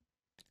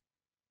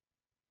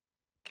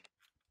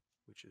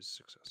 which is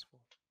successful.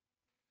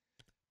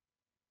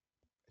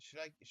 Should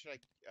I?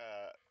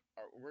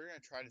 We're gonna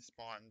try to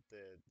spawn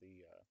the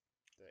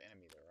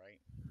enemy there,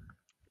 right?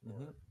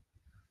 Mm-hmm.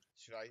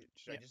 Should I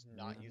Yeah. just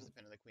not use the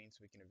Pen of the Queen so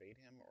we can evade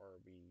him, or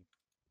we?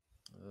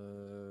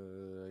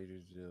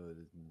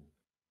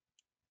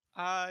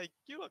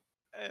 You look,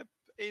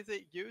 either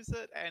use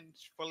it and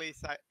fully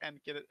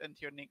and get it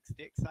into your next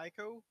deck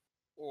cycle,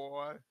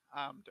 or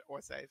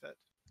save it.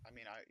 I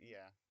mean,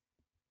 yeah,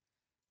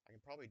 I can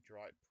probably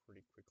draw it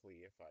pretty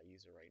quickly if I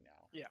use it right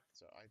now. Yeah.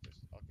 So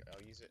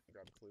I'll use it and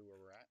grab a clue where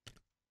we're at.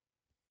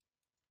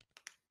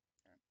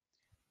 Alright.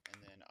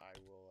 And then I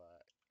will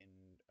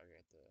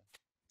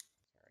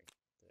okay,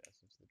 the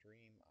essence of the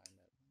dream. I'm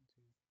at 1,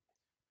 2,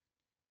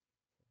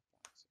 4,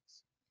 5,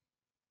 6.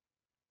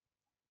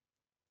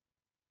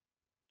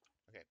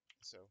 Okay,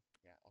 so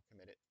yeah, I'll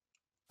commit it.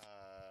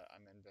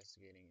 I'm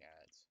investigating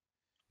at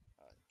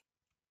a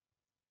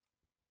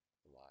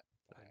lot.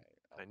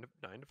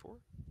 Nine to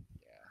 4?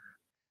 Yeah,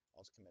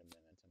 I'll just commit a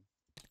momentum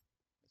as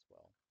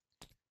well.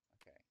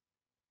 Okay,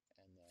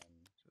 and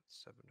then So it's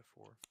 7 to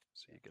 4.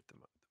 So you get the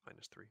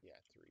 -3. yeah,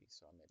 3.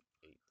 So I'm at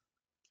 8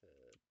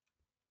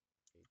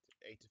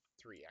 to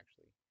 3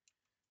 actually.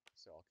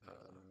 So I'll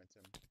commit the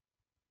momentum.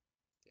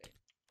 Okay.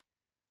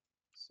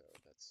 So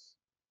that's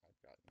I've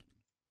gotten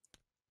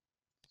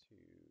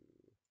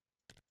 2,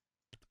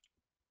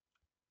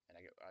 and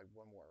I have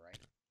 1 more,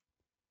 right?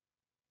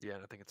 Yeah,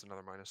 and I think it's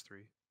another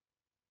 -3.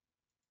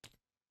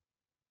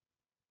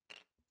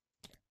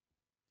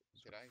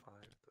 So Did I?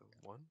 5 to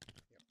 1?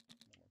 Yep.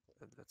 1 more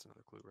clue. That's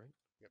another clue, right?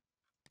 Yep.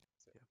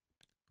 That's it.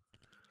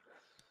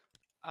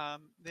 Yeah.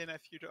 Then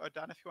if you are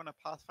done, if you want to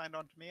pathfind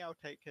onto me, I'll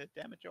take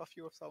damage off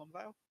you with Solemn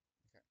Veil.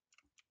 Okay.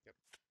 Yep.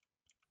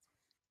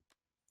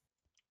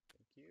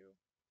 Thank you.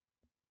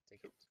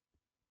 Take Cool. it.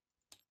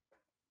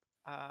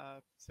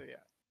 So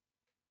yeah.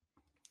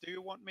 Do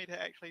you want me to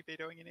actually be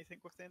doing anything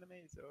with the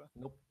enemies, or?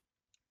 Nope.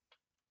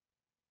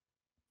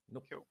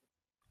 Nope. Cool.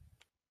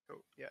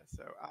 Cool. Yeah.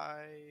 So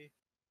I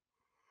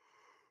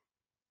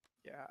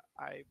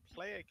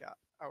play a guard.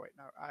 Oh wait,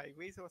 no. I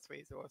resource,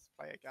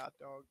 play a guard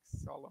dog,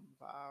 solemn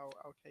vow.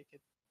 I'll take a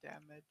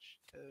damage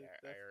to Yeah,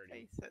 the I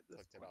already face at this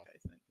clicked it point, off. I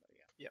think. But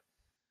yeah. Yep.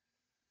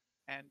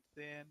 And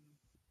then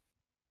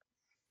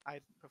I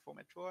didn't perform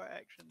a draw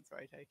action, so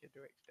I take a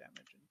direct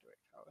damage and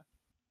direct power.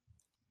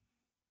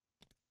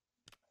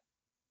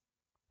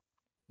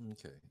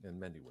 Okay, and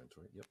Mandy went,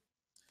 right? Yep.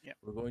 Yep.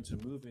 We're going to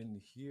move in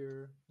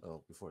here.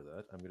 Oh, before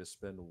that, I'm going to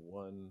spend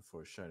 1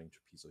 for Shining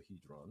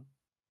Trapezohedron.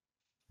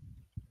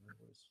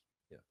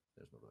 Yeah,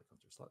 there's my Black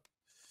Hunter slot.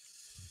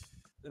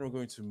 Then we're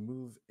going to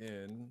move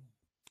in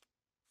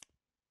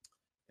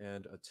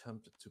and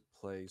attempt to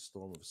play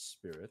Storm of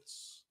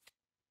Spirits.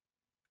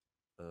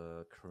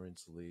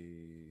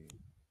 Currently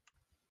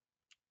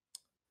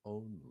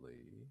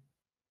only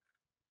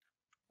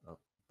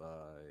up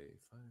by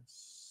 5,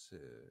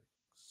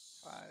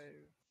 6.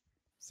 5,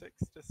 6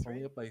 to 3.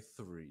 Only up by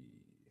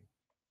 3.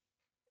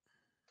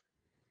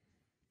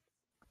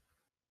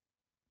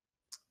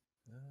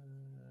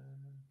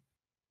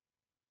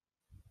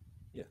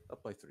 Yeah,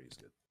 up by 3 is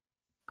good.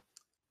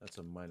 That's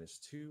a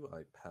 -2.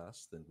 I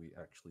pass. Then we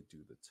actually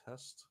do the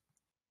test,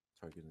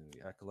 targeting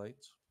the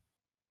Acolyte.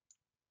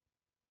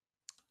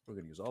 We're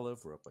going to use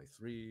Olive. We're up by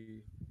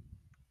 3.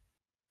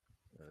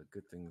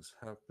 Good things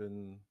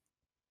happen.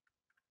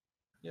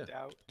 Yeah.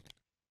 Doubt.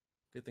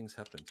 Good things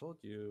happen.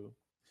 Told you.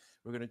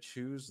 We're going to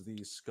choose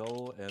the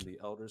Skull and the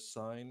Elder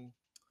Sign.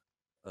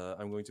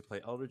 I'm going to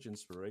play Eldritch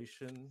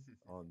Inspiration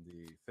on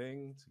the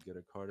thing to get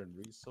a card and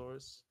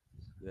resource.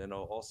 Then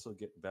I'll also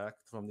get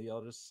back from the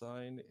Elder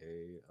Sign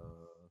a...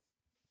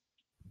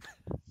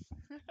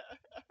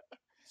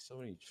 so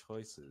many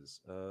choices.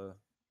 Yeah,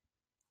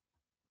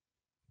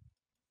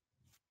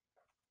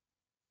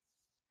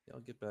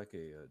 I'll get back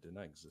a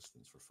Deny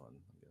Existence for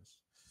fun, I guess.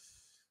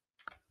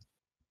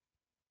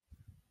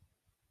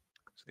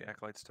 So the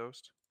Acolyte's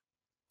toast?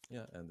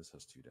 Yeah, and this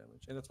has 2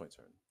 damage. And that's my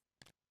turn.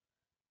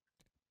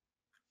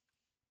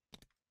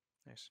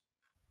 Nice.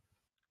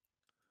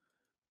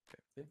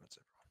 Okay, Yeah. that's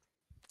everyone.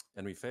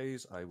 And we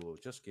phase, I will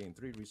just gain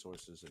 3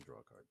 resources and draw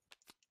a card.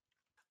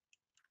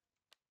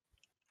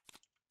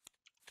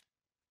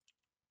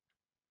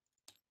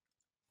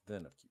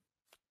 Then upkeep.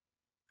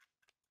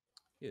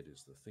 It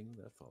is the thing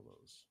that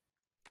follows.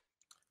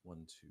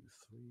 1, 2,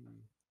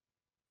 3.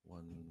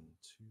 1,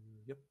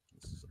 2. Yep,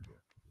 this is up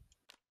here.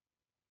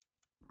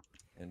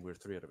 And we're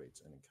 3 out of 8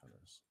 and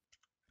encounters.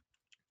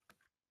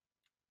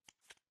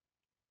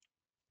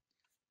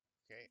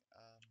 Okay.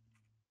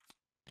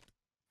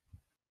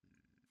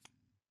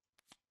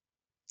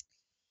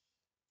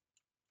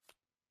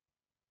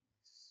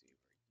 Let's see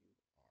where you are.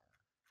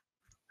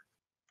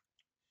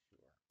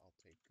 Sure. I'll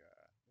take.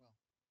 Well,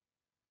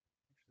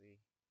 actually,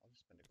 I'll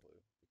just spend a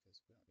clue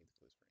because we don't need the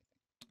clues for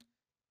anything.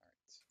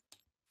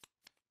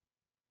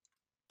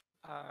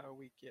 All right.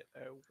 We get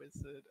a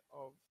Wizard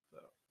of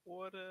the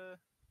Order.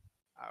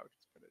 I'll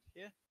just put it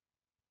here.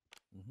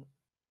 Mm-hmm.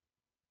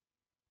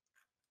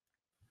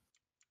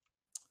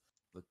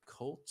 The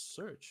Cult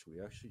Search. We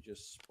actually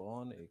just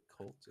spawn a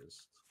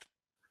cultist.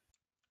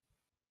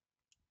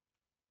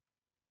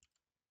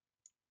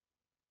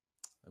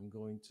 I'm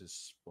going to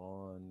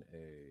spawn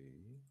a...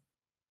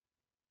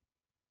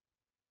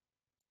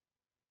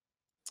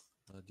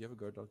 do you have a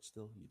guard dog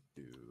still? You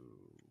do.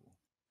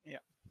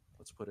 Yeah.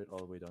 Let's put it all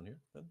the way down here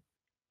then.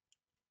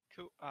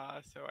 Cool.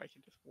 So I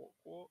can just walk,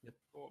 Yep.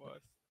 or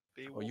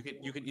be. Oh, you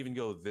can even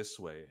go this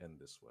way and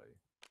this way.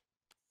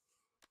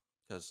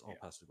 because all Yeah.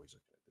 passageways are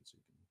connected, so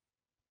you can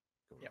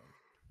go Yep.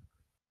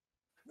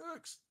 around.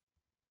 Next.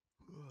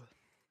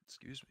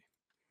 Excuse me.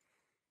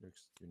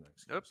 You're not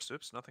excused.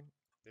 Oops, nothing.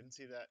 Didn't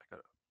see that. I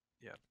got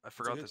Yeah, I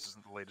forgot good- this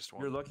isn't the latest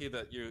one. You're lucky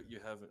that you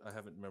haven't. I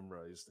haven't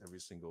memorized every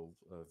single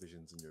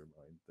visions in your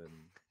mind.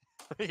 Then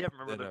Yeah,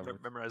 remember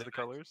Then, memorize the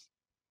colors.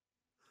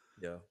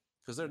 yeah,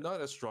 because they're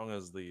not as strong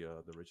as the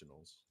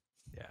originals.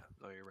 Yeah,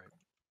 no, you're right.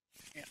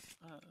 Yeah.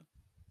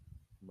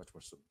 Much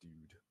more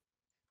subdued.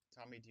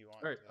 Tommy, do you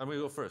want? All right, I'm gonna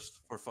go first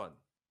for fun.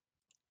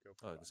 Go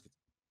for fun. Just kidding.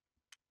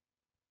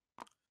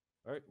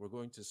 All right, we're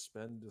going to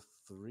spend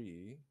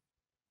 3,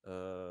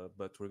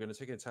 but we're going to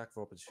take an attack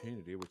of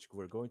opportunity, which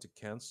we're going to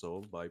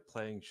cancel by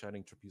playing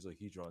Shining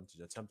Trapezohedron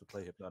to attempt to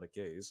play Hypnotic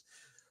Gaze.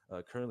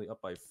 Currently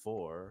up by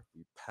 4,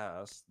 we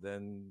pass.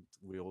 Then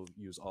we'll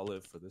use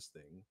Olive for this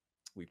thing.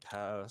 We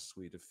pass.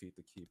 We defeat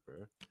the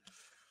Keeper.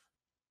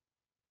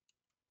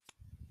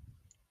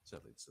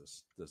 Sadly, it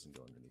just doesn't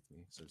go underneath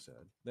me. So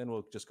sad. Then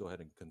we'll just go ahead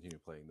and continue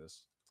playing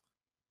this.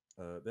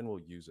 Then we'll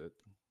use it.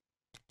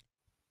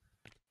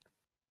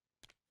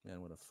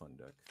 Man, what a fun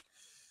deck.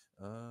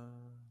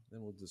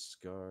 Then we'll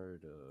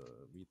discard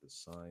Read the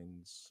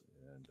Signs,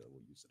 and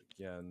we'll use it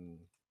again.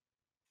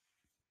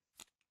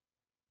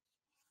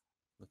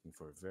 Looking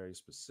for a very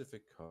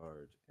specific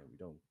card, and we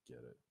don't get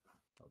it.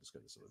 I'll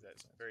discard this. Is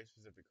that very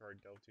specific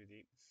card delve too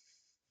deep?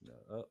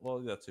 No. Well,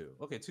 that too.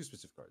 Okay, 2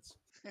 specific cards.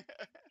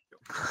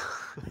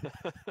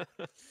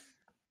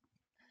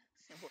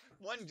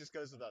 One just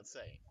goes without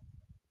saying.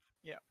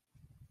 Yeah.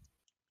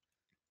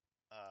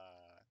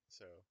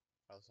 So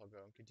I'll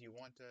go. Do you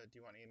want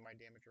any of my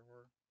damage or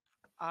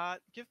horror?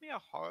 Give me a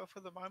horror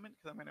for the moment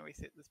because I'm going to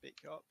reset this beat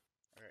up.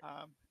 Okay.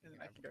 And You then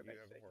can I have- can go you back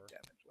have to a horror.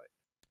 taking damage later.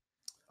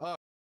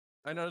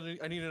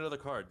 I need another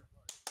card.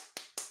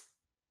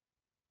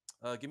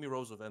 Give me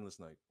Rose of Endless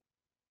Night.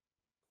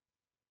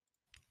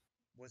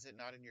 Was it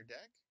not in your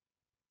deck?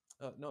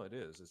 No, it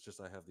is. It's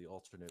just I have the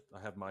alternate. I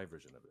have my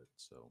version of it.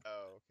 So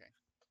Oh, okay.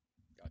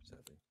 Gotcha.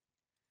 sadly,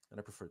 and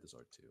I prefer this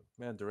art too.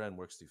 Man, Duran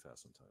works too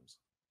fast sometimes.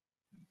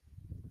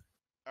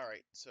 All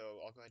right,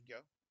 so I'll go ahead and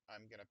go.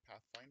 I'm gonna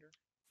Pathfinder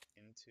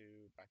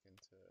back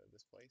into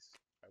this place.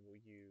 I will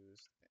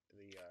use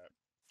the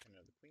Pen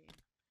of the Queen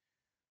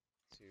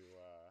to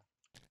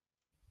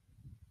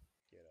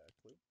get a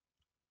clue.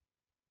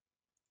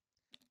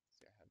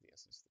 See, I have the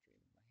Essence of the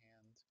Dream in my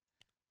hand.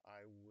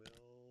 I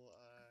will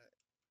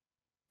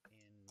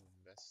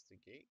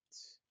investigate,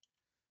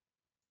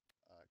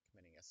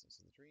 committing Essence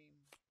of the Dream.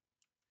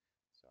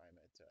 So I'm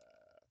at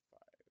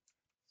 5,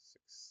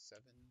 6,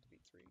 7 to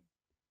beat 3.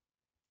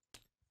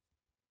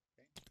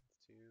 Okay,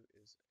 2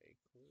 is a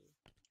clue.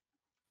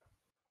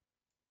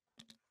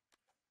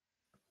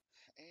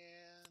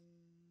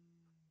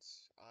 And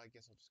I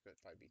guess I'll just go at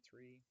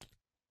 5b3.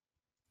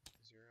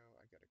 0,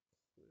 I got a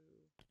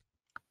clue.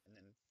 And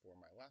then for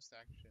my last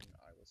action,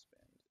 I will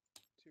spend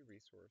 2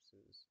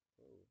 resources.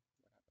 Oh,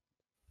 what happened?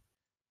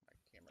 My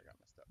camera got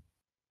messed up.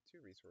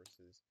 2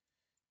 resources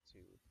to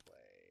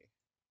play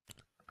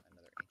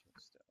another Ancient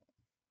Stone.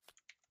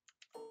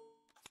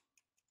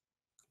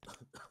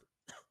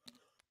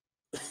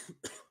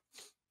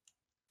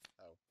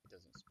 Oh, it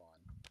doesn't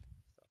spawn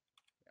stuff.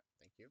 Yeah,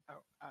 thank you.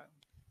 Oh,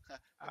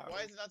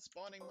 Why is it not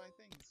spawning my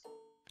things?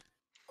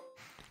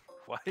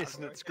 Why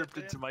isn't it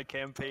scripted to my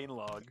campaign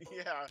log?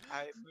 Yeah.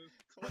 I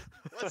moved.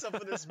 What's up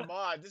with this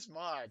mod? This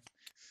mod.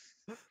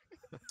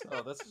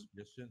 Oh, that's a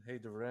suggestion. Hey,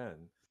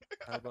 Duran,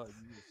 how about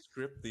you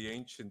script the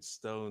Ancient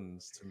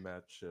Stones to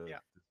match? Yeah,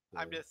 this,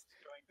 I'm just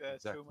doing the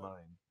exact two move.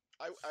 line.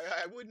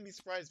 I wouldn't be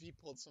surprised if he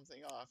pulled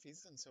something off.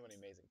 He's done so many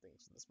amazing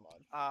things in this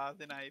mod.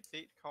 Then I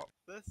beat cop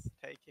this,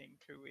 taking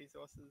 2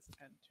 resources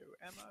and 2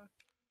 ammo.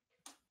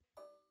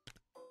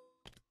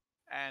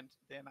 And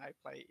then I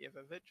play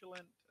Ever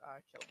Vigilant,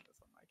 killing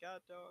this on my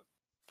guard dog.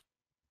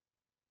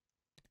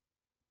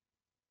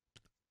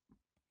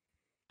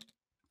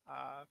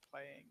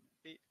 Playing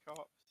Beat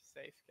Cop,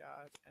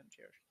 Safeguard, and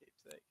Cherish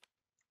Keepsake.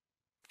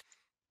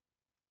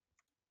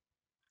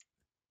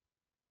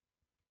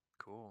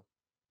 Cool.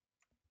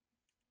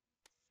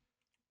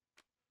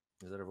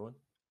 Is that everyone?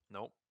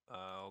 Nope.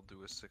 I'll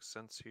do a Sixth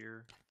Sense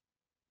here.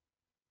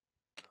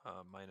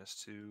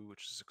 -2,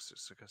 which is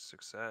a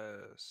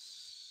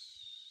success.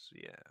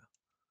 Yeah.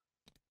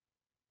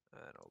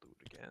 And I'll do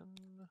it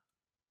again.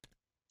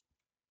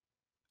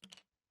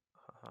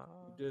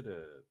 You did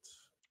it.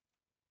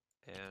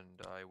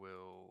 And I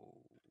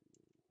will.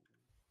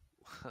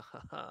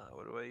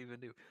 What do I even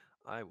do?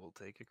 I will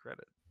take a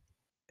credit.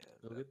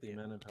 And Go get the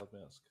Man in Powder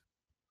Mask.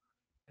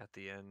 At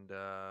the end,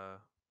 I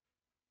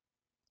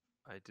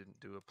didn't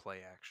do a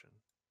play action,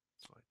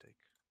 so I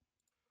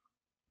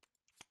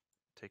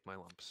take my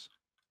lumps.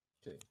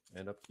 Okay,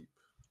 and upkeep.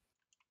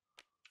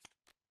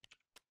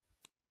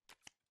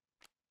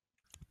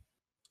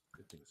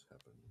 Good things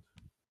happened.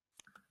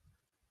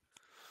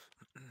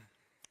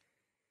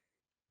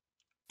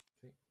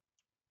 Okay.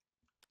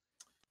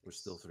 We're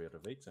still 3 out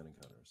of 8 and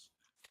encounters.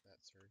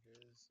 That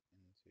surges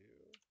into.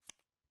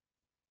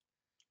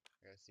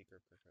 I got a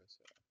Secret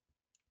Percosa.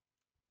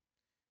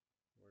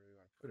 Where do we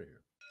want to Put it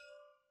here.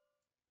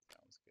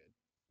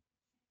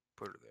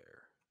 Put her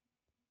there.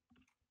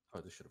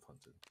 Oh, this should have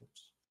hunted.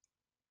 Oops.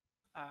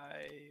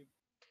 I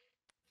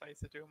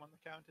place a doom on the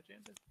counter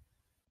agenda.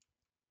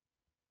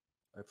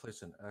 I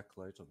place an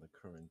acolyte on the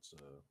current.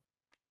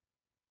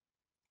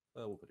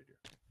 We'll put it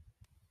here.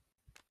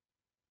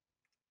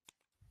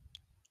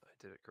 I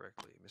did it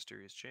correctly.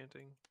 Mysterious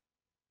chanting.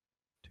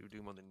 2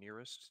 doom on the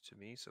nearest to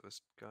me, so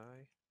this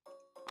guy.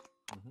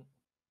 Mm-hmm.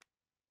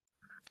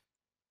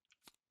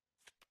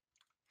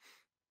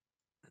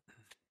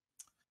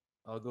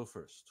 I'll go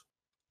first.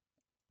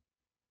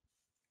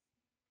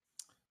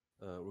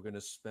 We're going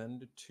to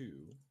spend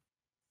 2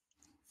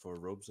 for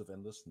Robes of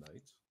Endless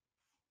Night.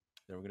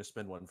 Then we're going to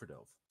spend 1 for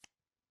Delve.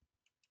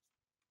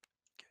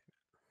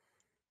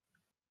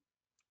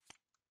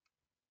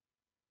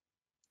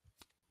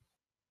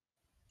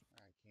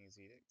 All right, King's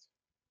Edict.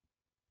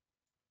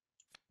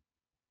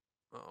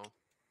 Uh-oh.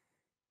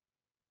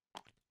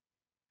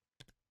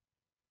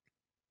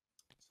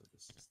 So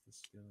this is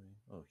this guy.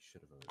 Oh, he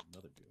should have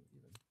another doom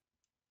even.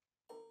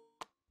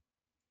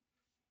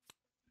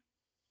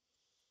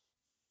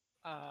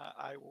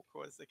 I will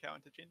cause the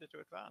counter agenda to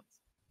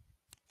advance.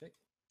 Okay.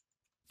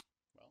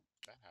 Well,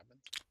 that happened.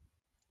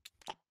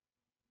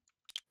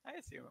 I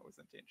assume it was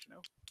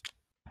intentional.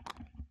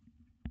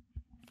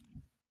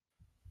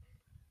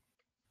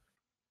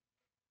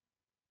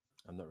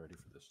 I'm not ready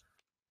for this.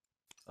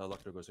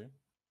 Lecter goes here.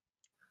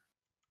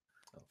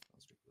 Oh, I'll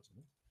speak goes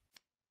in.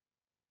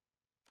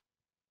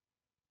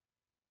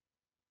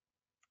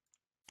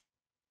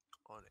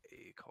 On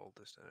a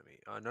cultist enemy.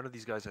 None of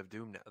these guys have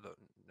doom now, though.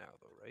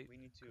 Right? We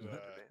need to 'Cause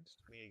they're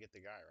advanced. we need to get the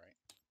guy right.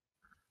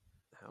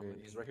 How Yeah,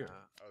 many? he's right here.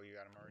 Oh, you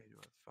got him how many already.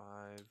 do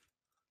I have? 5.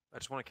 I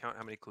just want to count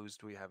how many clues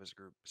do we have as a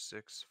group.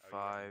 6, Oh, you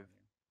got him 5. on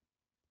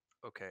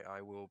you. Okay, I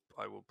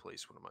will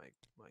place one of my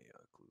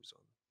clues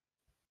on.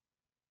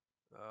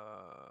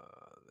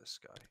 This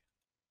guy,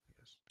 I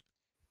guess.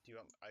 Do you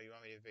want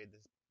me to evade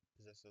this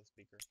possess of the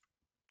speaker?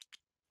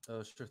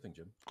 Sure thing,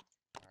 Jim.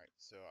 All right,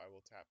 so I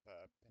will tap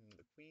Pin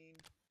the Queen,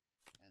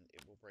 and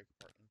it will break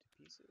apart into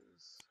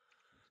pieces.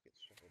 Let's get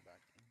shuffled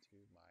back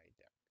into my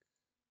deck.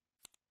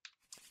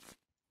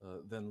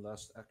 Then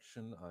last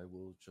action,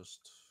 we'll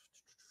just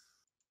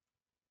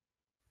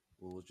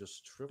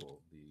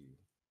shrivel the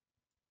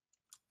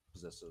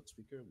possessed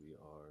speaker. We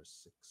are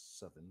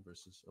 6-7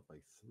 versus up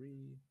by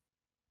 3.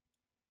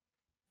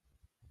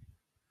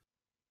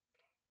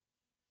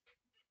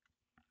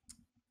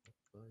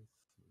 Up by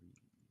 3.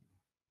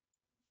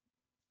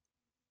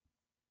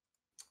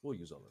 We'll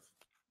use Olive.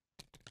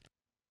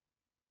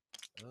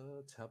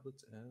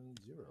 Tablet and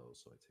 0,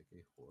 so I take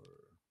a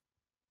horror.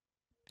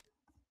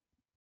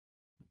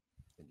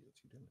 And deal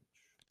 2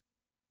 damage.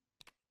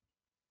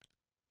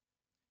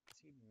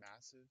 Is he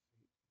massive?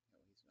 No,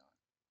 he's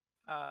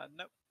not.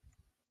 Nope.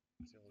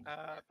 He's a little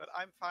giant. But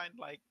I'm fine,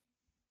 like,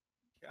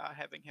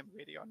 having him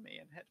ready on me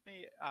and hit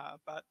me.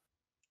 But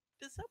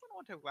does someone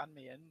want to run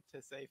me in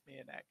to save me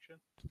in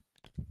action?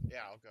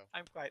 Yeah, I'll go.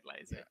 I'm quite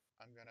lazy. Yeah,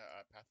 I'm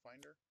gonna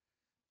Pathfinder.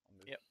 I'll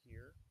move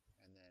here,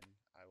 and then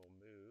I will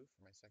move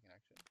for my second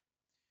action.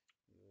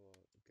 You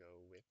will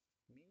go with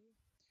me.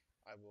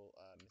 I will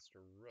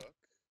Mr. Rook,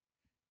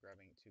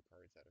 grabbing 2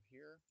 cards out of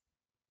here,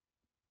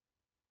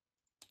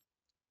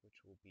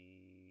 which will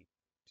be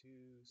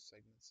 2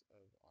 segments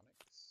of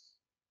Onyx.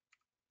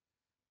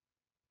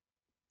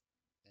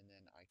 And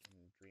then I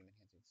can Dream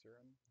Enhancing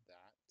Serum,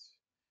 that.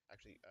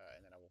 Actually,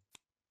 and then I will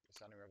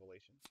Sounding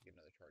Revelation to get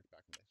another charge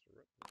back from Mr.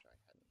 Rook, which I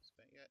hadn't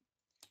spent yet.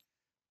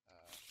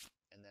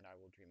 And then I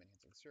will Dream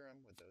Enhancing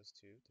Serum with those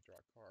 2 to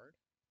draw a card.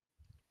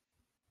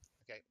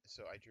 Okay,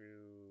 so I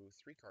drew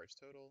 3 cards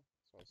total,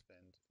 so I'll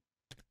spend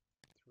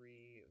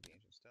 3 of the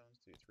Ancient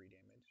Stones to do 3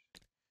 damage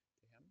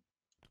to him.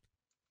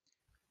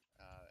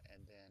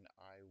 And then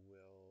I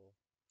will...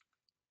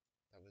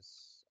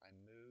 I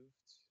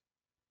moved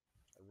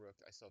a Rook.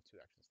 I still have 2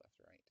 actions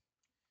left, right?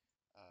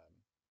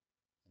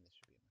 And this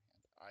should be in my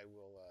hand. I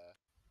will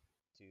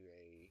do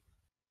a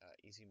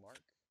Easy Mark.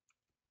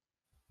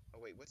 Oh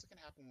wait, what's going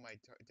to happen when my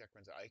deck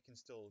runs out? I can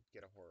still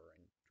get a horror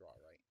and draw,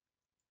 right?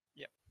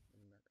 Yep.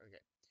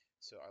 Okay,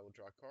 so I will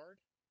draw a card,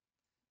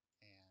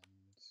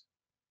 and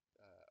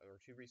or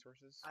 2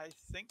 resources. I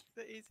think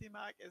the easy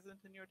mark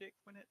isn't in your deck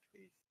when it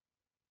trees.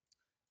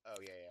 Oh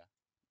yeah.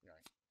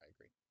 Right, I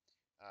agree.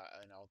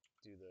 And I'll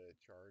do the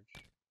charge,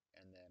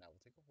 and then I will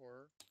take a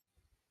horror.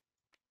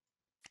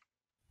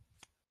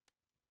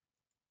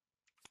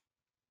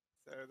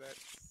 So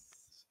that's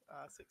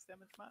 6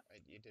 damage mark.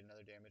 You did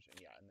another damage, and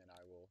yeah, and then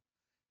I will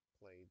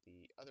play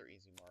the other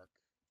Easy Mark.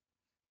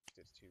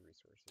 Gets 2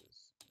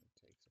 resources, and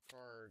takes a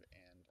card,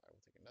 and I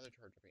will take another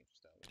charge of Ancient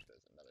Stone, which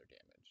does another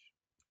damage.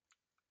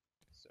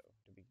 So,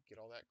 did we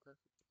get all that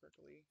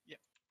correctly?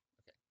 Yep.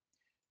 Okay.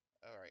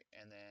 Alright,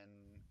 and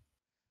then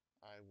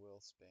I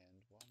will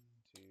spend 1,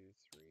 2,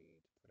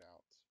 3 to put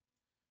out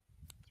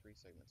 3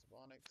 segments of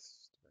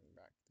Onyx to bring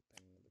back the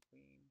Pen of the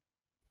Queen.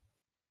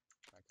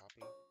 Can I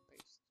copy and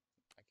paste?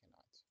 I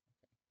cannot.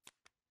 Okay.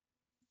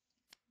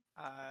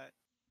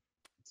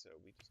 So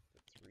we just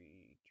put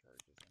 3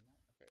 charges in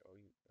that. Okay. Oh,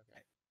 you.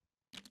 Okay.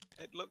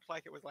 It looked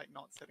like it was like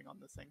not sitting on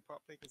the thing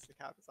properly because the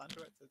card was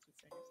under it, so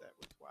just seeing if that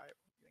was why it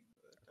was getting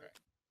the Okay.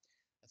 token.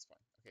 That's fine.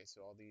 Okay,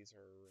 so all these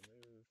are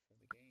removed from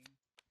the game.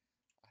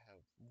 I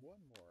have one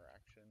more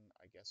action.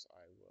 I guess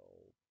I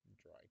will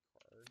draw a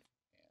card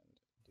and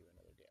do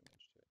another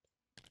damage to it.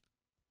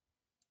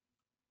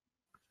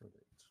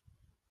 Perfect.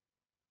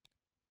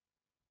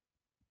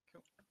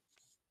 Cool.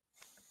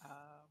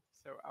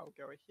 So I'll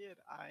go ahead.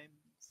 I'm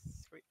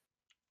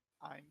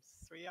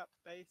three up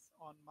base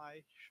on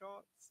my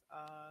shots.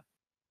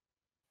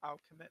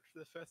 I'll commit for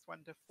the first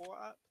one to 4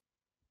 up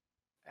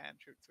and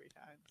shoot 3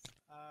 times.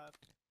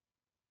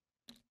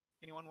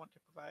 Anyone want to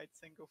provide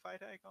single fight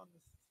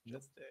icons?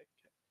 Nope. Just a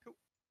cool.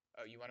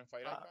 Oh, you want a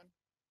fight icon?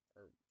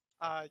 Or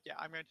Yeah,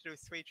 I'm going to do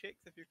 3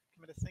 checks. If you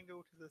commit a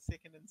single to the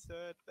second and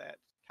third, that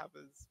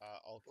covers.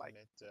 I'll like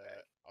commit. the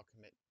bag. I'll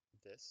commit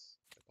this.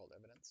 They're called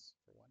evidence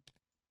for 1.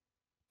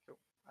 Cool.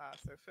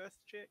 So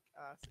first check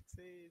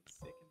succeeds.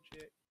 Second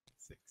check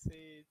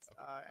succeeds.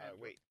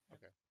 And Wait.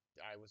 Okay.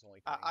 I was only.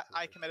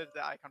 I committed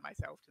the icon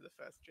myself to the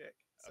first check,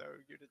 so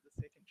you did the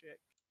second check.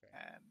 Okay.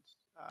 And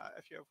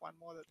if you have one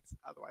more, that's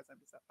otherwise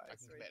I'm just up by I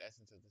can 3. commit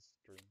essence of this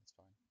dream. It's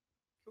fine.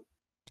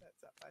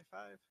 That's up by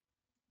 5.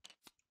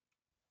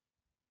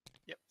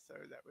 Yep. So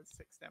that was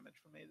 6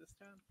 damage for me this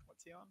turn.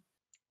 What's he on?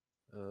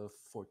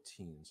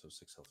 14, so 6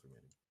 health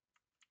remaining.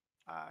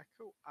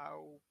 Cool.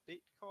 I'll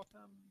beat cop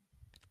him.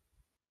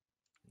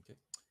 Okay.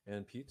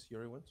 And Pete, you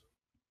already went?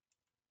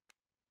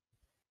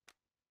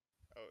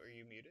 Oh, are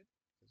you muted?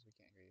 Because we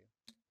can't hear you.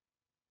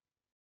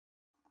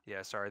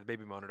 Yeah, sorry, the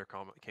baby monitor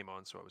came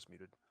on, so I was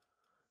muted.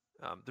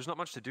 There's not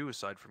much to do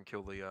aside from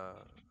kill the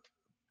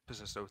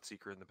Possessed Oath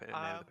Seeker and the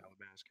Man of the Pale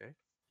Mask, eh?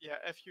 Yeah,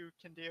 if you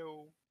can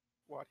deal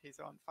what he's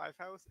on 5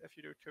 health, if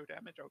you do 2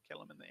 damage, I'll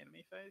kill him in the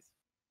enemy phase.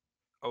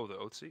 Oh, the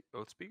Oath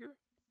Speaker?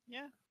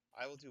 Yeah.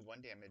 I will do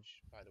 1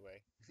 damage, by the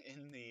way,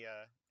 in the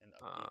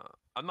upkeep.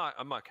 I'm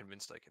not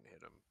convinced I can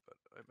hit him, but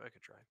I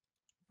could try.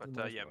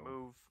 But yeah,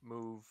 well.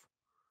 move,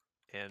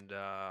 and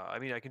I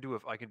mean I can do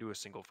a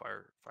single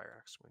fire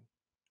axe swing.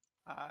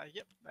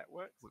 Yep, that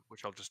works.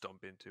 Which I'll just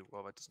dump into.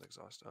 Well, that doesn't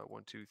exhaust.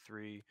 1, 2,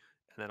 3, and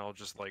then I'll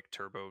just like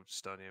turbo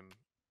stun him,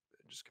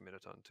 and just commit a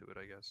ton to it,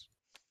 I guess,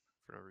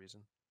 for no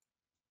reason.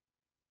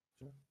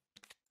 Sure.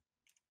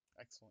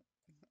 Excellent.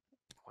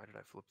 Why did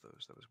I flip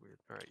those? That was weird.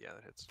 All right, yeah,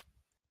 that hits.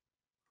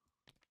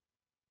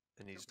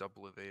 And he's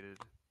double evaded.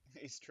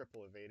 He's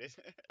triple evaded.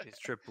 He's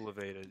triple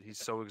evaded. He's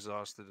so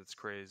exhausted, it's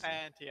crazy.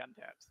 And he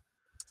untaps.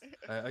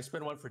 I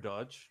spent 1 for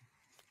dodge.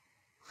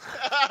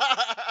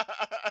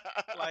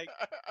 Like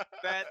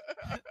that.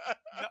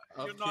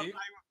 No, you're not. Upkeep.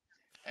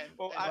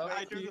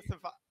 I do the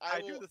I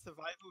do will- the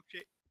survival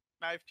check,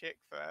 knife check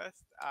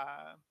first.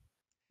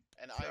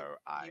 And So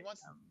he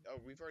wants. Oh,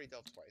 we've already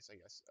delved twice, I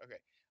guess. Okay,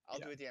 I'll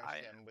Yeah, do a damage I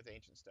to him with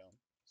Ancient Stone,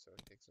 so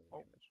he takes some Oh,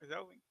 damage.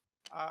 resolving.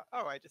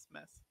 I just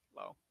missed.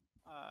 Low.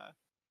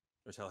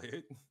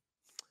 Retaliate.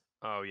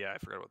 Oh yeah, I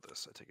forgot about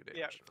this. I take a damage.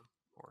 Yeah. now,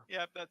 Or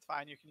Yeah, that's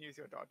fine. You can use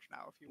your dodge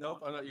now if you Nope,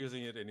 I'm want. not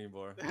using it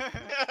anymore.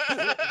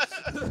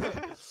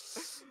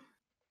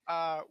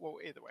 Well,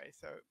 either way,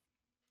 so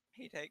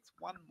he takes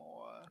 1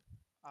 more.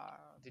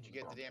 Did you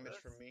get the from damage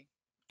this. from me?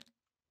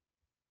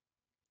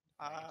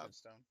 My Ancient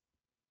Stone.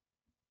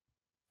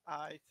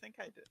 I think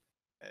I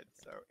did.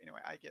 So anyway,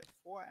 I get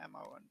 4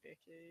 ammo on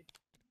Becky.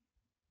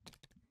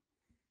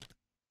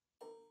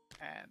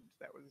 And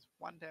that was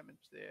 1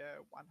 damage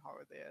there, 1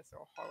 horror there,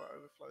 so horror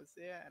overflows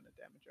there, and the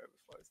damage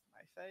overflows to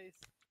my face.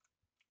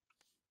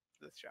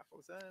 This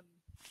shuffles in.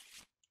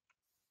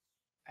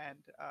 And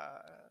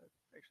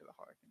actually the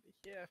horror can be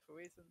here for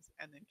reasons.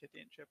 And then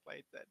Cadentia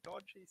played that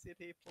dodge he said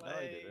he No, I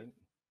played. didn't.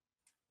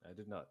 I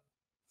did not.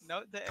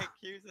 Note the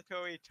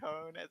accusatory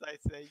tone as I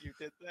say you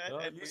did that. No,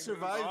 and you we move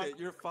survived on. it.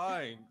 You're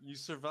fine. You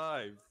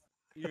survived.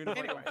 Even if I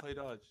Anyway. don't play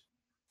dodge,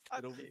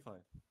 it'll be Upkeep.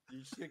 fine. You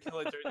just gonna kill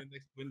it during the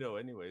next window,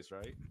 anyways,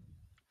 right?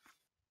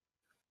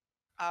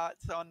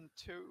 It's on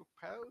 2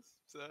 pals,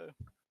 so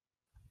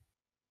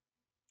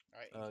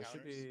Alright,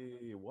 Should encounters.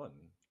 be 1.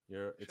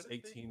 It's Should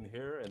it be? 18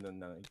 here, and then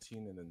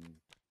 19, and then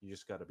you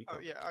just gotta be. oh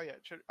yeah,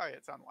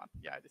 it's on 1.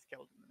 Yeah, I just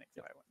killed him the next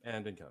Yep. guy went.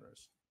 And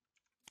encounters.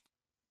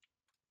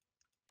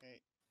 Okay,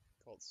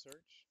 called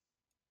search.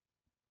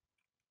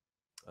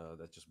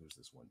 That just moves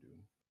this 1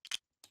 dude.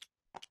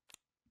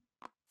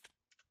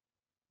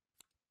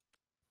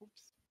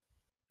 Oops.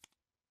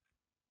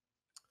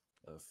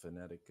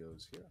 Fanatic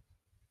goes here.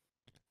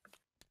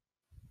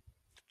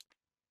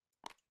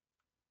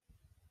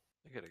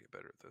 I gotta get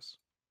better at this.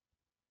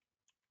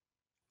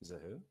 Is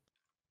that who?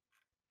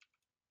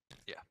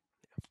 Yeah.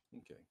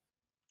 Okay.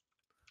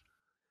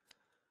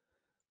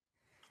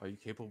 Are you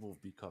capable of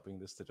copying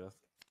this to death?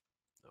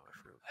 No, I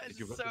forgot. It's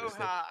you so rookie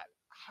mistake? hard.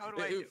 How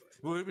do I do it?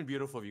 It would have been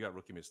beautiful if you got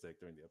rookie mistake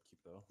during the upkeep,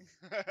 though.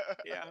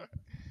 Yeah.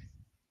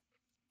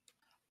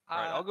 All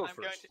right, I'll go I'm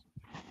going first. to-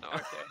 No.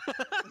 Okay.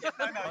 No,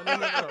 Oh, no, no,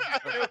 no.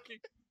 I'm joking.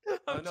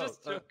 I'm no,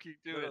 just joking.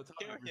 Do it. Tell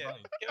me Go resign.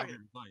 ahead, go Tell me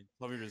ahead. resign.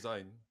 Tell me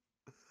resign.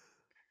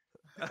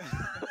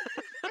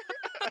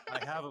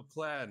 I have a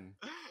plan.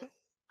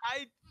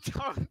 I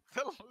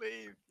don't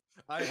believe.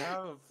 I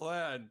have a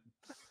plan.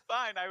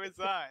 fine. I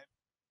resign.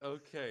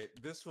 Okay,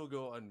 this will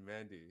go on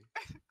Mandy.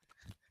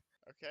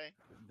 Okay.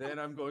 Then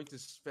I'm going to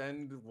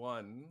spend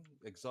one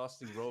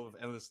exhausting row of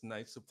endless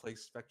nights to play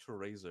Spectral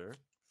Razor,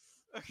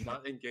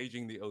 not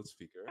engaging the Oath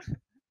Speaker.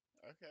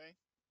 Okay.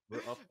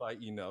 We're up by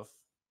enough.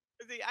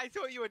 See, I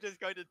thought you were just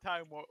going to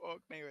time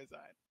Orc may resign.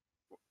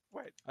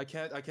 Wait. I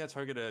can't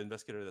target an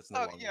investigator that's no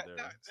Oh longer yeah, there,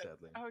 no.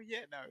 sadly. Oh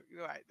yeah, no.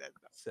 You're right. That's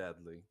not.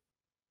 Sadly.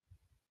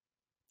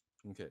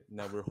 Okay,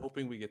 now we're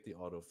hoping we get the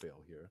auto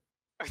fail here.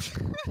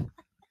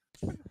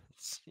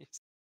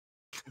 Jeez.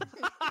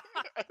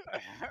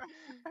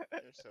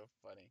 You're so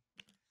funny.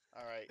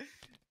 All right.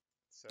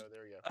 So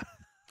there we go.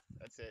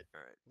 That's it.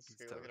 All right. Let's he's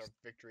take a look at our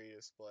toast. victory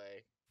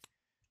display.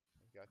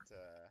 We've got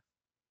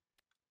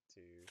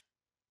two.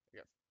 We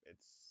got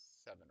it's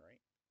 7, right?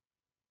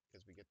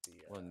 Because we get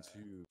the 1,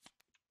 2,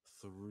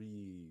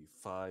 3,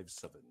 5,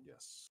 7.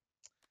 Yes.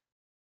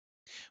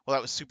 Well,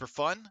 that was super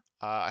fun.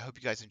 I hope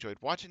you guys enjoyed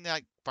watching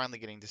that. Finally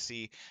getting to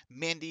see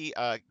Mandy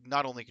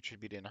not only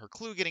contribute in her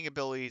clue getting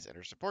abilities and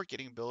her support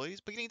getting abilities,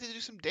 but getting to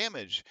do some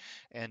damage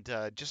and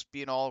just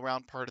be an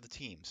all-around part of the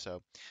team.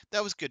 So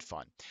that was good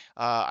fun.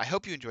 I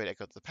hope you enjoyed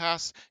Echo to the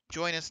Pass.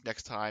 Join us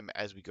next time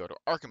as we go to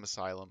Arkham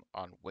Asylum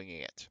on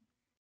Winging It.